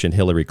 you mentioned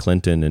Hillary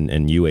Clinton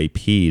and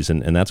UAPs,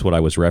 and that's what I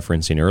was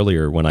referencing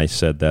earlier when I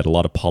said that a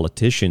lot of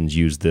politicians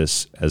use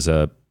this as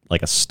a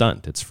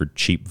stunt. It's for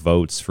cheap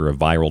votes, for a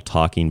viral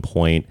talking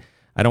point.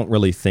 I don't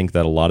really think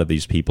that a lot of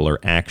these people are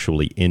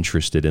actually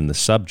interested in the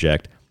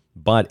subject,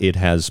 but it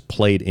has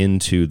played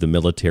into the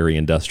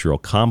military-industrial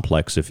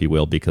complex, if you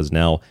will, because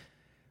now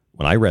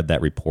when I read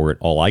that report,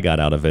 all I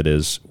got out of it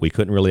is we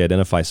couldn't really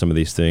identify some of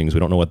these things. We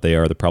don't know what they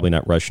are. They're probably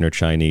not Russian or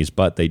Chinese,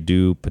 but they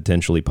do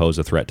potentially pose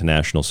a threat to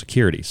national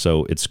security.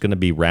 So it's going to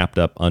be wrapped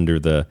up under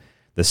the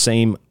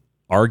same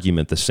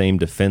argument, the same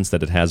defense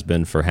that it has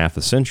been for half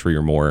a century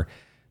or more.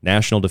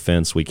 National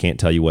defense, we can't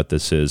tell you what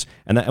this is.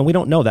 And we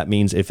don't know that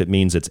means if it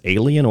means it's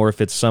alien or if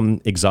it's some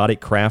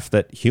exotic craft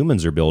that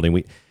humans are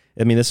building.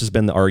 This has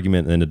been the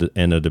argument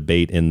and a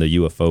debate in the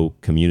UFO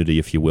community,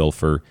 if you will,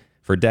 for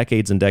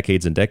decades and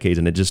decades and decades,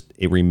 and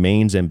it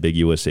remains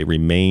ambiguous. It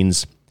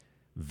remains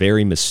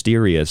very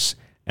mysterious.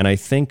 And I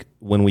think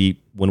when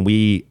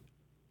we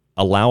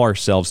allow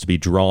ourselves to be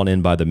drawn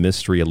in by the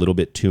mystery a little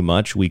bit too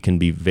much, we can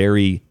be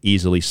very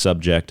easily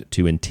subject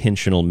to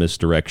intentional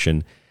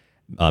misdirection,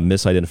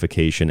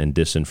 misidentification, and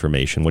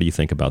disinformation. What do you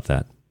think about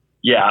that?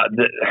 Yeah,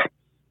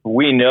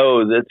 we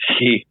know that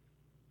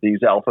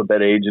these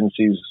alphabet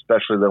agencies,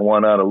 especially the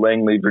one out of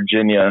Langley,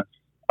 Virginia,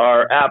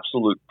 are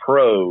absolute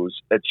pros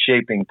at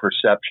shaping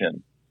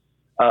perception.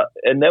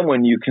 And then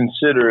when you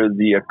consider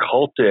the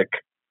occultic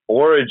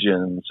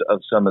origins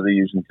of some of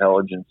these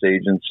intelligence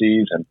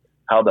agencies and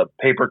how the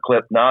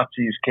paperclip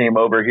Nazis came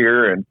over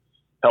here and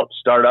helped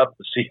start up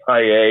the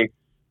CIA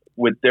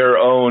with their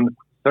own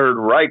Third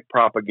Reich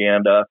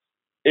propaganda,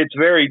 it's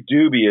very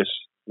dubious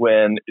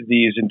when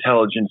these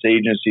intelligence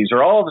agencies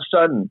are all of a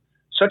sudden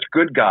such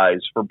good guys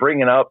for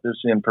bringing out this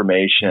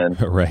information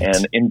right.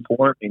 and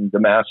informing the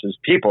masses.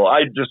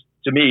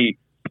 To me,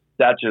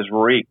 that just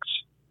reeks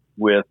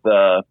with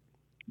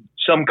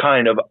some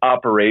kind of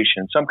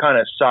operation, some kind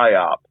of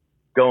psyop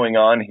going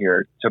on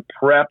here to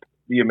prep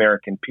the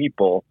American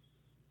people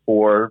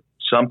for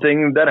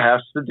something that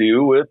has to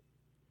do with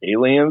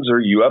aliens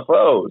or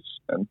UFOs.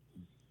 And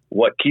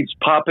what keeps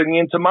popping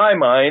into my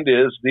mind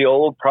is the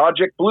old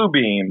Project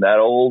Bluebeam, that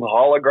old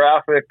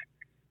holographic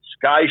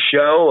sky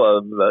show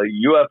of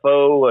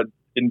UFO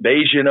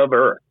invasion of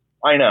Earth.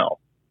 I know.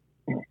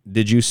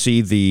 Did you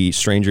see the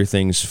Stranger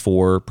Things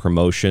 4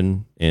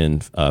 promotion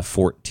in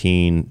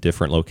 14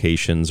 different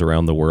locations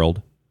around the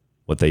world?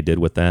 What they did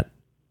with that?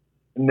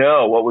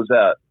 No, what was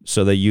that?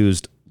 So they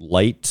used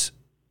light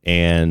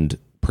and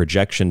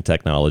projection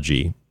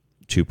technology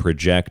to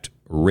project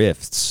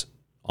rifts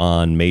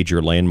on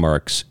major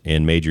landmarks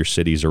in major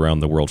cities around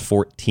the world,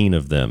 14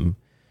 of them,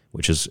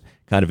 which is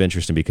kind of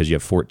interesting because you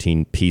have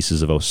 14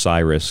 pieces of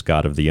Osiris,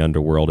 god of the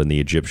underworld, in the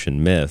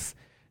Egyptian myth.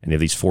 And you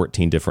have these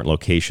 14 different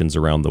locations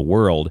around the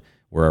world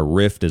where a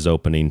rift is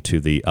opening to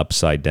the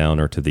upside down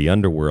or to the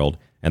underworld,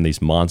 and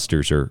these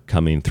monsters are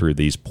coming through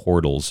these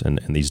portals and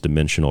these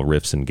dimensional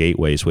rifts and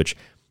gateways, which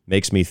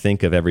makes me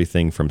think of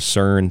everything from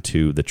CERN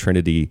to the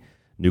Trinity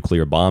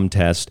nuclear bomb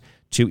test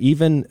to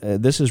even,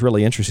 this is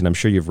really interesting, I'm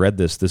sure you've read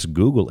this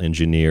Google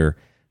engineer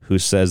who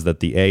says that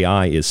the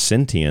AI is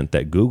sentient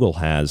that Google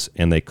has,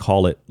 and they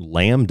call it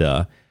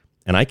LaMDA,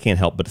 and I can't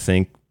help but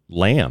think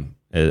Lamb.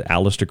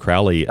 Aleister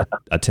Crowley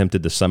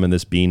attempted to summon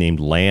this being named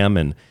Lamb,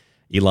 and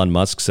Elon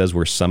Musk says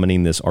we're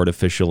summoning this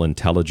artificial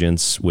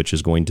intelligence, which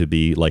is going to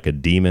be like a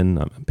demon.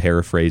 I'm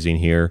paraphrasing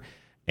here.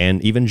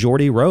 And even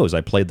Geordie Rose,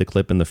 I played the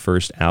clip in the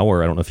first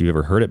hour. I don't know if you've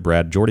ever heard it,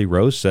 Brad. Geordie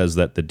Rose says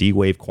that the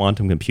D-Wave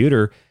quantum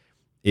computer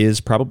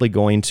is probably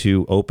going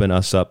to open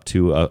us up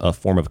to a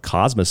form of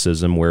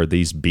cosmicism where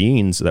these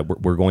beings that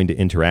we're going to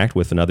interact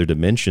with in other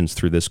dimensions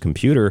through this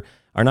computer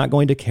are not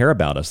going to care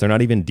about us. They're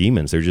not even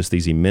demons. They're just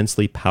these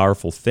immensely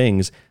powerful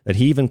things that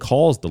he even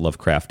calls the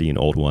Lovecraftian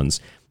old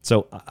ones.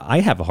 So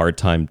I have a hard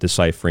time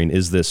deciphering,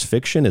 is this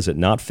fiction? Is it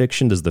not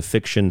fiction? Does the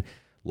fiction,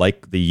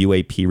 like the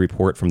UAP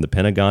report from the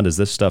Pentagon, does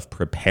this stuff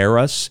prepare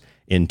us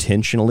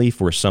intentionally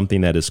for something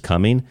that is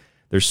coming?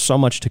 There's so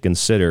much to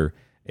consider.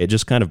 It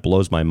just kind of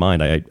blows my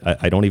mind.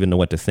 I don't even know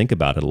what to think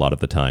about it a lot of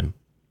the time.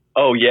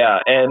 Oh, yeah.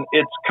 And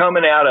it's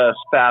coming at us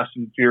fast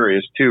and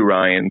furious, too,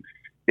 Ryan.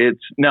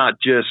 It's not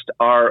just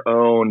our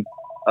own.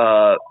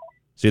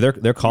 See,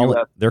 they're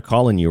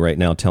calling you right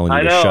now, telling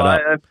you to shut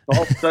up. I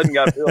all of a sudden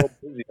got real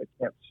busy. I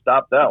can't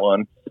stop that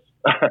one.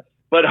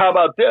 But how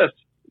about this?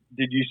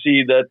 Did you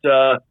see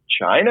that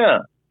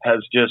China has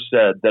just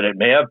said that it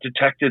may have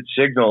detected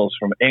signals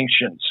from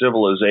ancient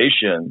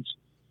civilizations,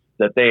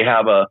 that they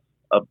have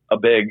a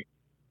big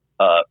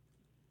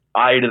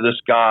eye to the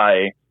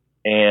sky,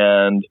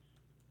 and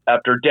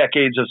after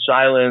decades of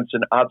silence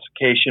and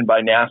obfuscation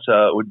by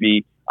NASA, it would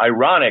be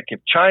ironic if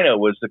China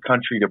was the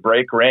country to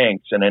break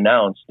ranks and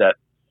announce that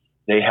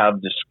they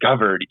have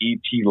discovered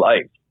ET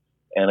life.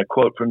 And a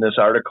quote from this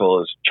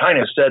article is,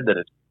 China said that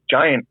a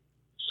giant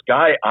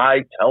sky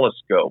eye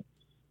telescope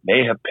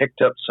may have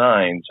picked up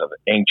signs of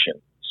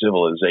ancient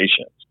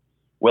civilizations.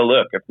 Well,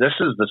 look, if this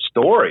is the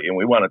story and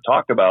we want to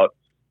talk about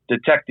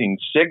detecting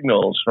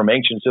signals from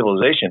ancient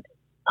civilization,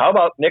 how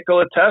about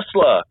Nikola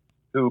Tesla,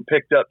 who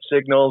picked up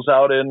signals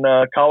out in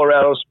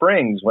Colorado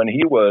Springs when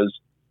he was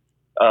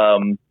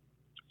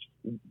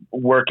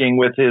working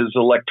with his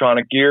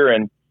electronic gear,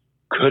 and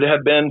could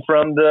have been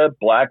from the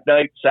Black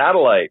Knight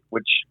satellite,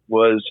 which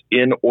was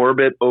in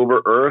orbit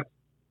over Earth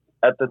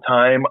at the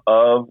time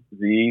of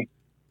the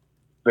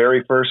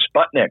very first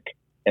Sputnik,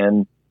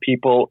 and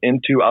people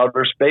into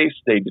outer space,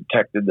 they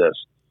detected this.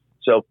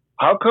 So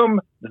how come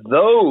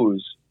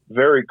those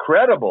very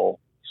credible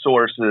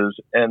sources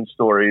and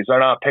stories are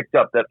not picked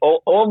up, that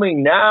only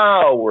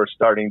now we're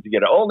starting to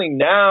get it? Only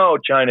now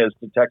China is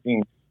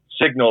detecting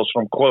signals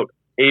from, quote,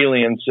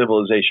 alien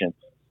civilization.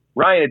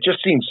 Ryan, it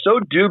just seems so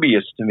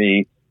dubious to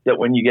me that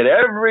when you get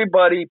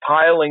everybody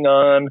piling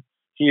on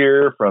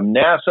here from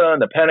NASA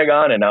and the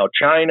Pentagon and now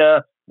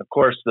China, of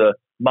course the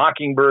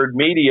Mockingbird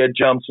media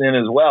jumps in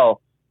as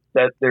well,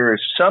 that there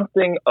is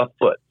something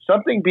afoot,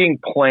 something being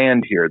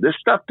planned here. This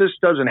stuff just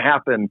doesn't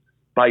happen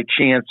by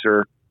chance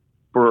or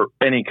for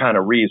any kind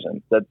of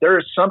reason, that there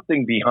is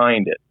something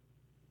behind it.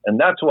 And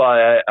that's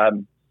why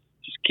I'm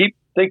just keep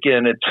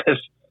thinking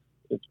it's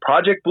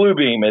Project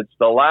Bluebeam. It's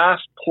the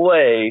last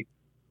play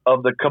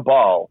of the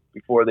cabal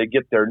before they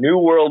get their new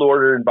world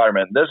order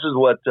environment. This is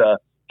what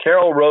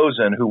Carol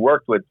Rosen, who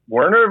worked with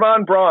Wernher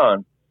von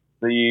Braun,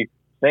 the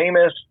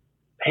famous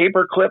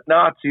paperclip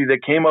Nazi that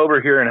came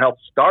over here and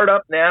helped start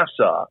up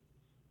NASA,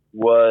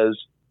 was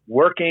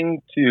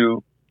working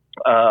to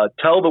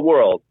tell the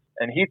world.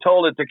 And he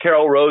told it to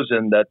Carol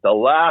Rosen that the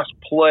last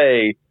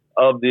play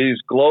of these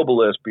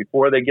globalists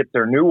before they get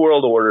their new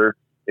world order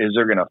is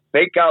they're going to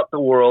fake out the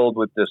world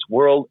with this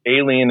world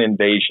alien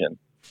invasion.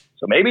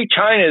 So maybe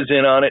China's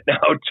in on it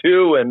now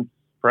too, and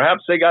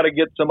perhaps they got to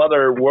get some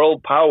other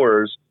world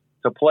powers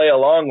to play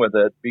along with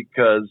it,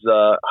 because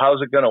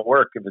how's it going to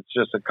work if it's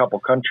just a couple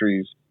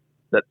countries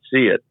that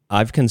see it?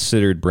 I've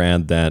considered,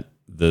 Brad, that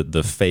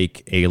the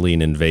fake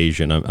alien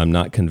invasion, I'm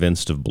not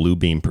convinced of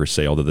Bluebeam per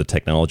se, although the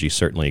technology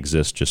certainly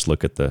exists. Just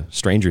look at the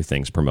Stranger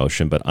Things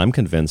promotion. But I'm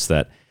convinced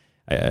that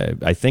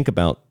I think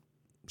about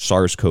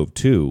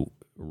SARS-CoV-2,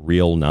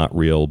 real, not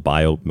real,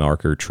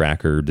 biomarker,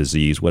 tracker,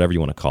 disease, whatever you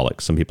want to call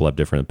it. Some people have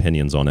different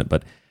opinions on it,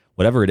 but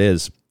whatever it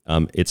is,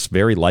 it's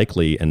very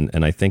likely,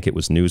 and I think it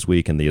was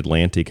Newsweek and The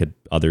Atlantic,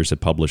 others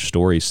had published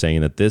stories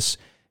saying that this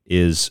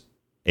is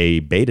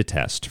a beta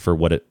test for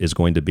what it is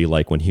going to be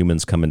like when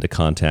humans come into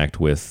contact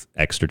with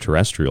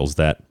extraterrestrials,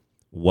 that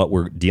what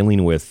we're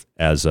dealing with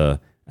as a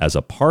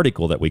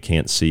particle that we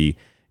can't see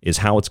is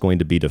how it's going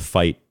to be to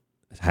fight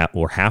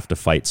or have to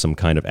fight some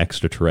kind of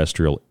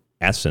extraterrestrial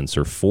essence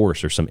or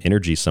force or some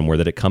energy somewhere,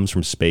 that it comes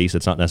from space.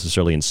 It's not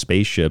necessarily in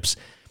spaceships.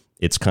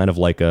 It's kind of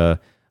like a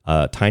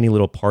tiny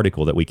little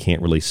particle that we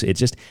can't really see. It's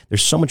just,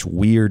 there's so much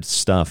weird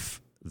stuff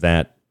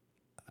that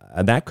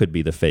could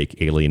be the fake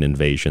alien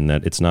invasion,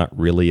 that it's not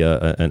really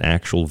an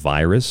actual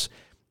virus.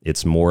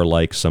 It's more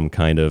like some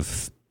kind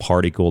of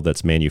particle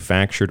that's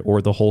manufactured,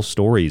 or the whole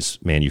story's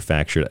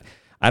manufactured.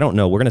 I don't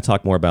know. We're going to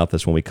talk more about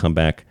this when we come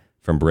back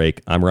from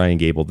break. I'm Ryan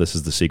Gable. This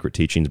is The Secret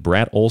Teachings.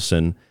 Brad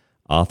Olsen,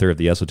 author of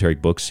the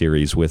Esoteric Book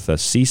Series with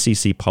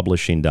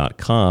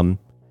cccpublishing.com.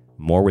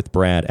 More with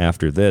Brad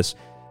after this.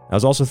 I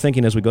was also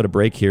thinking, as we go to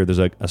break here, there's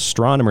an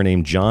astronomer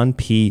named John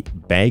P.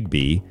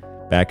 Bagby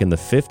back in the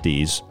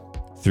 50s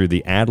through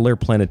the Adler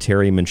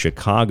Planetarium in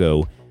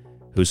Chicago,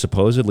 who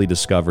supposedly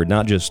discovered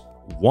not just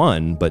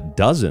one, but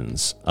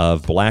dozens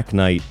of Black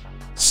Knight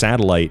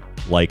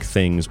satellite-like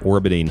things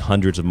orbiting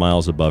hundreds of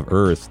miles above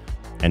Earth.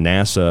 And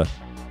NASA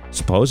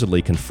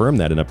supposedly confirmed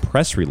that in a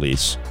press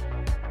release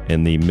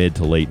in the mid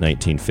to late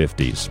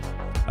 1950s.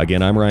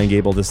 Again, I'm Ryan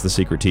Gable. This is The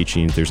Secret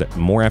Teachings. There's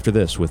more after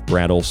this with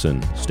Brad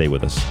Olsen. Stay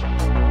with us.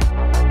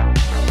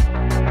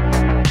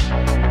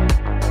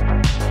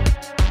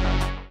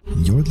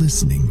 You're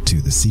listening to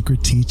The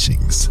Secret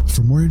Teachings.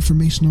 For more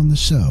information on the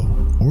show,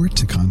 or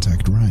to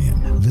contact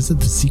Ryan, visit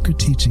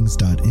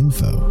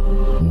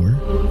thesecretteachings.info or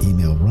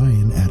email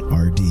Ryan at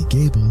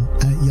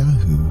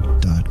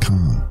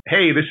rdgable@yahoo.com.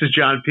 Hey, this is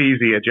John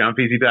Peasy at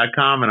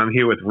johnpeasy.com, and I'm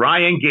here with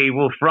Ryan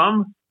Gable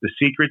from The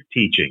Secret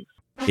Teachings.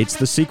 It's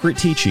The Secret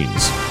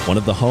Teachings, one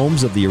of the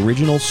homes of the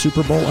original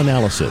Super Bowl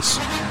analysis,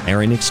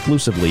 airing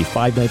exclusively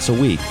 5 nights a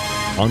week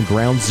on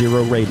Ground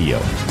Zero Radio.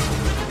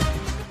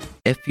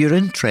 If you're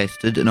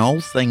interested in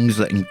all things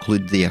that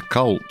include the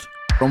occult,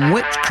 from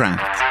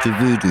witchcraft to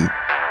voodoo,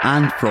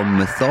 and from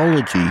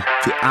mythology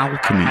to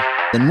alchemy,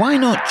 then why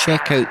not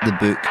check out the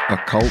book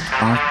Occult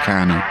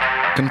Arcana,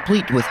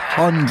 complete with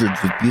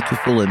hundreds of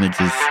beautiful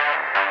images.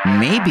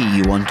 Maybe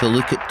you want to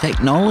look at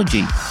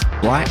technology,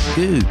 black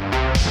goo,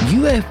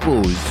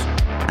 UFOs,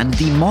 and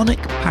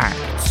demonic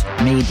pacts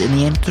made in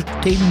the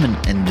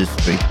entertainment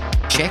industry.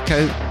 Check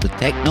out the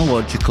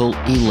technological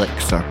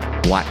elixir,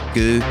 black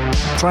goo,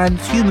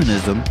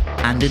 transhumanism,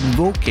 and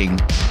invoking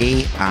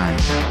AI.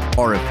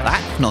 Or if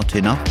that's not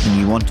enough and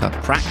you want a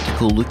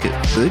practical look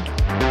at food,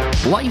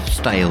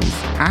 lifestyles,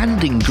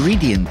 and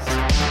ingredients,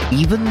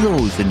 even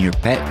those in your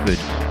pet food,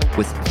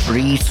 with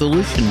free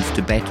solutions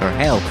to better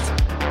health,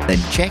 then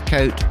check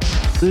out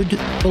Food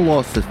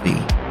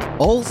Philosophy.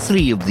 All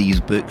 3 of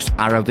these books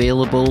are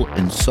available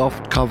in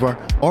softcover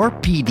or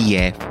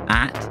PDF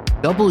at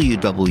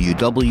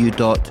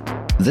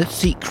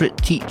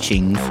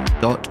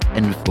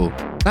www.thesecretteachings.info.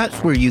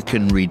 That's where you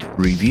can read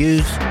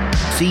reviews,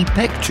 see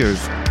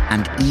pictures,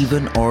 and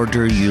even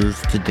order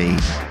yours today.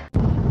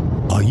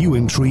 Are you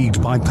intrigued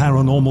by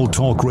Paranormal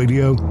Talk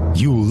Radio?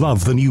 You'll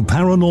love the new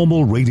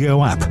Paranormal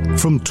Radio app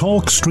from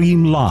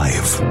TalkStream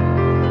Live.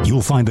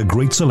 You'll find a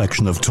great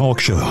selection of talk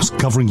shows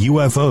covering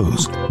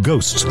UFOs,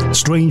 ghosts,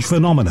 strange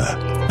phenomena,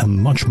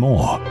 and much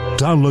more.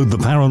 Download the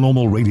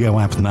Paranormal Radio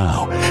app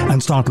now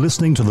and start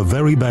listening to the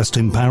very best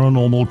in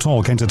paranormal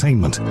talk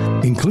entertainment,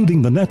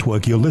 including the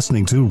network you're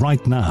listening to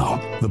right now,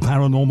 the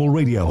Paranormal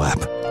Radio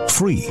app,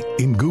 free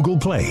in Google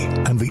Play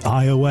and the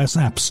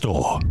iOS App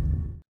Store.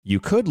 You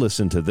could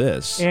listen to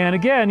this. And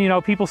again,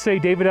 people say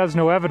David has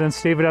no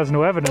evidence. David has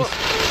no evidence.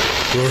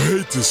 I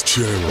hate this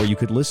channel. Or you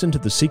could listen to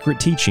The Secret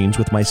Teachings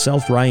with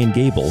myself, Ryan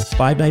Gable,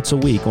 5 nights a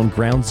week on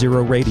Ground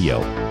Zero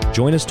Radio.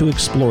 Join us to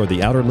explore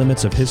the outer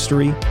limits of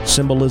history,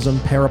 symbolism,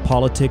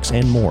 parapolitics,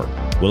 and more.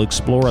 We'll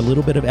explore a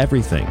little bit of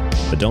everything,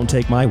 but don't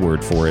take my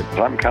word for it.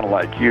 I'm kind of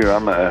like you.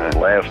 I'm a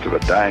last of a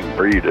dying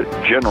breed, a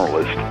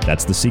generalist.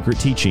 That's The Secret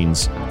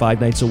Teachings,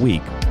 5 nights a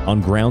week on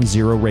Ground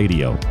Zero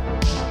Radio.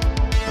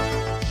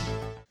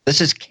 This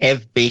is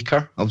Kev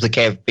Baker of The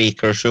Kev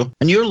Baker Show,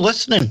 and you're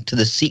listening to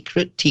The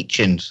Secret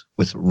Teachings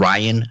with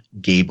Ryan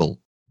Gable.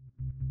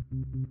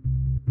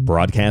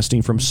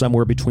 Broadcasting from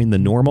somewhere between the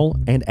normal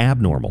and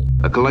abnormal.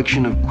 A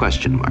collection of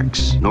question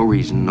marks. No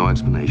reason, no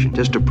explanation.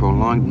 Just a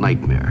prolonged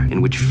nightmare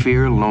in which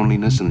fear,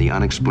 loneliness, and the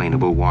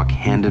unexplainable walk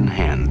hand in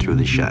hand through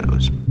the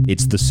shadows.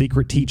 It's The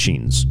Secret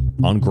Teachings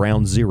on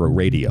Ground Zero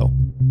Radio.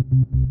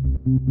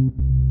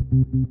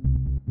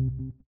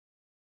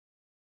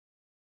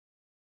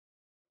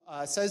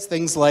 Says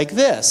things like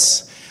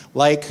this,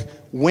 like,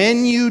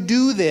 when you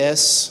do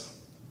this,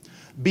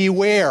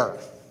 beware.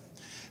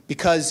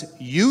 Because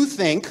you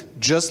think,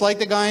 just like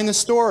the guy in the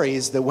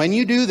stories, that when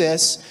you do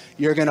this,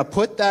 you're going to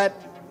put that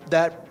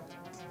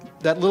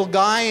little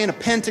guy in a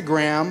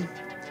pentagram,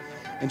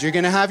 and you're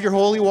going to have your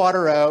holy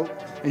water out,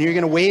 and you're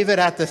going to wave it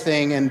at the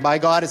thing, and by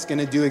God, it's going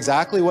to do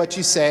exactly what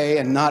you say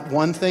and not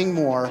one thing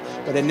more,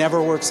 but it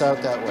never works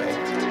out that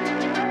way.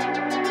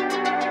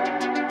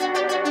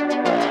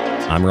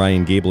 I'm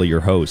Ryan Gable, your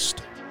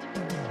host,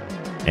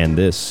 and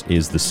this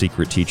is The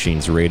Secret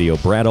Teachings Radio.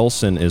 Brad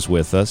Olsen is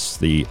with us,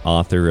 the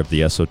author of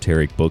the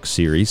esoteric book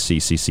series,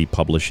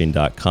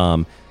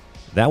 cccpublishing.com.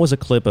 That was a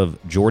clip of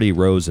Geordie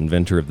Rose,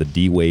 inventor of the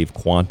D-Wave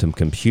quantum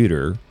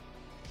computer.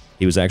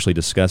 He was actually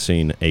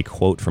discussing a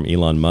quote from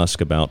Elon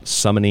Musk about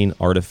summoning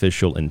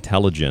artificial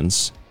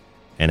intelligence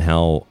and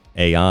how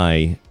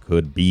AI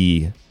could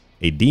be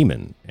a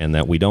demon, and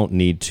that we don't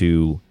need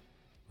to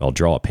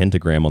draw a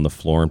pentagram on the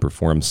floor and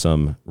perform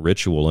some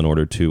ritual in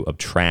order to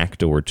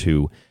attract or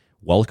to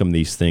welcome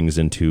these things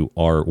into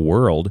our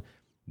world.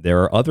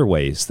 There are other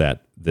ways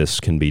that this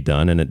can be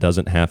done, and it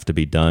doesn't have to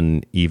be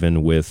done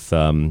even with,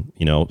 some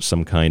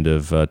kind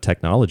of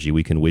technology.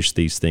 We can wish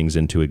these things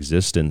into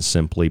existence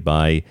simply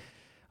by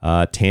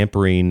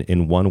tampering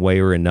in one way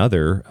or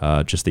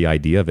another, just the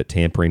idea of it,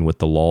 tampering with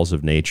the laws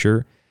of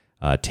nature,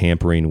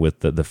 tampering with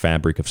the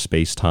fabric of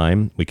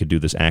space-time. We could do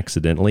this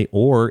accidentally,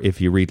 or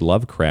if you read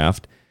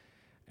Lovecraft,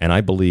 and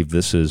I believe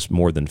this is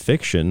more than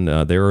fiction,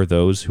 there are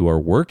those who are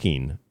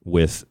working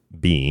with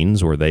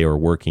beings, or they are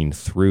working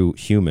through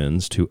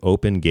humans to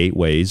open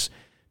gateways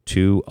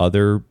to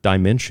other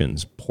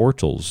dimensions,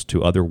 portals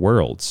to other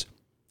worlds.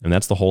 And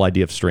that's the whole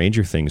idea of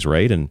Stranger Things,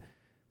 right? And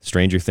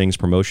Stranger Things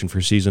promotion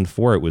for season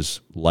 4, it was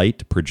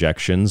light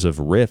projections of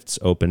rifts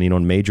opening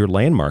on major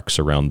landmarks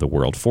around the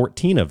world.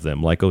 14 of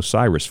them, like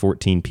Osiris,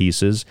 14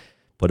 pieces,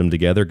 put them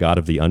together, god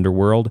of the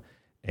underworld.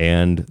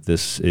 And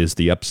this is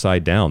the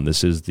upside down.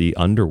 This is the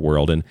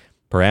underworld. And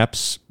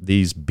perhaps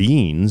these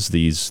beings,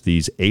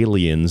 these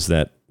aliens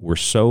that we're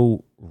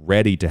so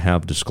ready to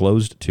have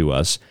disclosed to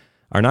us,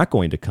 are not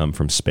going to come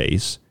from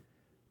space.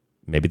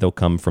 Maybe they'll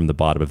come from the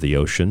bottom of the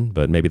ocean,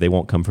 but maybe they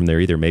won't come from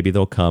there either. Maybe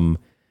they'll come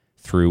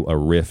through a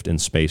rift in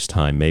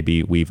space-time.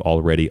 Maybe we've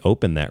already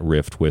opened that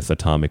rift with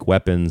atomic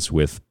weapons,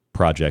 with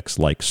projects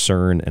like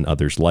CERN and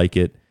others like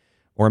it.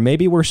 Or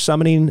maybe we're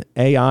summoning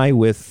AI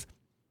with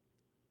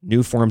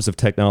new forms of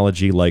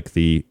technology, like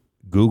the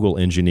Google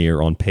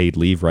engineer on paid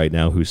leave right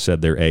now who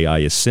said their AI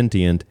is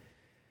sentient.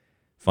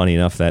 Funny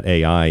enough, that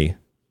AI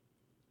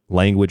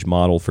language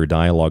model for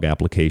dialogue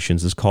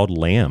applications is called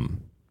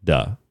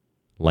LaMDA.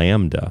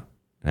 LaMDA.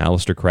 And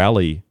Aleister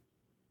Crowley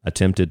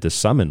attempted to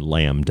summon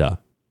LaMDA,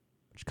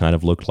 which kind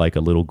of looked like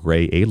a little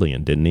gray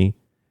alien, didn't he?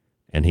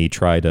 And he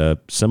tried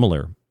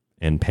similar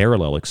and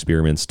parallel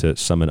experiments to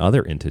summon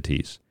other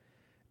entities.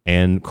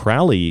 And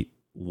Crowley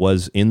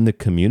was in the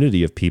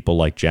community of people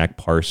like Jack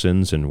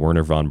Parsons and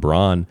Wernher von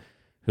Braun,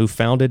 who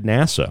founded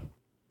NASA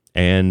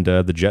and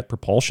the Jet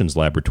Propulsion's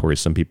Laboratory.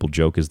 Some people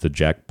joke is the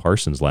Jack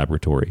Parsons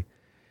Laboratory.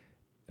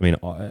 I mean,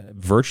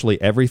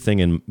 virtually everything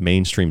in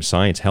mainstream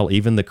science, hell,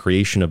 even the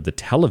creation of the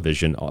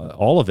television,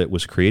 all of it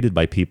was created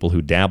by people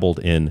who dabbled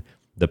in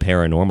the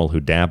paranormal,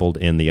 who dabbled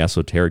in the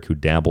esoteric, who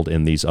dabbled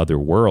in these other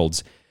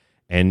worlds.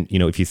 And,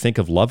 if you think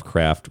of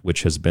Lovecraft,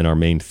 which has been our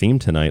main theme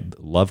tonight,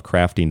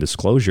 Lovecrafting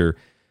disclosure,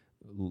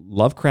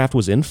 Lovecraft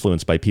was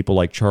influenced by people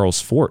like Charles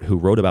Fort, who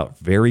wrote about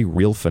very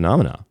real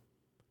phenomena.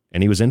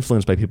 And he was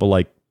influenced by people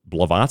like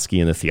Blavatsky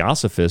and the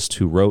Theosophists,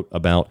 who wrote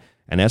about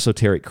an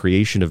esoteric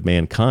creation of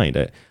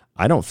mankind.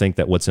 I don't think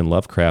that what's in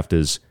Lovecraft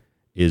is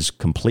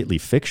completely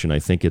fiction. I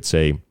think it's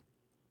a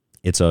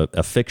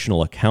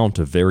fictional account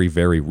of very,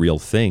 very real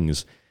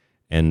things.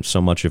 And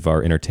so much of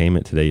our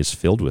entertainment today is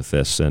filled with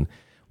this. And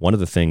one of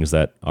the things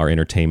that our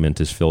entertainment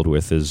is filled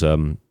with is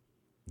the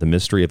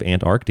mystery of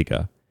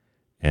Antarctica.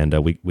 And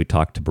we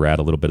talked to Brad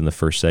a little bit in the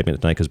first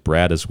segment tonight, because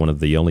Brad is one of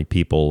the only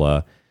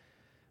people,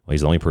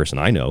 he's the only person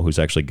I know who's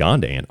actually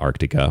gone to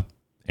Antarctica.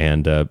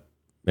 And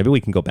maybe we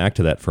can go back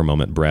to that for a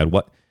moment, Brad.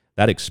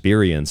 That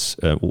experience,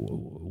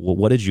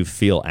 what did you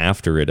feel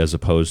after it as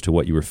opposed to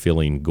what you were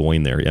feeling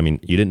going there? I mean,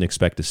 you didn't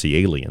expect to see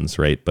aliens,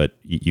 right? But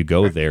you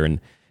go there, and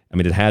I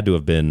mean, it had to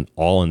have been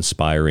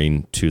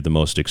awe-inspiring to the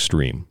most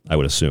extreme, I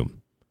would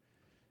assume.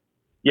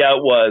 Yeah,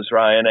 it was,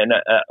 Ryan. And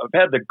I've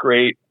had the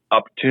great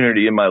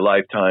opportunity in my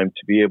lifetime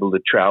to be able to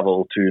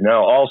travel to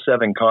now all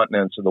 7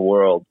 continents of the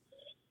world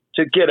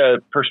to get a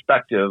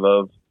perspective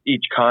of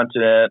each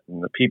continent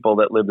and the people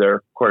that live there.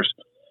 Of course,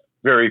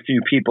 very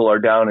few people are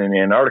down in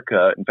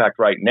Antarctica. In fact,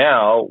 right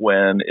now,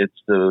 when it's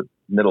the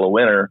middle of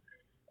winter,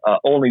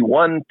 only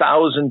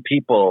 1,000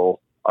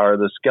 people are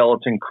the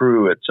skeleton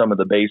crew at some of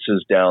the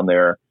bases down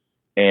there.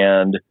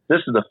 And this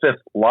is the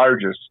 5th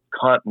largest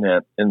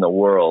continent in the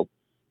world.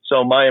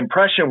 So my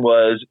impression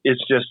was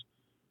it's just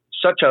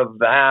such a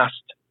vast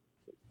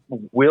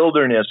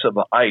wilderness of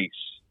ice.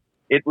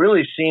 It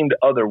really seemed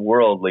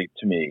otherworldly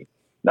to me.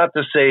 Not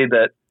to say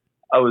that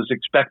I was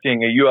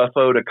expecting a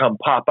UFO to come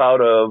pop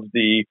out of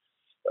the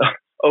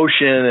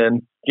ocean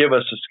and give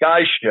us a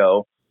sky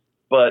show,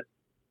 but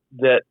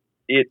that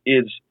it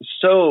is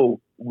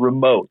so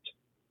remote.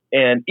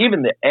 And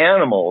even the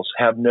animals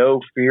have no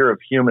fear of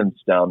humans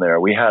down there.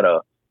 We had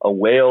a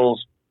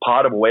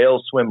pod of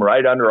whales swim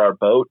right under our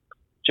boat,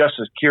 just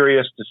as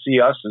curious to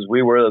see us as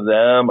we were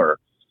them. Or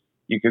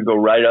you could go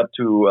right up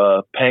to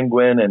a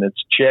penguin and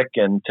its chick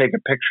and take a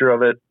picture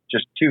of it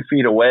just 2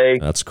 feet away.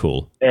 That's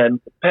cool. And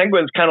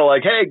penguin's kind of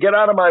like, hey, get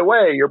out of my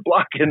way. You're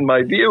blocking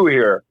my view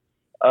here.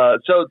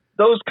 So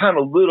those kind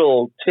of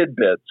little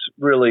tidbits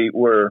really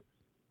were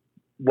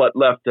what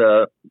left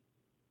a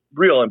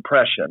real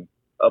impression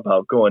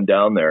about going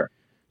down there.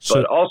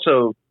 But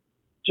also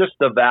just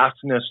the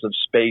vastness of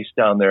space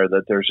down there,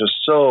 that there's just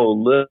so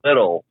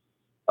little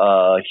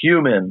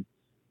human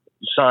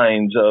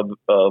signs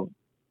of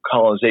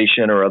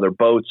colonization or other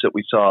boats that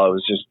we saw. It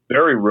was just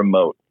very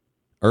remote.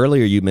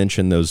 Earlier, you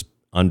mentioned those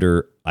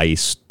under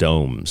ice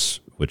domes,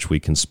 which we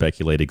can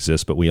speculate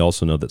exist, but we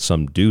also know that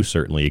some do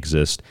certainly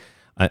exist.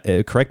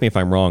 Correct me if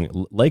I'm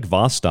wrong. Lake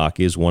Vostok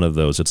is one of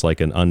those. It's like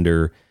an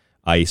under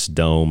ice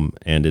dome,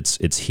 and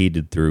it's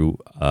heated through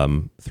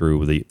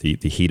the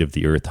heat of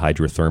the Earth,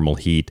 hydrothermal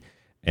heat.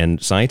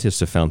 And scientists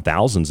have found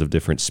thousands of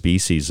different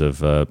species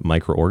of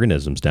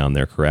microorganisms down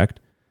there. Correct?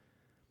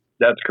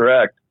 That's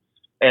correct.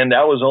 And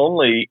that was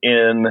only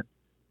in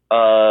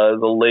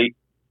the late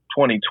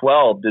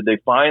 2012 did they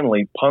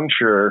finally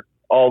puncture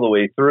all the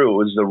way through.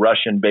 It was the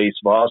Russian base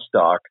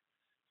Vostok,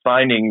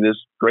 finding this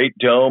great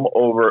dome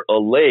over a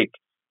lake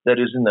that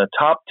is in the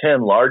top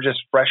 10 largest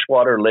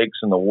freshwater lakes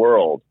in the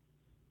world.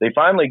 They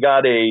finally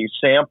got a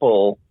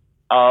sample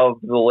of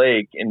the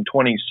lake in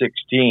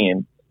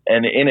 2016,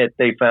 and in it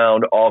they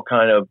found all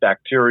kind of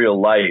bacterial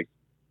life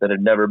that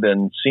had never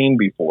been seen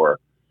before.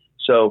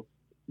 So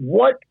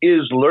what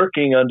is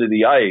lurking under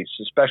the ice,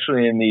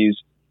 especially in these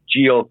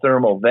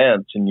geothermal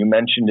vents, and you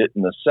mentioned it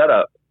in the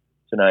setup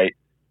tonight,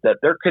 that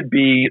there could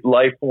be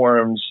life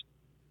forms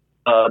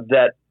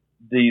that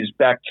these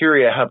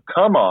bacteria have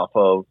come off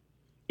of,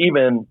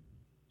 even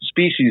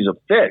species of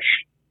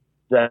fish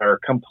that are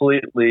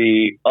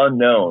completely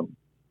unknown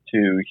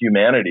to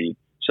humanity.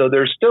 So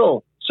there's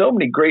still so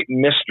many great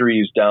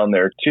mysteries down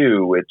there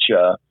too, which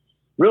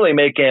really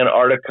make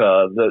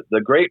Antarctica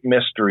the great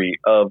mystery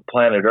of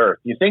planet Earth.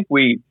 You think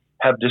we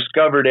have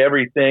discovered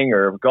everything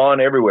or have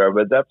gone everywhere,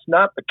 but that's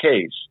not the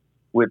case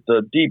with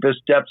the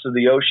deepest depths of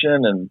the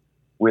ocean and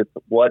with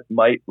what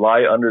might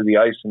lie under the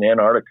ice in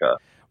Antarctica.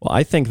 Well,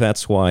 I think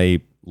that's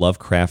why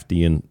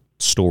Lovecraftian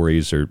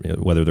stories, or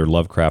whether they're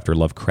Lovecraft or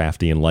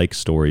Lovecraftian-like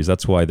stories,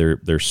 that's why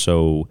they're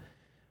so,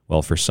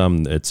 well, for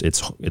some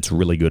it's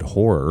really good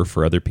horror.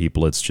 For other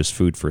people, it's just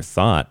food for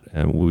thought.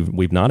 And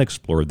we've not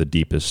explored the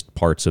deepest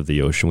parts of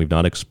the ocean. We've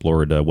not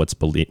explored what's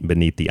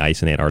beneath the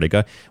ice in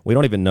Antarctica. We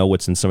don't even know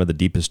what's in some of the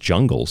deepest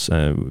jungles,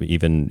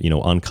 even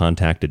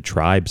uncontacted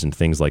tribes and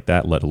things like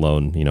that. Let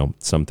alone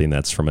something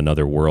that's from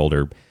another world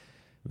or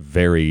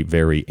very,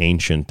 very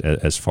ancient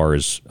as far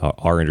as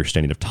our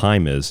understanding of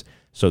time is.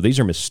 So these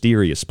are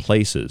mysterious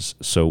places.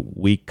 So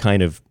we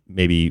kind of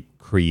maybe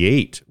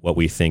create what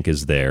we think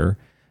is there.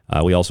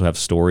 We also have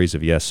stories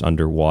of,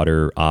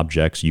 underwater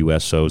objects,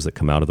 USOs that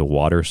come out of the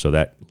water. So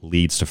that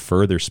leads to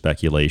further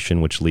speculation,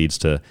 which leads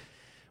to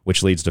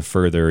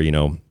further,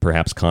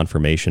 perhaps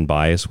confirmation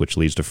bias, which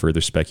leads to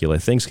further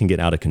speculation. Things can get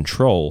out of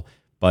control.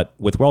 But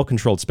with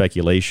well-controlled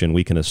speculation,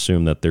 we can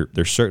assume that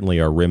there certainly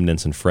are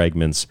remnants and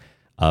fragments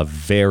of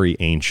very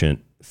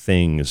ancient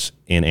things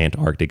in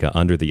Antarctica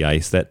under the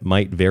ice that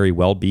might very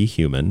well be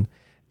human.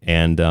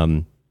 And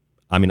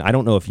I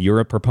don't know if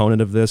you're a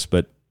proponent of this,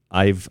 but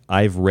I've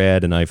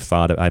read and I've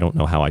thought, I don't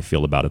know how I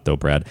feel about it though,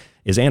 Brad.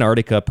 Is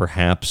Antarctica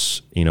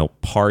perhaps,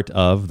 part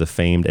of the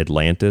famed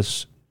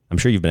Atlantis? I'm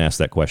sure you've been asked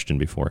that question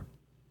before.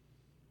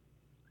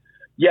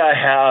 Yeah, I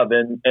have.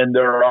 And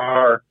there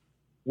are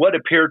what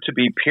appear to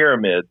be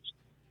pyramids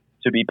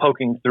to be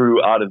poking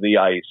through out of the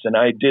ice. And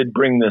I did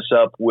bring this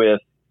up with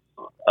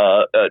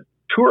a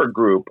tour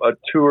group that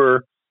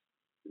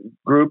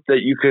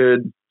you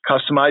could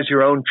customize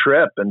your own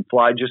trip and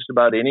fly just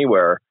about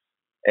anywhere.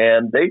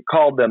 And they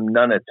called them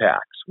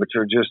nunataks, which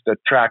are just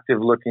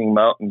attractive looking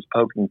mountains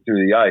poking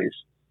through the ice.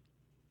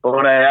 But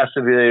when I asked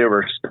if they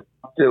ever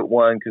stopped at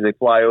one, because they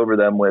fly over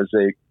them, was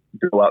they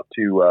go out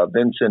to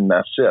Vinson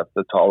Massif,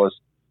 the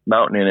tallest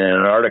mountain in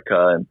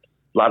Antarctica. And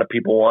A lot of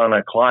people want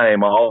to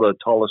climb all the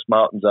tallest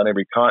mountains on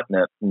every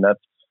continent, and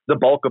that's the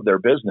bulk of their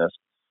business.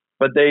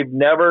 But they've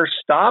never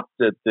stopped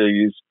at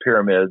these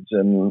pyramids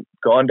and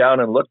gone down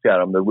and looked at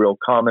them. The real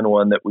common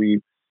one that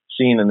we've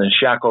seen in the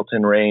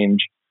Shackleton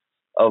Range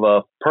of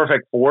a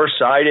perfect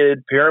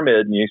four-sided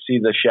pyramid, and you see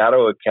the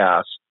shadow it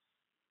casts.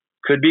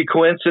 Could be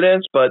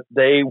coincidence, but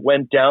they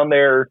went down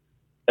there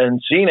and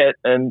seen it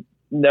and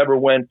never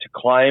went to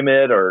climb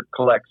it or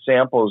collect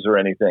samples or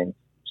anything.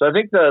 So I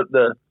think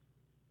the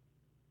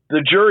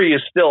jury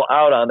is still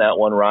out on that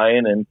one,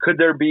 Ryan. And could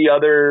there be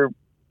other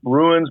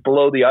ruins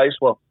below the ice?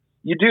 Well,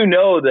 you do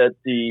know that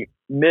the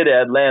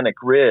mid-Atlantic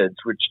ridge,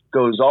 which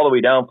goes all the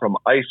way down from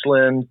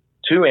Iceland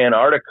to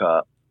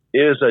Antarctica,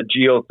 is a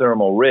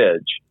geothermal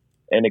ridge.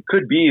 And it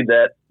could be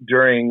that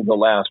during the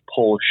last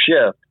pole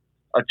shift,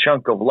 a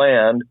chunk of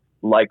land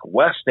like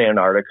West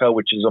Antarctica,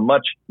 which is a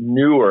much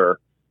newer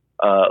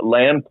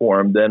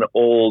landform than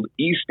old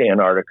East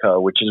Antarctica,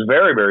 which is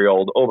very, very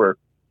old, over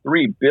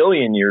 3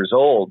 billion years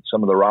old.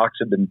 Some of the rocks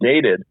have been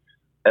dated,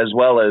 as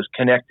well as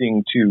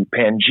connecting to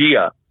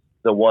Pangaea,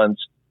 the once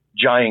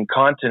giant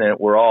continent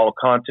where all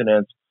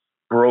continents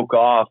broke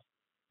off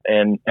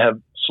and have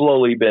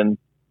slowly been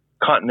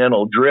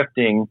continental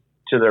drifting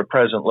to their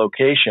present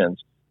locations.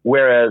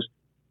 Whereas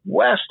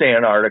West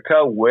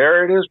Antarctica,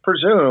 where it is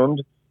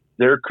presumed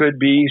there could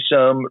be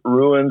some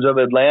ruins of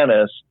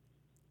Atlantis,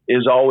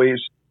 is always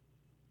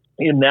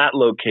in that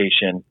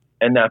location.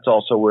 And that's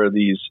also where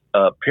these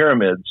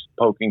pyramids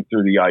poking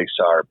through the ice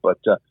are. But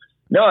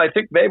no, I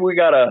think maybe we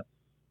got to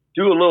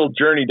do a little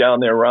journey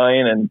down there,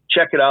 Ryan, and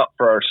check it out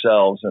for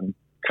ourselves and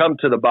come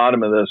to the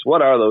bottom of this.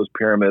 What are those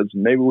pyramids?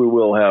 And maybe we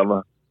will have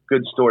a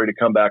good story to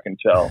come back and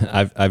tell.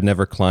 I've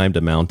never climbed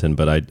a mountain,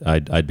 but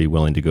I'd be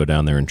willing to go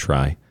down there and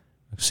try,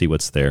 see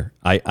what's there.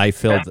 I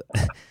felt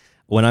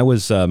when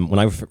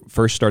I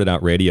first started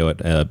out radio at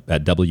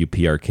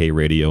WPRK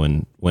Radio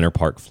in Winter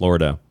Park,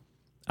 Florida,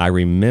 I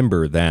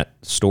remember that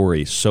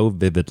story so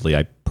vividly.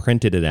 I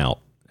printed it out,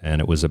 and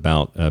it was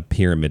about a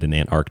pyramid in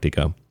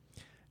Antarctica.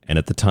 And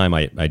at the time,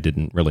 I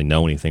didn't really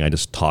know anything. I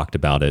just talked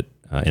about it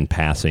in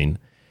passing.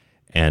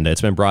 And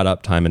it's been brought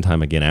up time and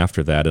time again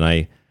after that.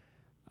 And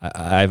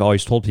I've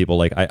always told people,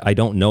 like, I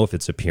don't know if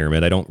it's a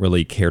pyramid. I don't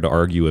really care to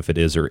argue if it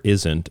is or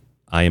isn't.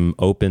 I'm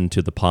open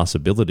to the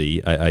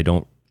possibility. I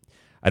don't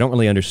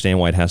really understand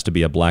why it has to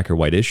be a black or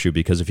white issue,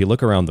 because if you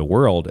look around the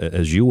world,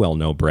 as you well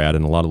know, Brad,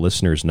 and a lot of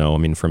listeners know, I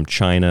mean, from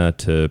China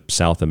to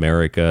South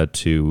America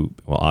to,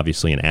 well,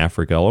 obviously in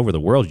Africa, all over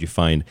the world, you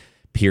find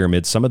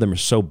pyramids. Some of them are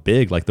so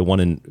big, like the one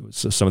in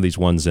some of these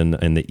ones in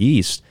the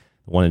East,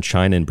 the one in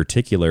China in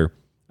particular.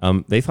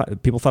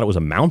 People thought it was a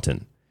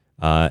mountain,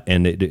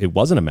 and it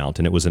wasn't a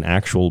mountain. It was an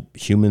actual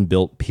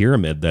human-built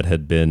pyramid that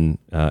had been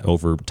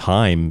over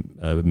time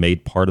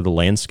made part of the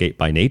landscape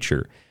by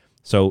nature.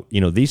 So,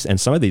 these, and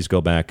some of these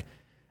go back,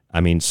 I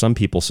mean, some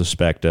people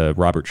suspect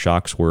Robert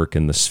Schoch's work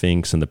and the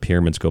Sphinx and the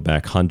pyramids go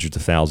back hundreds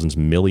of thousands,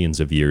 millions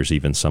of years,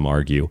 even some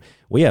argue.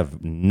 We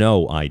have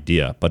no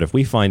idea. But if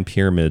we find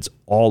pyramids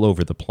all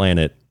over the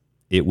planet,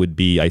 it would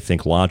be, I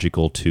think,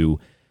 logical to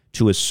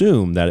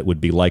assume that it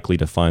would be likely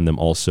to find them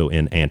also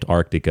in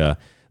Antarctica.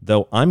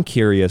 Though I'm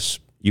curious,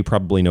 you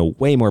probably know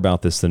way more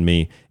about this than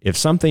me. If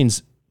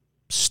something's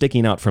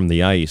sticking out from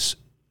the ice,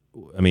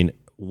 I mean,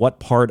 what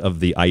part of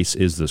the ice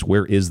is this?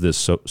 Where is this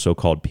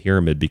so-called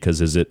pyramid?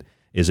 Because is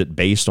it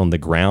based on the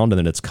ground and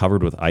then it's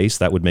covered with ice?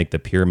 That would make the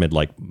pyramid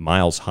like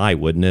miles high,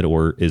 wouldn't it?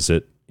 Or is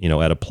it,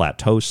 at a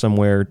plateau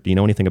somewhere? Do you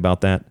know anything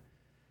about that?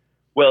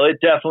 Well, it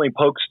definitely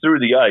pokes through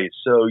the ice.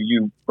 So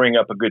you bring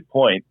up a good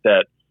point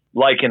that,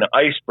 like an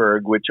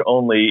iceberg, which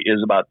only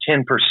is about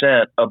 10%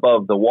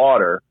 above the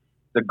water,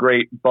 the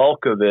great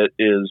bulk of it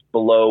is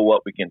below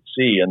what we can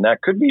see. And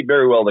that could be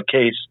very well the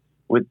case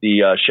with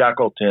the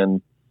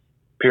Shackleton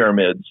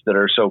pyramids that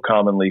are so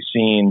commonly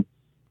seen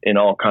in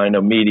all kind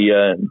of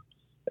media. And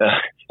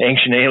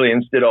Ancient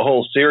Aliens did a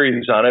whole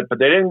series on it, but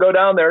they didn't go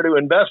down there to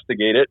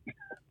investigate it.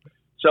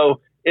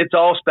 So it's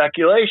all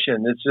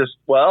speculation. It's just,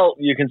 well,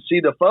 you can see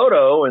the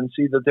photo and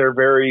see that they're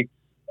very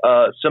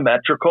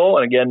symmetrical.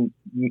 And again,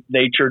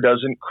 nature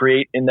doesn't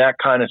create in that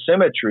kind of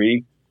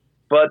symmetry,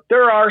 but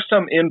there are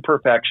some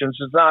imperfections.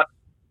 It's not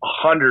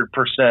 100%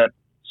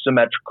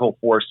 symmetrical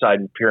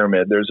four-sided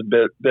pyramid. There's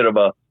a bit of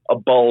a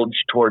bulge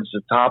towards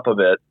the top of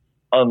it,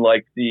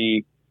 unlike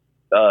the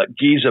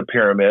Giza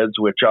pyramids,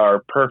 which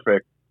are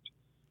perfect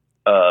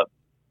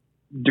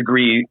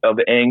degree of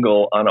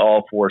angle on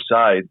all four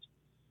sides.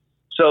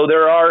 So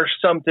there are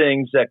some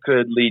things that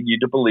could lead you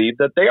to believe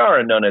that they are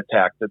a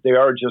non-attack, that they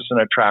are just an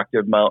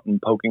attractive mountain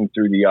poking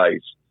through the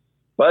ice.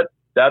 But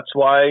that's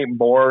why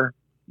more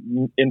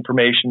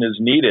information is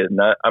needed. And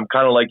I'm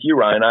kind of like you,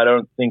 Ryan. I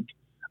don't think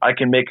I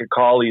can make a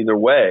call either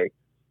way,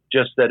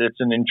 just that it's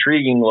an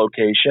intriguing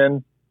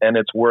location and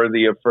it's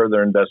worthy of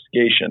further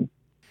investigation.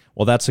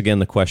 Well, that's, again,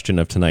 the question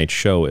of tonight's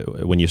show.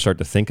 When you start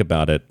to think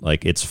about it,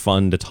 like, it's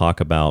fun to talk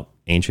about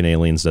Ancient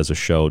Aliens as a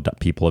show.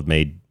 People have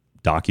made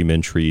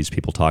documentaries.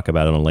 People talk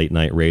about it on late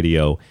night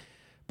radio.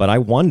 But I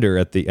wonder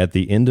at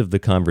the end of the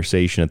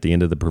conversation, at the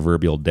end of the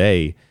proverbial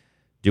day,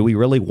 do we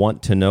really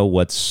want to know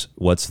what's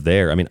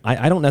there? I mean,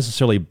 I don't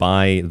necessarily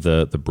buy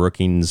the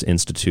Brookings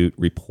Institute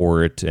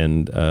report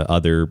and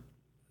other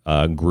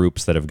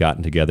groups that have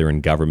gotten together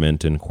in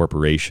government and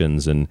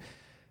corporations and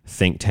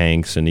think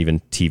tanks and even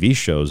TV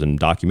shows and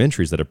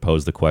documentaries that have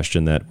posed the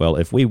question that, well,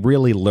 if we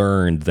really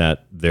learned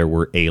that there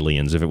were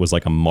aliens, if it was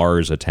like a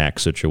Mars attack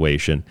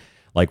situation,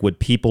 like, would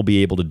people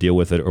be able to deal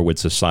with it, or would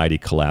society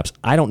collapse?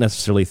 I don't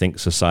necessarily think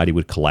society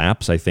would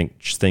collapse. I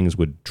think things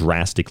would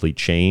drastically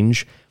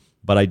change.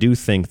 But I do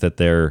think that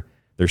there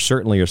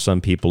certainly are some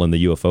people in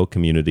the UFO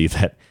community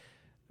that,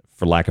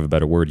 for lack of a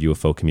better word,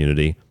 UFO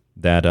community,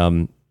 that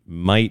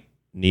might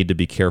need to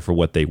be careful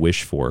what they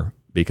wish for,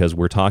 because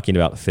we're talking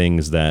about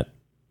things that,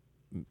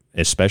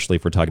 especially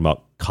if we're talking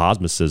about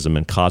cosmicism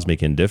and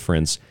cosmic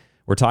indifference,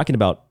 we're talking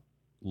about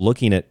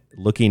looking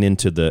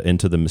into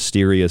the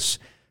mysterious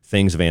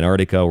things of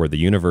Antarctica or the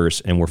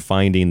universe, and we're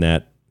finding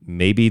that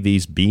maybe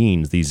these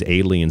beings, these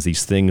aliens,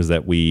 these things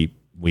that we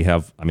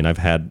have. I mean, I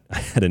had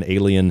an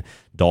alien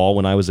doll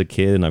when I was a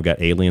kid, and I've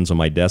got aliens on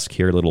my desk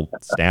here, little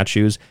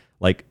statues.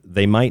 Like,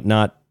 they might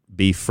not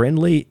be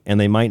friendly and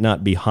they might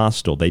not be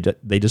hostile.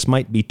 They just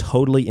might be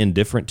totally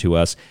indifferent to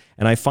us.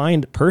 And I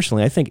find,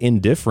 personally, I think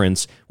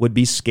indifference would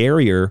be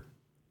scarier,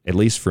 at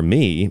least for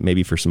me,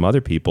 maybe for some other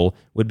people,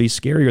 would be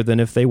scarier than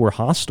if they were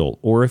hostile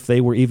or if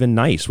they were even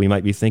nice. We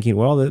might be thinking,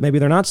 well, maybe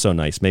they're not so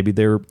nice. Maybe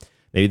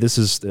this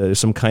is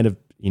some kind of,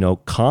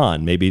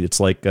 con. Maybe it's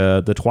like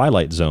the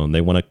Twilight Zone.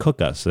 They want to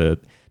cook us to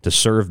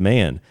serve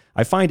man.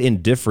 I find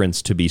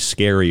indifference to be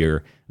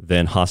scarier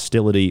than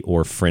hostility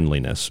or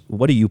friendliness.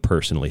 What do you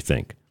personally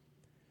think?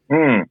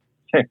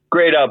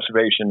 Great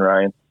observation,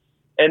 Ryan.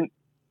 And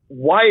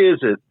why is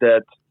it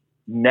that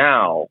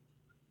now,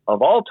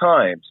 of all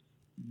times,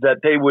 that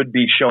they would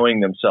be showing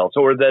themselves,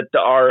 or that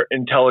our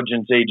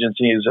intelligence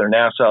agencies or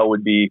NASA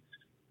would be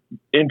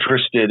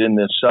interested in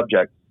this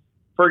subject?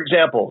 For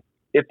example,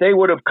 if they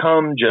would have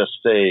come just,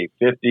 say,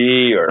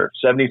 50 or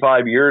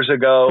 75 years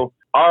ago,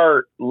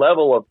 our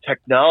level of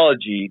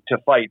technology to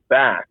fight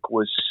back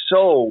was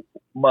so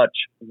much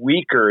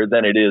weaker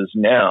than it is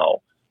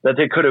now that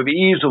they could have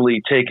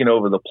easily taken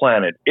over the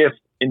planet, if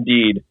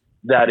indeed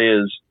that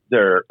is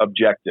their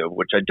objective,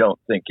 which I don't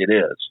think it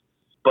is.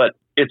 But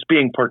it's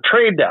being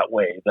portrayed that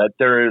way, that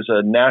there is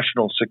a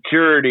national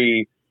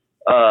security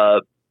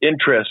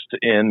interest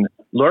in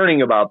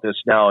learning about this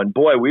now. And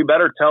boy, we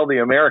better tell the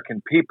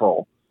American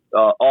people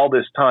all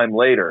this time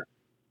later.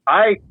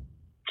 I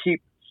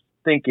keep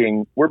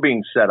thinking we're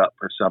being set up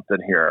for something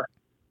here.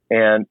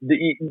 And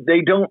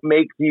they don't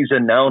make these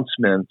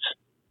announcements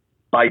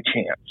by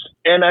chance.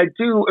 And I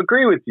do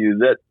agree with you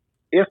that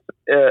if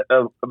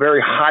a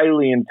very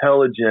highly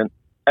intelligent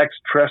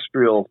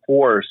extraterrestrial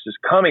force is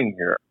coming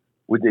here,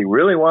 would they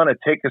really want to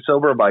take us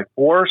over by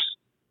force?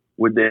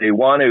 Would they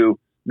want to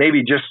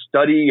maybe just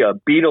study a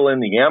beetle in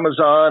the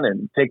Amazon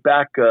and take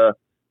back a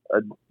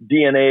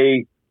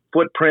DNA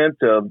footprint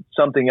of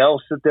something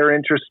else that they're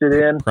interested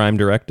in? Prime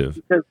directive.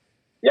 Because,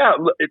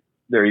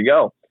 there you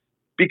go.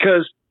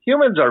 Because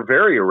humans are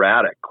very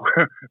erratic.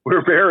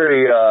 We're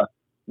very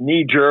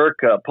knee-jerk,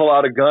 pull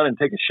out a gun and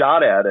take a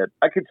shot at it.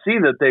 I could see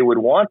that they would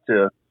want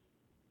to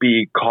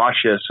be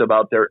cautious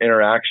about their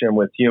interaction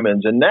with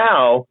humans. And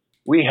now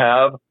we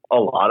have a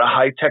lot of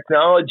high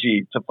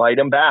technology to fight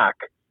them back.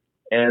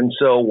 And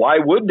so why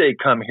would they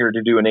come here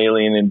to do an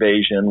alien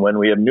invasion when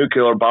we have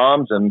nuclear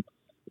bombs and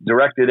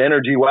directed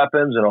energy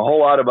weapons and a whole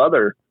lot of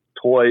other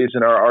toys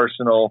in our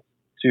arsenal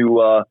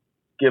to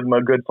give them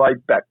a good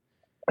fight back?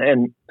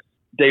 And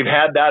they've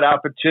had that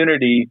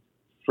opportunity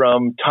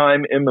from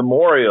time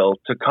immemorial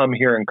to come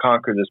here and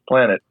conquer this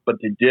planet, but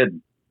they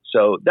didn't.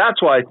 So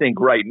that's why I think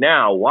right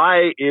now,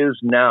 why is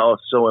now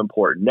so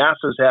important?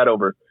 NASA's had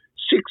over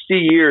 60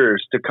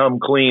 years to come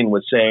clean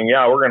with saying,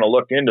 yeah, we're going to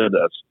look into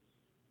this.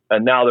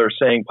 And now they're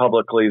saying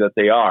publicly that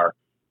they are.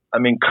 I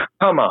mean,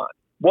 come on.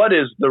 What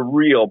is the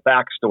real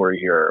backstory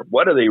here?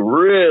 What are they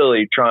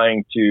really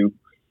trying to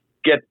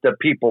get the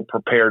people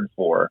prepared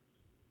for?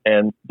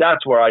 And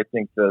that's where I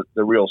think the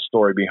real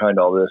story behind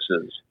all this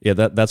is. Yeah,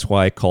 that's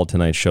why I called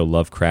tonight's show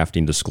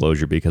Lovecrafting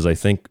Disclosure, because I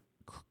think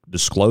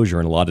disclosure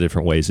in a lot of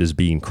different ways is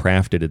being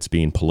crafted, it's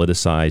being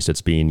politicized,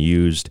 it's being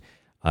used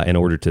in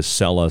order to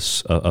sell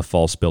us a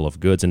false bill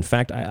of goods. In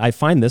fact, I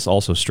find this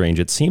also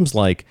strange. It seems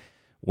like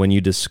when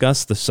you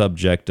discuss the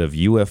subject of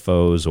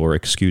UFOs or,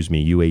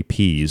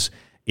 UAPs,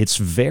 it's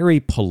very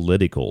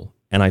political.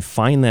 And I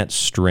find that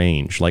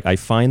strange. Like, I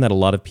find that a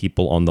lot of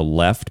people on the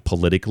left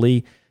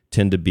politically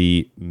tend to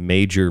be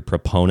major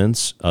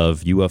proponents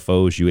of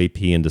UFOs,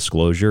 UAP, and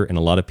disclosure, and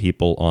a lot of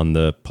people on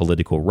the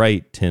political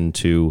right tend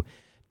to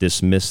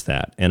dismiss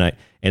that. And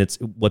it's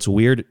what's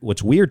weird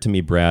to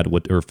me, Brad,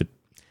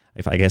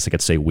 if I guess I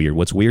could say weird.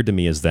 What's weird to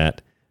me is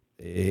that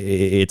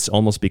it's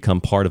almost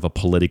become part of a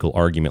political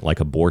argument, like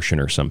abortion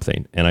or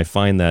something. And I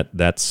find that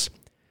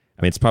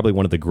it's probably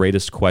one of the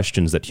greatest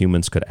questions that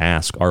humans could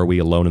ask. Are we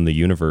alone in the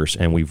universe?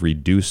 And we've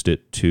reduced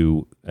it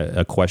to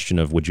a question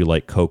of, would you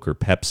like Coke or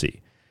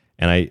Pepsi?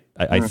 And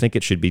I think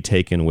it should be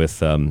taken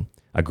with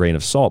a grain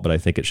of salt, but I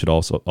think it should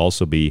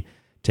also be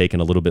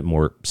taken a little bit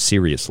more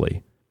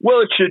seriously.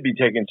 Well, it should be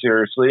taken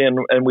seriously,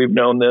 and we've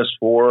known this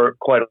for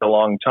quite a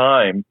long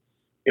time.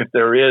 If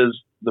there is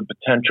the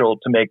potential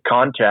to make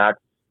contact,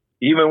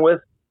 even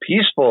with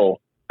peaceful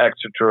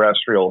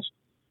extraterrestrials,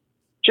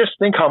 just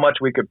think how much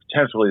we could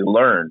potentially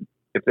learn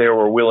if they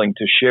were willing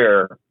to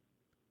share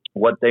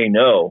what they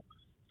know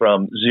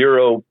from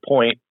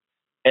 0-point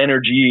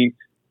energy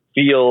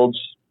fields,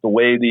 the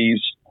way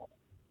these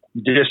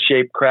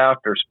disc-shaped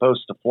craft are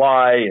supposed to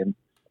fly and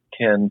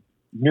can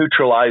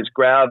neutralize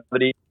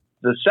gravity.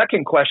 The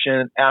second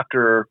question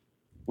after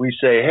we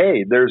say,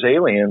 hey, there's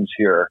aliens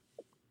here,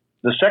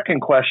 the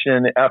second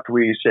question after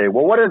we say,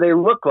 well, what do they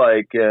look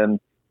like and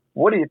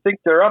what do you think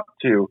they're up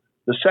to?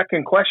 The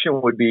second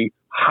question would be,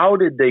 how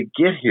did they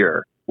get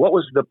here? What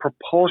was the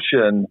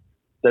propulsion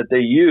that they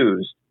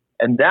used?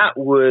 And that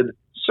would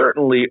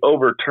certainly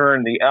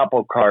overturn the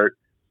apple cart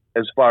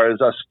as far as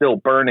us still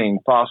burning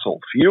fossil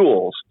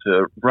fuels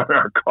to run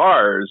our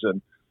cars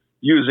and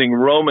using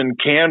Roman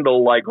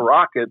candle-like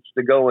rockets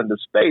to go into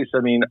space.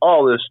 I mean,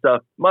 all this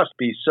stuff must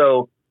be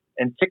so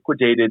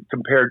antiquated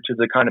compared to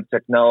the kind of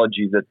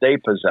technology that they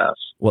possess.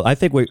 Well, I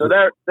think so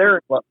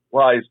there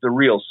lies the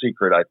real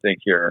secret, I think,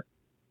 here.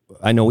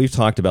 I know we've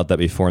talked about that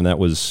before, and that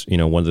was,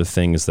 one of the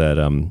things that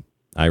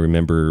I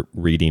remember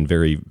reading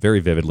very,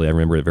 very vividly. I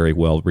remember it very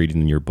well reading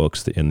in your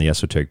books, in the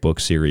esoteric book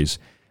series.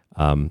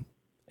 And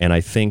I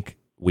think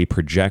we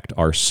project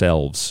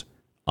ourselves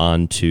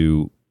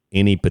onto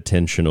any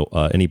potential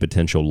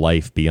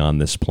life beyond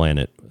this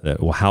planet.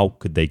 Well, how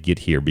could they get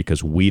here?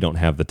 Because we don't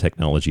have the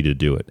technology to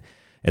do it.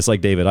 It's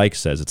like David Icke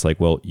says. It's like,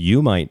 well,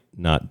 you might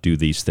not do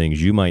these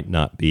things. You might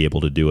not be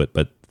able to do it,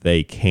 but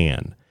they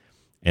can.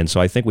 And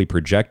so I think we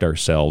project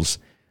ourselves,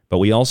 but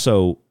we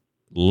also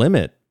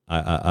limit,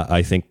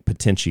 I think,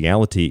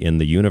 potentiality in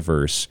the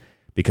universe,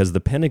 because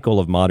the pinnacle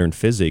of modern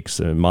physics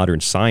and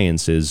modern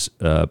science is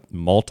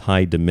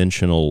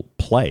multi-dimensional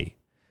play.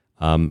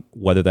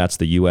 Whether that's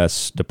the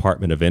U.S.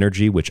 Department of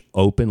Energy, which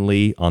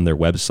openly on their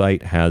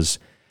website has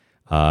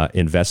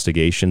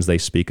investigations they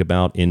speak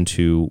about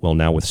into, well,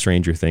 now with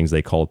Stranger Things,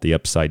 they call it the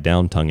upside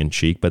down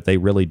tongue-in-cheek, but they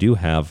really do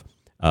have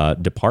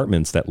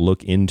departments that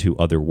look into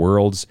other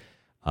worlds,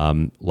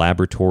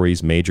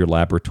 laboratories, major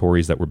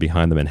laboratories that were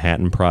behind the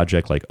Manhattan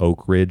Project, like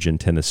Oak Ridge in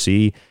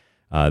Tennessee.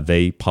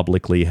 They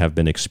publicly have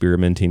been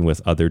experimenting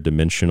with other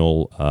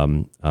dimensional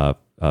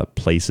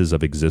places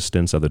of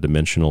existence, other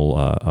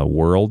dimensional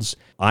worlds.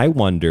 I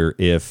wonder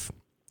if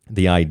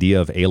the idea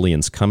of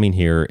aliens coming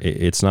here,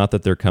 it's not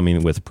that they're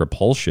coming with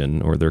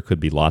propulsion, or there could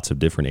be lots of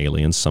different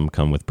aliens. Some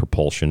come with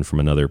propulsion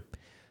from another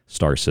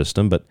star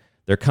system, but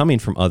they're coming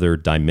from other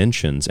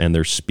dimensions, and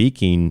they're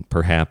speaking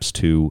perhaps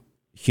to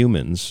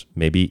humans.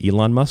 Maybe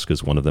Elon Musk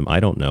is one of them. I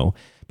don't know.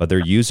 But they're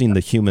using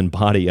the human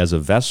body as a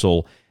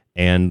vessel.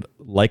 And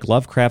like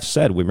Lovecraft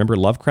said, remember,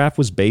 Lovecraft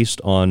was based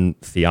on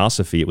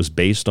theosophy. It was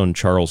based on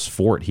Charles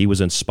Fort. He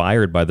was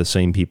inspired by the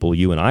same people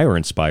you and I are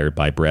inspired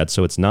by, Brad.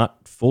 So it's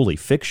not fully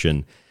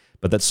fiction,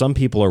 but that some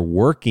people are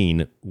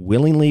working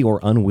willingly or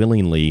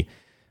unwillingly.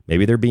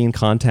 Maybe they're being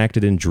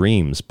contacted in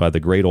dreams by the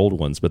great old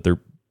ones, but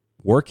they're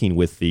working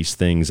with these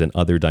things in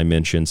other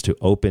dimensions to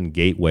open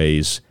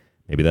gateways.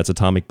 Maybe that's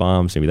atomic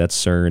bombs, maybe that's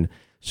CERN,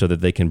 so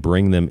that they can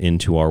bring them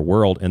into our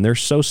world. And they're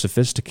so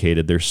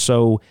sophisticated, they're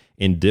so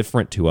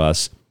indifferent to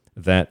us,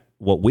 that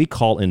what we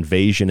call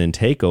invasion and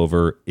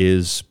takeover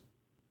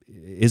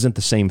isn't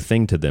the same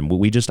thing to them.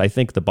 I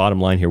think the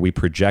bottom line here, we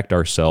project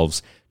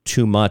ourselves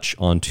too much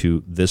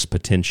onto this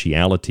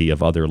potentiality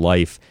of other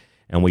life,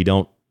 and we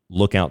don't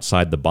look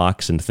outside the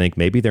box and think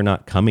maybe they're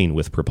not coming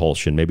with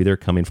propulsion, maybe they're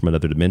coming from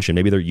another dimension,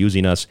 maybe they're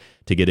using us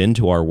to get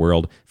into our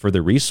world for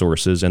the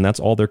resources, and that's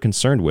all they're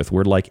concerned with.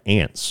 We're like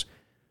ants,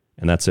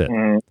 and that's it.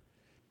 And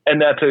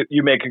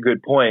you make a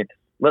good point.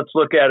 Let's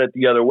look at it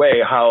the other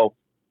way, how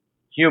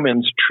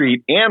humans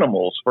treat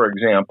animals, for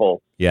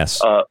example.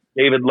 Yes.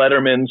 David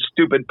Letterman's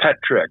stupid pet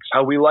tricks,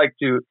 how we like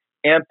to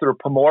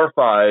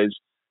anthropomorphize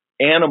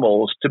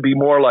animals to be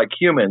more like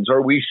humans,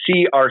 or we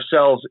see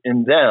ourselves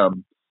in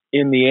them,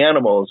 in the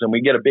animals, and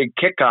we get a big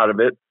kick out of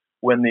it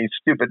when these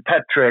stupid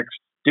pet tricks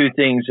do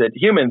things that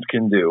humans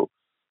can do.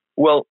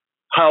 Well,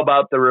 how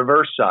about the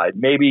reverse side?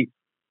 Maybe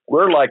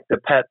we're like the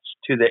pets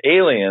to the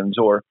aliens,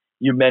 or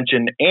you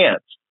mentioned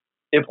ants.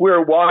 If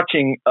we're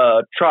watching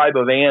a tribe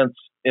of ants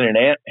in an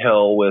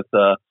anthill with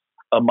a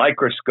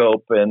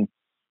microscope and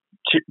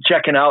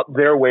checking out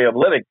their way of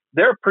living,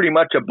 they're pretty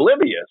much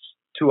oblivious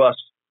to us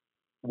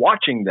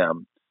watching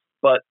them,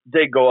 but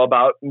they go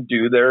about and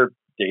do their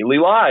daily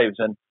lives.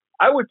 And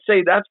I would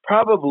say that's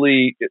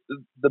probably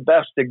the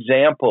best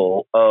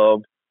example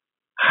of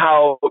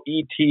how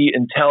ET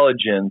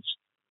intelligence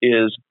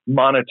is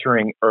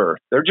monitoring Earth.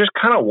 They're just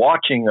kind of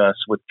watching us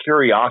with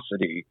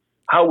curiosity,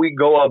 how we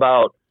go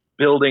about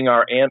building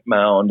our ant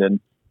mound and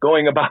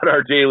going about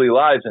our daily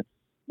lives. And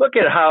look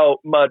at how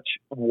much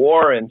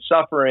war and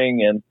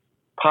suffering and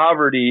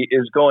poverty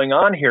is going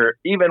on here,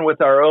 even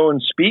with our own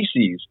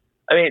species.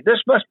 I mean, this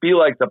must be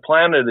like the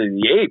planet of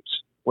the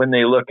apes when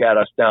they look at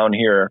us down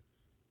here,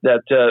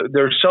 that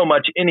there's so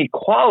much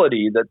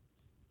inequality that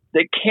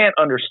they can't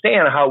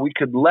understand how we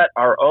could let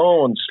our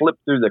own slip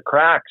through the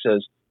cracks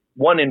as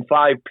 1 in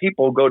 5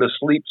 people go to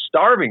sleep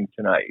starving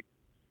tonight.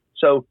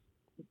 So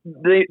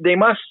they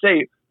must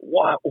say,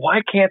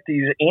 why can't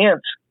these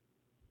ants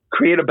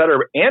create a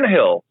better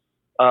anthill?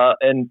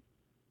 And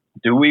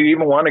do we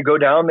even want to go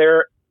down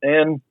there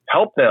and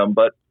help them?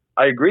 But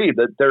I agree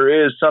that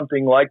there is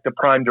something like the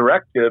Prime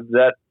Directive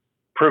that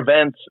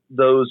prevents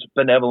those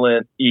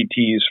benevolent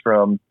ETs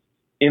from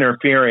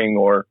interfering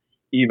or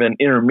even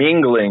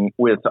intermingling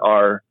with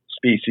our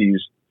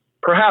species,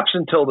 perhaps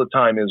until the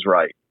time is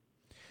right.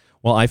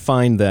 Well, I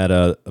find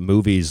that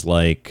movies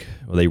like,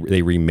 they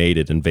remade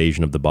it,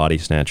 Invasion of the Body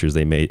Snatchers,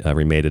 they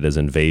remade it as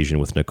Invasion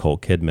with Nicole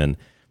Kidman,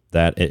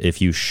 that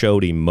if you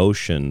showed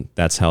emotion,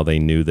 that's how they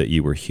knew that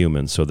you were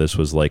human. So this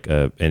was like,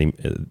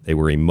 they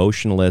were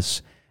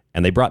emotionless,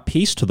 and they brought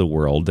peace to the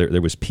world.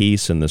 There was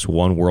peace in this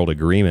one world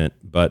agreement,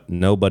 but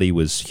nobody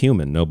was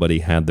human. Nobody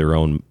had their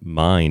own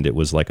mind. It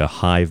was like a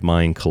hive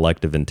mind,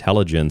 collective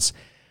intelligence.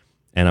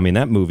 And I mean,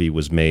 that movie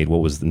was made, what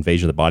was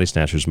Invasion of the Body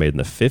Snatchers, made in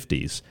the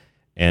 50s.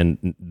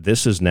 And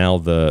this is now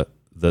the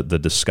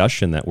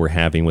discussion that we're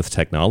having with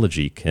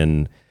technology.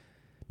 Can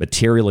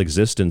material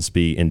existence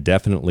be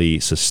indefinitely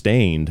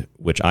sustained,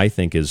 which I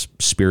think is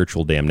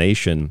spiritual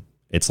damnation?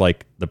 It's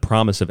like the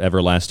promise of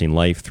everlasting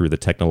life through the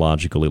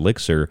technological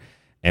elixir.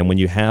 And when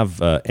you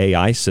have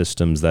AI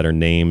systems that are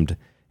named,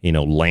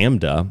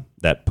 LaMDA,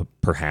 that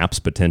perhaps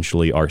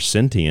potentially are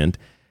sentient,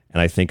 and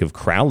I think of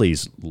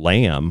Crowley's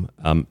lamb,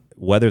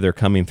 whether they're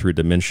coming through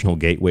dimensional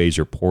gateways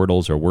or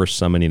portals, or we're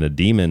summoning a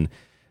demon,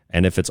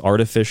 and if it's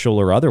artificial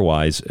or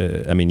otherwise,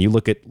 you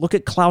look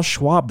at Klaus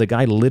Schwab. The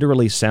guy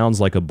literally sounds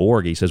like a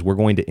Borg. He says we're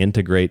going to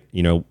integrate,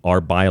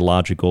 our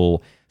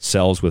biological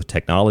cells with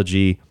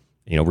technology.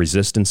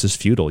 Resistance is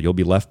futile. You'll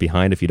be left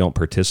behind if you don't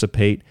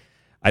participate.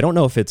 I don't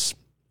know if it's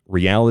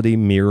reality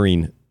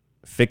mirroring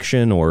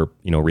fiction, or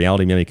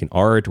reality mimicking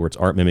art, or it's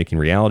art mimicking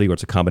reality, or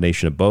it's a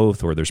combination of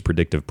both, or there's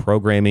predictive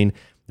programming.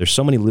 There's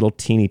so many little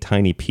teeny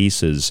tiny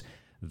pieces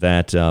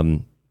that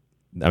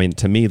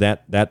to me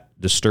that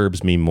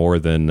disturbs me more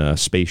than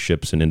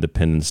spaceships and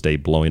Independence Day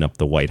blowing up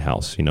the White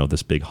House,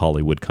 this big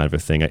Hollywood kind of a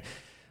thing.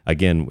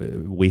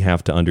 Again, we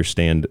have to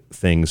understand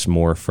things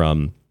more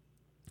from,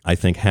 I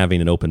think, having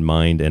an open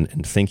mind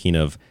and thinking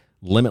of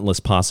limitless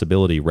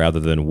possibility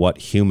rather than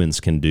what humans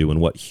can do and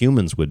what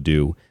humans would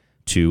do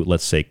to,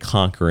 let's say,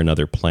 conquer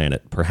another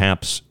planet.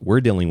 Perhaps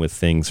we're dealing with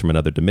things from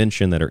another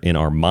dimension that are in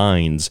our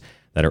minds,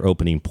 that are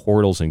opening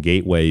portals and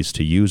gateways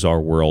to use our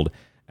world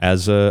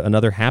as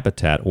another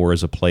habitat, or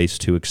as a place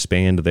to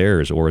expand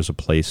theirs, or as a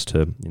place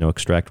to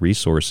extract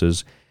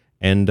resources,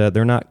 and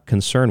they're not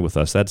concerned with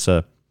us. It's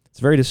a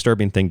very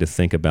disturbing thing to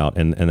think about,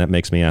 and that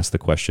makes me ask the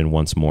question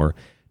once more: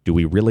 do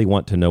we really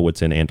want to know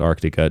what's in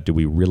Antarctica? Do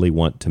we really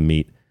want to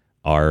meet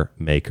our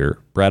maker?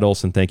 Brad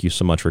Olsen, thank you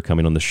so much for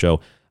coming on the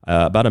show.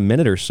 About a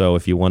minute or so,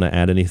 if you want to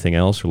add anything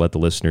else or let the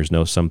listeners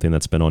know something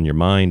that's been on your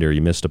mind or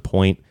you missed a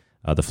point,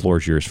 the floor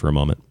is yours for a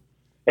moment.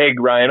 Hey,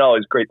 Ryan,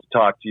 always great to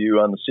talk to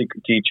you on the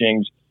Secret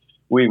Teachings.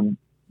 We've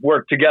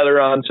worked together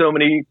on so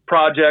many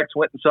projects,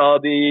 went and saw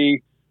the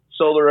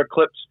solar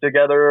eclipse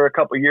together a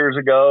couple of years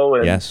ago,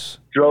 and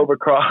drove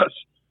across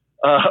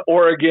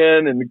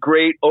Oregon and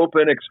great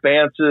open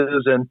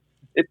expanses. And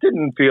it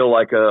didn't feel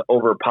like a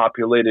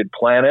overpopulated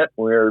planet.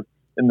 We're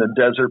in the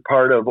desert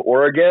part of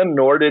Oregon,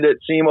 nor did it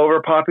seem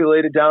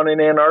overpopulated down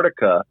in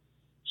Antarctica.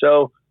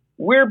 So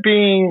we're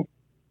being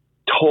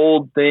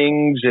told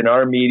things in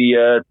our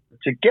media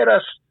to get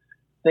us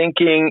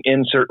thinking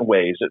in certain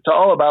ways. It's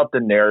all about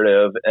the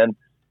narrative, and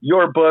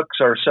your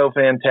books are so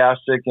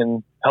fantastic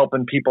in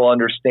helping people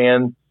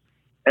understand.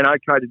 And I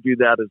try to do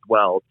that as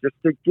well, just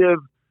to give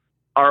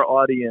our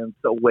audience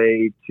a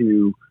way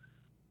to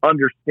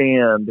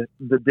understand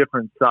the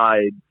different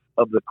sides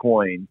of the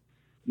coin,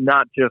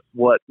 not just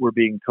what we're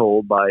being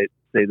told by,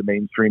 say, the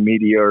mainstream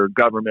media or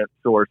government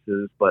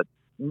sources, but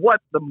what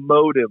the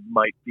motive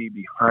might be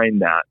behind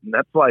that. And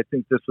that's why I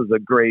think this was a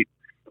great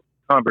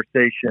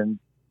conversation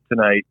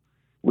tonight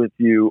with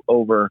you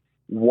over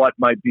what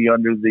might be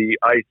under the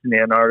ice in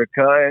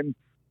Antarctica and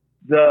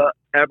the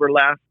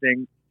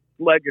everlasting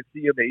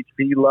legacy of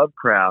H.P.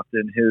 Lovecraft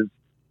and his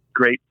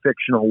great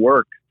fictional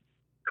work,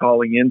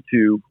 calling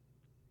into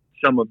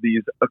some of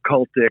these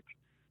occultic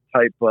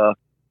type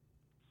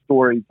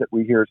stories that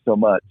we hear so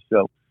much.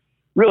 So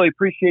really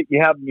appreciate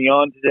you having me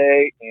on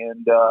today,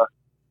 and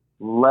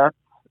let's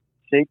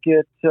take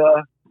it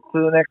to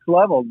the next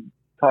level.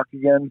 Talk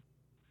again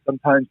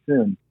sometime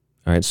soon.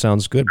 All right,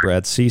 sounds good,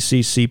 Brad.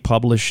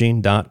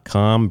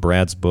 cccpublishing.com.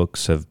 Brad's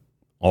books have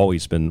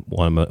always been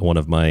one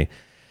of my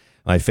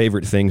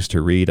favorite things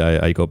to read.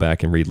 I go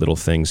back and read little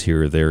things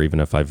here or there, even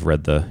if I've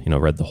read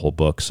the whole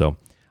book. So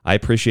I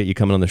appreciate you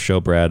coming on the show,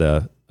 Brad.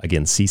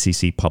 Again,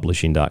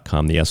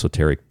 cccpublishing.com, the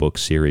Esoteric Book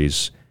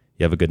Series.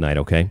 You have a good night,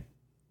 okay?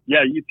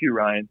 Yeah, you too,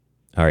 Ryan.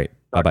 All right.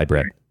 Bye-bye,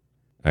 Brad.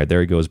 All right,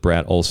 there he goes,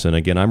 Brad Olsen.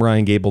 Again, I'm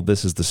Ryan Gable.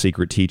 This is The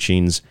Secret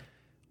Teachings.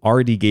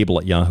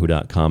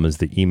 rdgable@yahoo.com is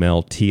the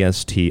email.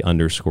 TST__radio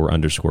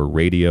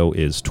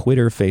is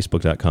Twitter.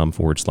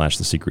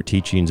 Facebook.com/The Secret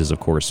Teachings is, of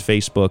course,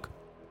 Facebook.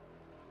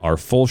 Our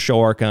full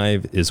show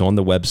archive is on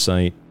the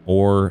website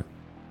or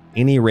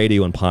any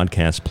radio and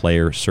podcast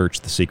player. Search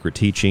The Secret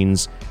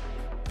Teachings.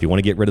 If you want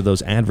to get rid of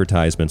those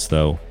advertisements,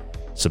 though,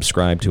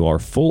 subscribe to our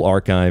full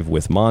archive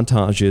with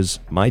montages,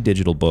 my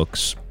digital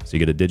books, so you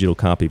get a digital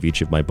copy of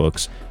each of my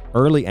books,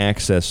 early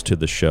access to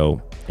the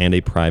show, and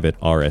a private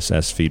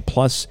RSS feed.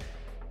 Plus,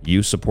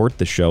 you support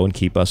the show and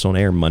keep us on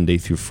air Monday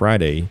through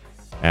Friday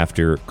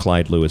after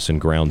Clyde Lewis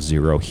and Ground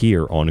Zero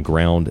here on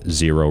Ground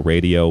Zero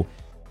Radio,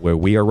 where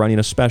we are running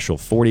a special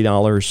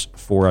 $40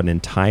 for an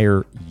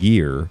entire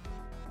year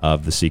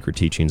of The Secret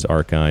Teachings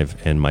archive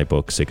and my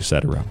books,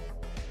 etc.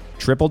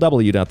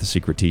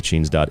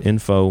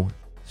 www.thesecretteachings.info.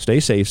 Stay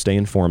safe, stay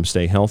informed,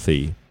 stay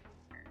healthy,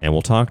 and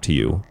we'll talk to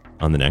you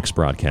on the next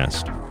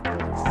broadcast.